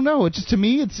 I don't know. It's just, to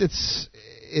me, it's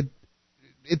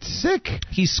sick.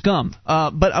 He's scum.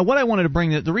 But what I wanted to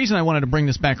the reason I wanted to bring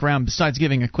this back around, besides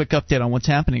giving a quick update on what's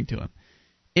happening to him,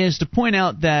 is to point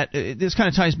out that this kind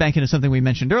of ties back into something we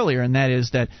mentioned earlier, and that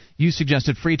is that you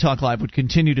suggested Free Talk Live would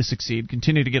continue to succeed,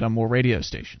 continue to get on more radio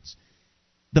stations.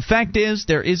 The fact is,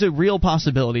 there is a real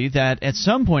possibility that at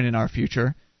some point in our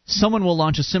future, someone will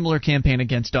launch a similar campaign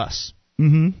against us.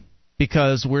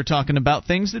 Because we're talking about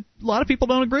things that a lot of people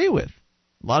don't agree with.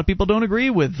 A lot of people don't agree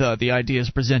with the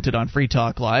ideas presented on Free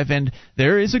Talk Live, and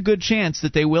there is a good chance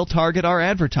that they will target our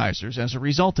advertisers as a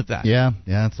result of that. Yeah,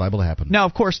 it's liable to happen. Now,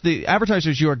 of course, the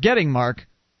advertisers you are getting, Mark,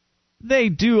 they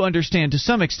do understand to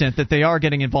some extent that they are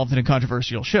getting involved in a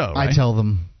controversial show, right? I tell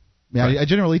them. Yeah, right. I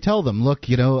generally tell them, look,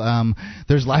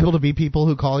 there's liable to be people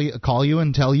who call you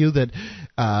and tell you that,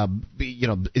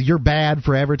 you're bad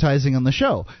for advertising on the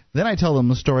show. Then I tell them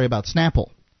the story about Snapple.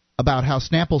 About how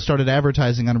Snapple started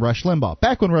advertising on Rush Limbaugh.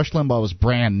 Back when Rush Limbaugh was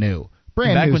brand new.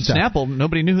 Back when Snapple,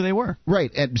 nobody knew who they were. Right,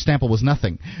 and Snapple was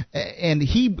nothing. And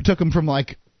he took them from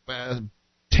like a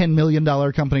 $10 million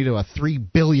company to a $3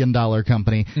 billion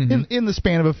company in the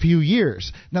span of a few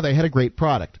years. Now, they had a great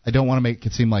product. I don't want to make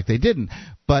it seem like they didn't.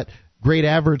 But great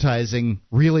advertising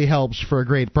really helps for a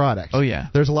great product. Oh, yeah.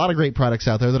 There's a lot of great products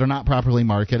out there that are not properly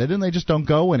marketed, and they just don't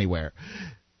go anywhere.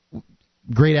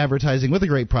 Great advertising with a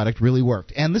great product really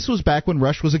worked. And this was back when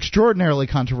Rush was extraordinarily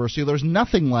controversial. There was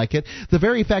nothing like it. The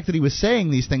very fact that he was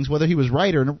saying these things, whether he was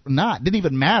right or not, didn't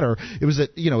even matter. It was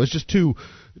it's just too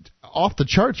off the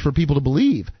charts for people to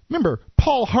believe. Remember,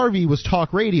 Paul Harvey was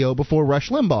talk radio before Rush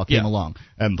Limbaugh came along.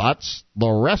 And that's the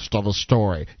rest of the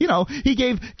story. You know, he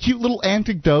gave cute little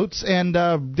anecdotes and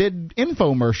did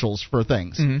infomercials for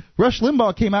things. Rush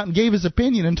Limbaugh came out and gave his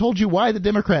opinion and told you why the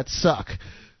Democrats suck.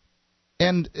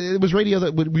 And it was radio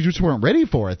that we just weren't ready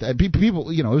for it.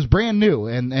 People, you know, it was brand new,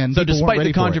 and so people despite weren't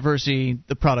ready the controversy,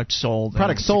 the product sold.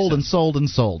 Sold and sold and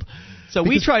sold. So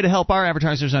we try to help our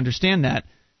advertisers understand that.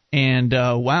 And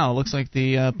wow, it looks like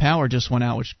the power just went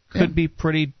out, which could be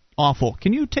pretty awful.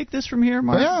 Can you take this from here,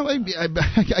 Mark? Yeah,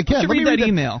 I can. Read that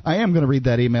email. I am going to read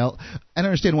that email. I don't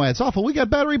understand why it's awful. We got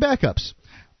battery backups.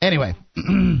 Anyway,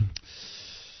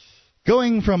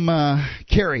 going from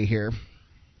Carrie here.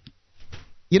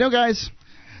 You know, guys,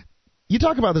 you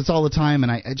talk about this all the time,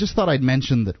 and I just thought I'd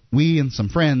mention that we and some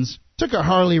friends took a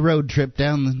Harley road trip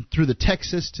down through the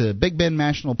Texas to Big Bend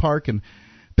National Park and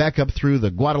back up through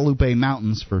the Guadalupe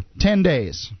Mountains for 10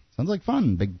 days. Sounds like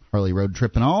fun, big Harley road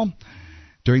trip and all.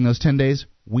 During those 10 days,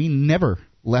 we never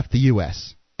left the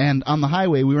U.S., and on the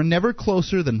highway, we were never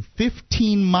closer than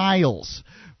 15 miles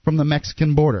from the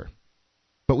Mexican border.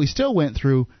 But we still went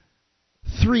through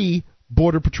 3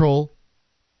 Border Patrol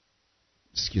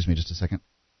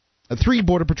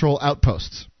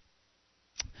outposts.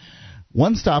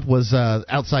 One stop was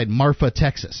outside Marfa,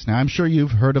 Texas. Now, I'm sure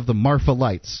you've heard of the Marfa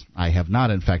Lights. I have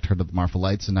not, in fact, heard of the Marfa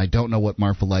Lights, and I don't know what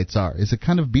Marfa Lights are. Is it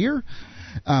kind of beer?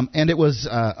 And it was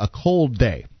a cold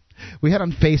day. We had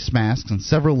on face masks and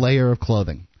several layers of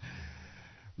clothing.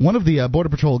 One of the Border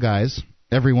Patrol guys,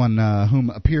 everyone whom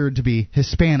appeared to be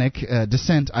Hispanic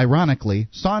descent, ironically,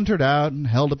 sauntered out and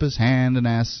held up his hand and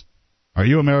asked, "Are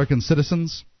you American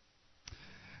citizens?"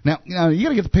 Now you got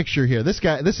to get the picture here.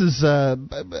 This is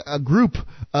a group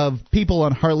of people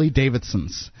on Harley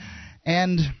Davidsons,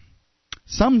 and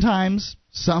sometimes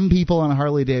some people on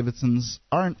Harley Davidsons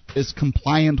aren't as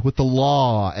compliant with the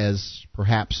law as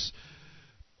perhaps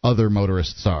other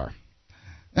motorists are.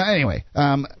 Now, anyway,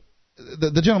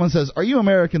 the gentleman says, "Are you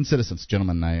American citizens?"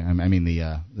 Gentlemen, I mean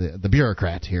the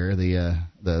bureaucrat here,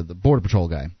 the Border Patrol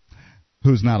guy,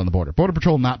 who's not on the border. Border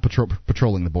Patrol not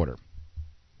patrolling the border.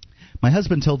 My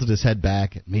husband tilted his head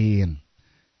back at me, and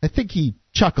I think he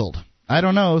chuckled. I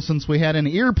don't know, since we had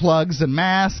earplugs and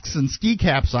masks and ski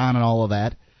caps on and all of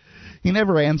that. He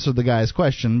never answered the guy's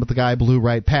question, but the guy blew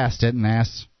right past it and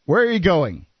asked, "Where are you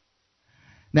going?"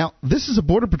 Now, this is a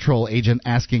Border Patrol agent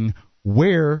asking,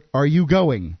 "Where are you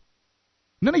going?"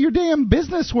 None of your damn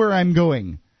business where I'm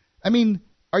going. I mean,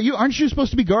 aren't you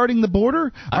supposed to be guarding the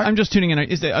border? I'm just tuning in.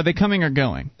 Are they coming or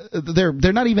going?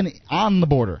 They're not even on the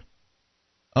border.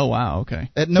 Oh, wow, okay.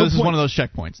 So this is one of those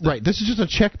checkpoints. Then. Right, this is just a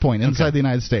checkpoint inside the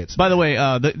United States. By the way,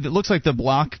 it looks like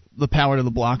the power to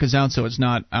the block is out, so it's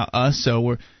not us,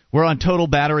 so we're on total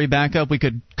battery backup. We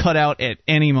could cut out at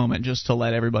any moment just to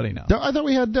let everybody know. I thought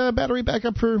we had battery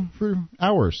backup for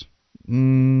hours.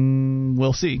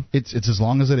 We'll see. It's as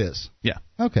long as it is. Yeah.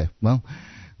 Okay, well,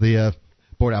 the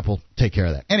Board App will take care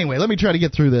of that. Anyway, let me try to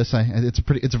get through this.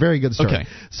 It's a very good story. Okay.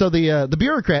 So the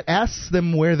bureaucrat asks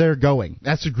them where they're going.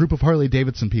 That's a group of Harley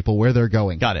Davidson people where they're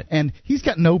going. Got it. And he's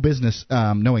got no business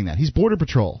knowing that. He's Border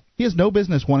Patrol. He has no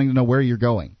business wanting to know where you're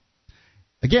going.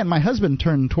 Again, my husband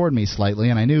turned toward me slightly,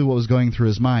 and I knew what was going through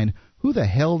his mind. Who the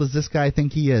hell does this guy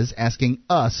think he is asking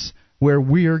us where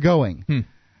we're going?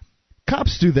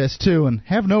 Cops do this, too, and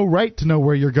have no right to know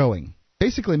where you're going.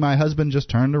 Basically, my husband just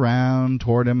turned around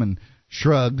toward him and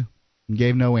shrugged and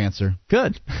gave no answer.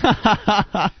 Good.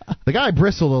 The guy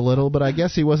bristled a little, but I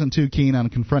guess he wasn't too keen on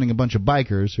confronting a bunch of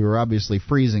bikers who were obviously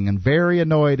freezing and very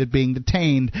annoyed at being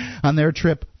detained on their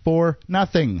trip for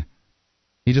nothing.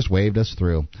 He just waved us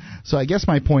through. So I guess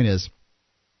my point is,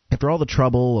 after all the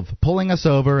trouble of pulling us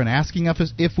over and asking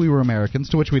us if we were Americans,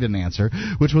 to which we didn't answer,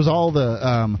 which was all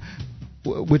the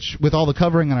with all the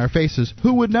covering on our faces,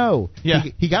 who would know? Yeah.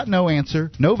 He got no answer,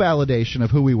 no validation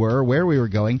of who we were, or where we were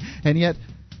going, and yet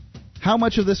how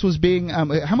much of this was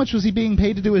how much was he being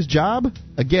paid to do his job?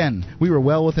 Again, we were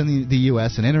well within the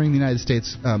U.S. and entering the United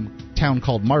States town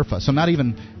called Marfa, so not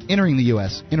even entering the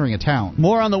U.S., entering a town.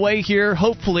 More on the way here,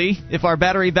 hopefully, if our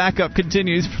battery backup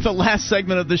continues for the last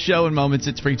segment of the show in moments.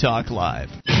 It's Free Talk Live.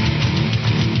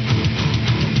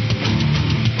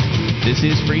 This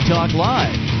is Free Talk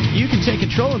Live. You can take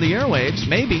control of the airwaves,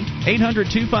 maybe.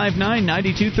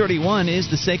 800-259-9231 is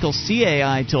the SACL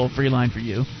CAI toll-free line for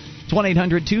you. It's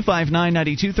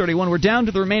 1-800-259-9231. We're down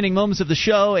to the remaining moments of the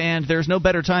show, and there's no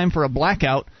better time for a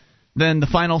blackout than the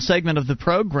final segment of the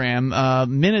program.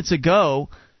 Minutes ago,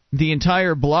 the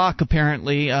entire block,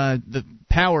 apparently, the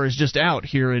power is just out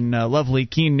here in lovely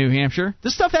Keene, New Hampshire.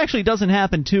 This stuff actually doesn't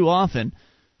happen too often.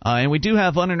 And we do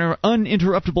have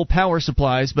uninterruptible power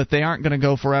supplies, but they aren't going to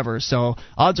go forever. So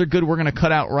odds are good we're going to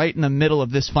cut out right in the middle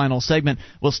of this final segment.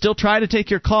 We'll still try to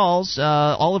take your calls.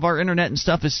 All of our internet and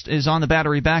stuff is on the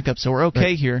battery backup, so we're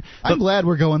okay here. I'm glad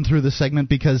we're going through this segment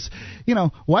because,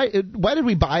 why did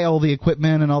we buy all the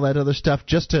equipment and all that other stuff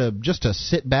just to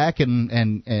sit back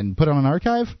and put on an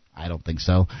archive? I don't think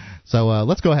so. So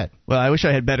let's go ahead. Well, I wish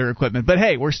I had better equipment. But,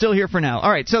 hey, we're still here for now. All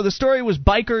right, so the story was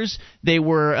bikers. They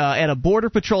were at a Border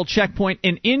Patrol checkpoint,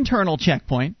 an internal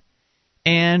checkpoint.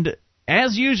 And,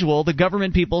 as usual, the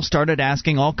government people started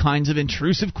asking all kinds of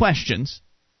intrusive questions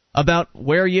about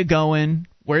where are you going,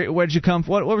 where'd you come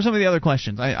from? What were some of the other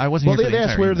questions? I wasn't here for the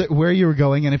they asked where you were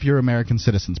going and if you're American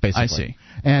citizens, basically. I see.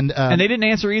 And they didn't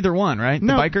answer either one, right?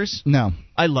 No, the bikers? No.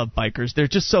 I love bikers.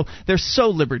 They're so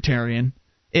libertarian.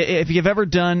 If you've ever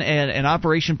done an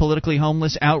Operation Politically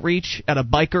Homeless outreach at a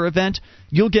biker event,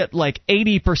 you'll get like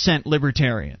 80%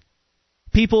 libertarian.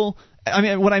 People,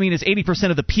 what I mean is 80%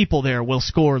 of the people there will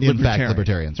score libertarian. In fact,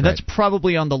 libertarians, and that's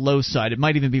probably on the low side. It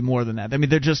might even be more than that. I mean,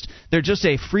 they're just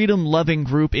a freedom-loving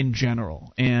group in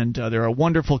general, and they're a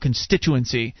wonderful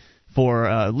constituency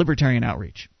for libertarian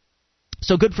outreach.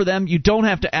 So good for them. You don't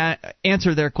have to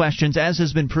answer their questions, as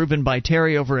has been proven by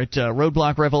Terry over at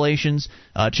Roadblock Revelations.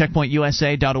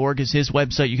 CheckpointUSA.org is his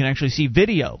website. You can actually see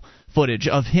video footage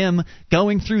of him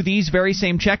going through these very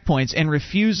same checkpoints and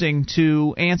refusing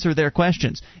to answer their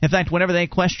questions. In fact, whenever they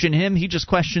question him, he just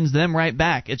questions them right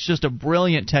back. It's just a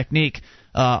brilliant technique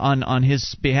on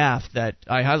his behalf that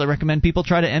I highly recommend people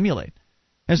try to emulate.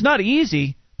 It's not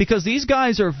easy because these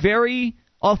guys are very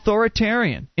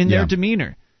authoritarian in their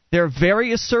demeanor. They're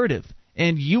very assertive,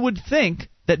 and you would think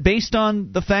that based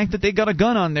on the fact that they got a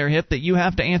gun on their hip that you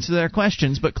have to answer their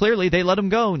questions, but clearly they let them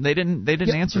go and they didn't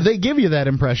answer. They give you that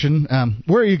impression.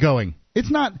 Where are you going?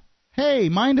 It's not, hey,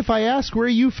 mind if I ask where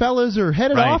you fellas are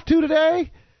headed off to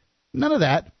today? None of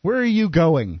that. Where are you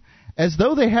going? As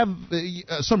though they have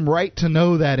some right to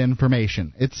know that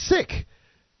information. It's sick.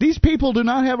 These people do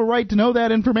not have a right to know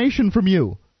that information from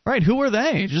you. Right, who are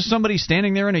they? Just somebody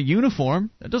standing there in a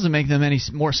uniform. That doesn't make them any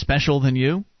more special than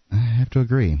you. I have to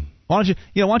agree. Why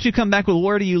don't you come back with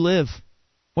where do you live?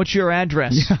 What's your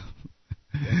address? Yeah.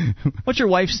 What's your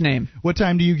wife's name? What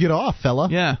time do you get off, fella?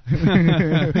 Yeah.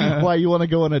 Why, you want to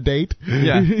go on a date?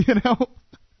 Yeah.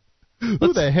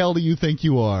 Who the hell do you think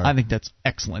you are? I think that's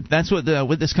excellent. That's what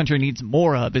this country needs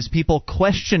more of, is people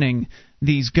questioning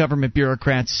these government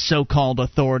bureaucrats' so-called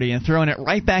authority and throwing it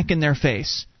right back in their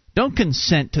face. Don't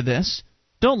consent to this.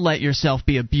 Don't let yourself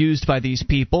be abused by these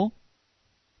people.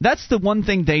 That's the one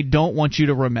thing they don't want you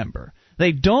to remember.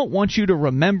 They don't want you to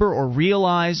remember or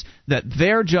realize that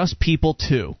they're just people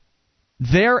too.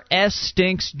 Their S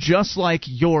stinks just like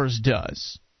yours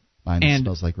does. Mine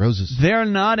smells like roses. They're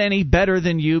not any better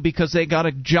than you because they got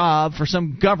a job for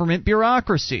some government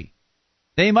bureaucracy.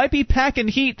 They might be packing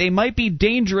heat, they might be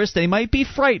dangerous, they might be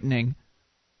frightening,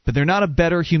 but they're not a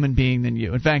better human being than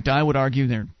you. In fact, I would argue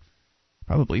they're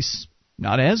probably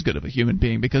not as good of a human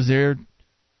being because they're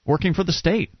working for the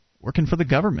state, working for the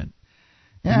government.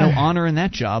 Yeah. No honor in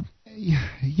that job.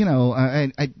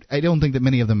 I don't think that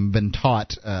many of them have been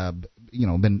taught,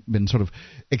 been sort of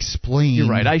explained. You're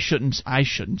right. I shouldn't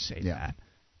say that.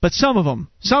 But some of them,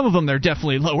 they're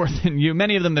definitely lower than you.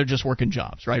 Many of them, they're just working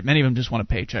jobs, right? Many of them just want a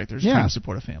paycheck. They're just trying to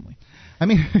support a family. I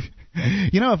mean,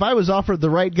 if I was offered the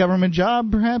right government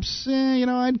job, perhaps,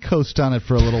 I'd coast on it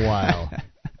for a little while.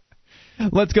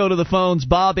 Let's go to the phones.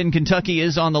 Bob in Kentucky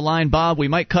is on the line. Bob, we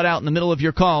might cut out in the middle of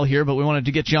your call here, but we wanted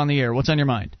to get you on the air. What's on your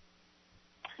mind?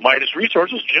 Midas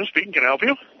Resources, Jim speaking. Can I help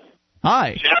you?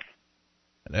 Hi. Yeah.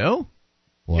 Hello?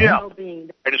 What? Yeah.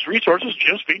 Midas Resources,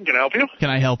 Jim speaking. Can I help you?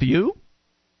 Can I help you?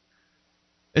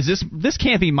 Is this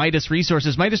can't be Midas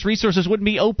Resources. Midas Resources wouldn't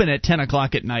be open at 10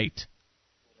 o'clock at night.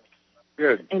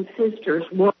 Good. And sisters.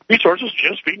 Resources,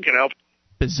 Jim speaking. Can I help you?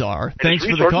 Bizarre. Midas Thanks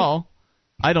Resources? for the call.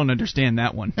 I don't understand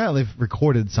that one. Yeah, they've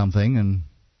recorded something and...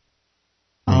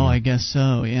 Oh, I guess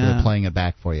so, yeah. They're playing it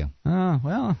back for you. Oh,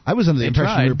 well. I was under the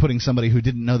impression tried. we were putting somebody who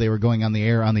didn't know they were going on the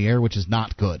air, which is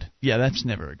not good. Yeah, that's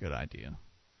never a good idea.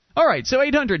 All right, so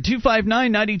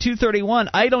 800-259-9231.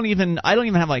 I don't even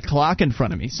have my clock in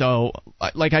front of me. So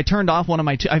I turned off one of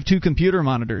my I have two computer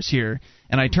monitors here,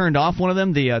 and I turned off one of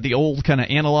them, the old kind of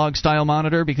analog style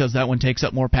monitor, because that one takes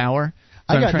up more power.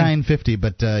 So I got 950,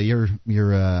 but your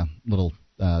little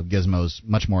gizmos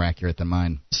much more accurate than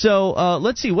mine. So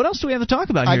let's see. What else do we have to talk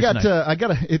about here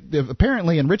tonight?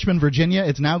 Apparently in Richmond, Virginia,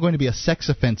 it's now going to be a sex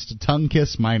offense to tongue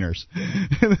kiss minors.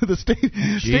 The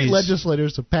state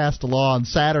legislators have passed a law on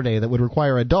Saturday that would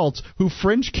require adults who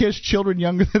French kiss children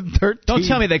younger than 13. Don't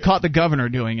tell me they caught the governor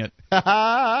doing it.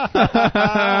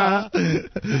 I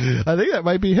think that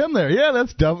might be him there. Yeah,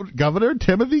 that's Governor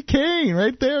Timothy Kane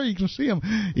right there. You can see him.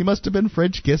 He must have been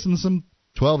French kissing some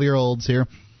 12-year-olds here.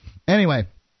 Anyway,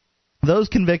 those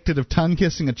convicted of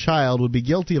tongue-kissing a child would be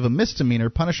guilty of a misdemeanor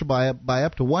punishable by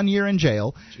up to 1 year in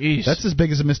jail. Jeez. That's as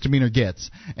big as a misdemeanor gets.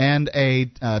 And a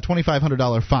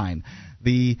 $2,500 fine.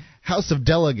 The House of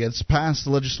Delegates passed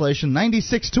the legislation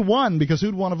 96-1 because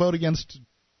who'd want to vote against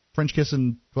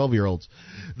French-kissing 12-year-olds?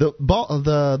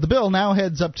 The bill now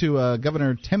heads up to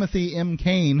Governor Timothy M.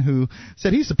 Kane, who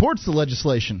said he supports the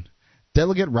legislation.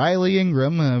 Delegate Riley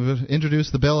Ingram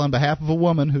introduced the bill on behalf of a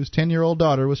woman whose 10-year-old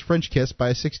daughter was French kissed by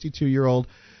a 62-year-old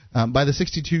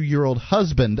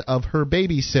husband of her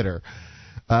babysitter.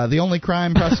 The only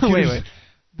crime prosecutors. Wait.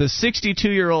 The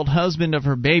 62-year-old husband of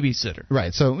her babysitter.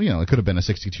 Right. So it could have been a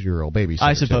 62-year-old babysitter.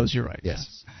 I suppose you're right.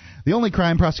 Yes. The only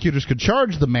crime prosecutors could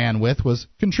charge the man with was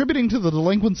contributing to the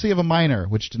delinquency of a minor,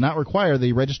 which did not require that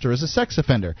he register as a sex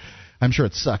offender. I'm sure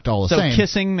it sucked all the same. So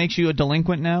kissing makes you a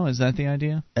delinquent now? Is that the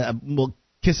idea? Well,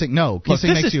 kissing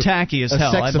makes is tacky as a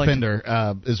hell. Sex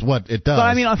offender is what it does. But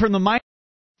I mean, from the minor.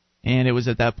 And it was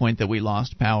at that point that we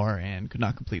lost power and could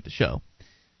not complete the show.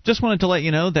 Just wanted to let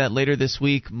you know that later this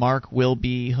week, Mark will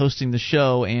be hosting the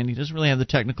show, and he doesn't really have the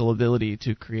technical ability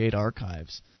to create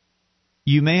archives.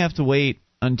 You may have to wait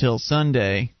until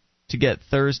Sunday to get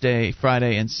Thursday,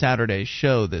 Friday, and Saturday's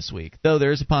show this week, though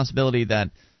there is a possibility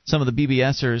that some of the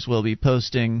BBSers will be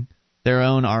posting their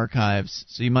own archives,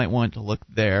 so you might want to look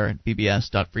there at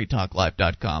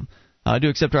bbs.freetalklive.com. I do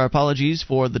accept our apologies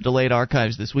for the delayed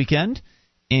archives this weekend,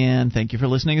 and thank you for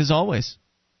listening as always.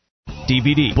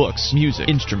 DVD, books, music,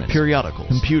 instruments, periodicals,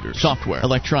 computers, software,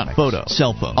 electronics, photo,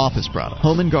 cell phone, office product,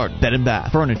 home and garden, bed and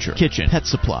bath, furniture, kitchen, pet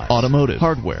supply, automotive,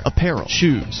 hardware, apparel,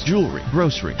 shoes, jewelry,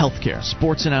 grocery, healthcare,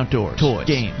 sports and outdoors, toys,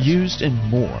 games, used, and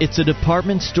more. It's a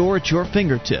department store at your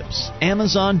fingertips.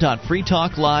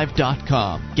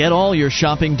 Amazon.freetalklive.com. Get all your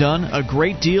shopping done, a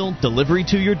great deal, delivery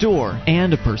to your door,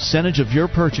 and a percentage of your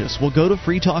purchase will go to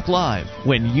Free Talk Live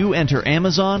when you enter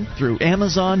Amazon through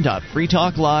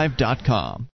Amazon.freetalklive.com.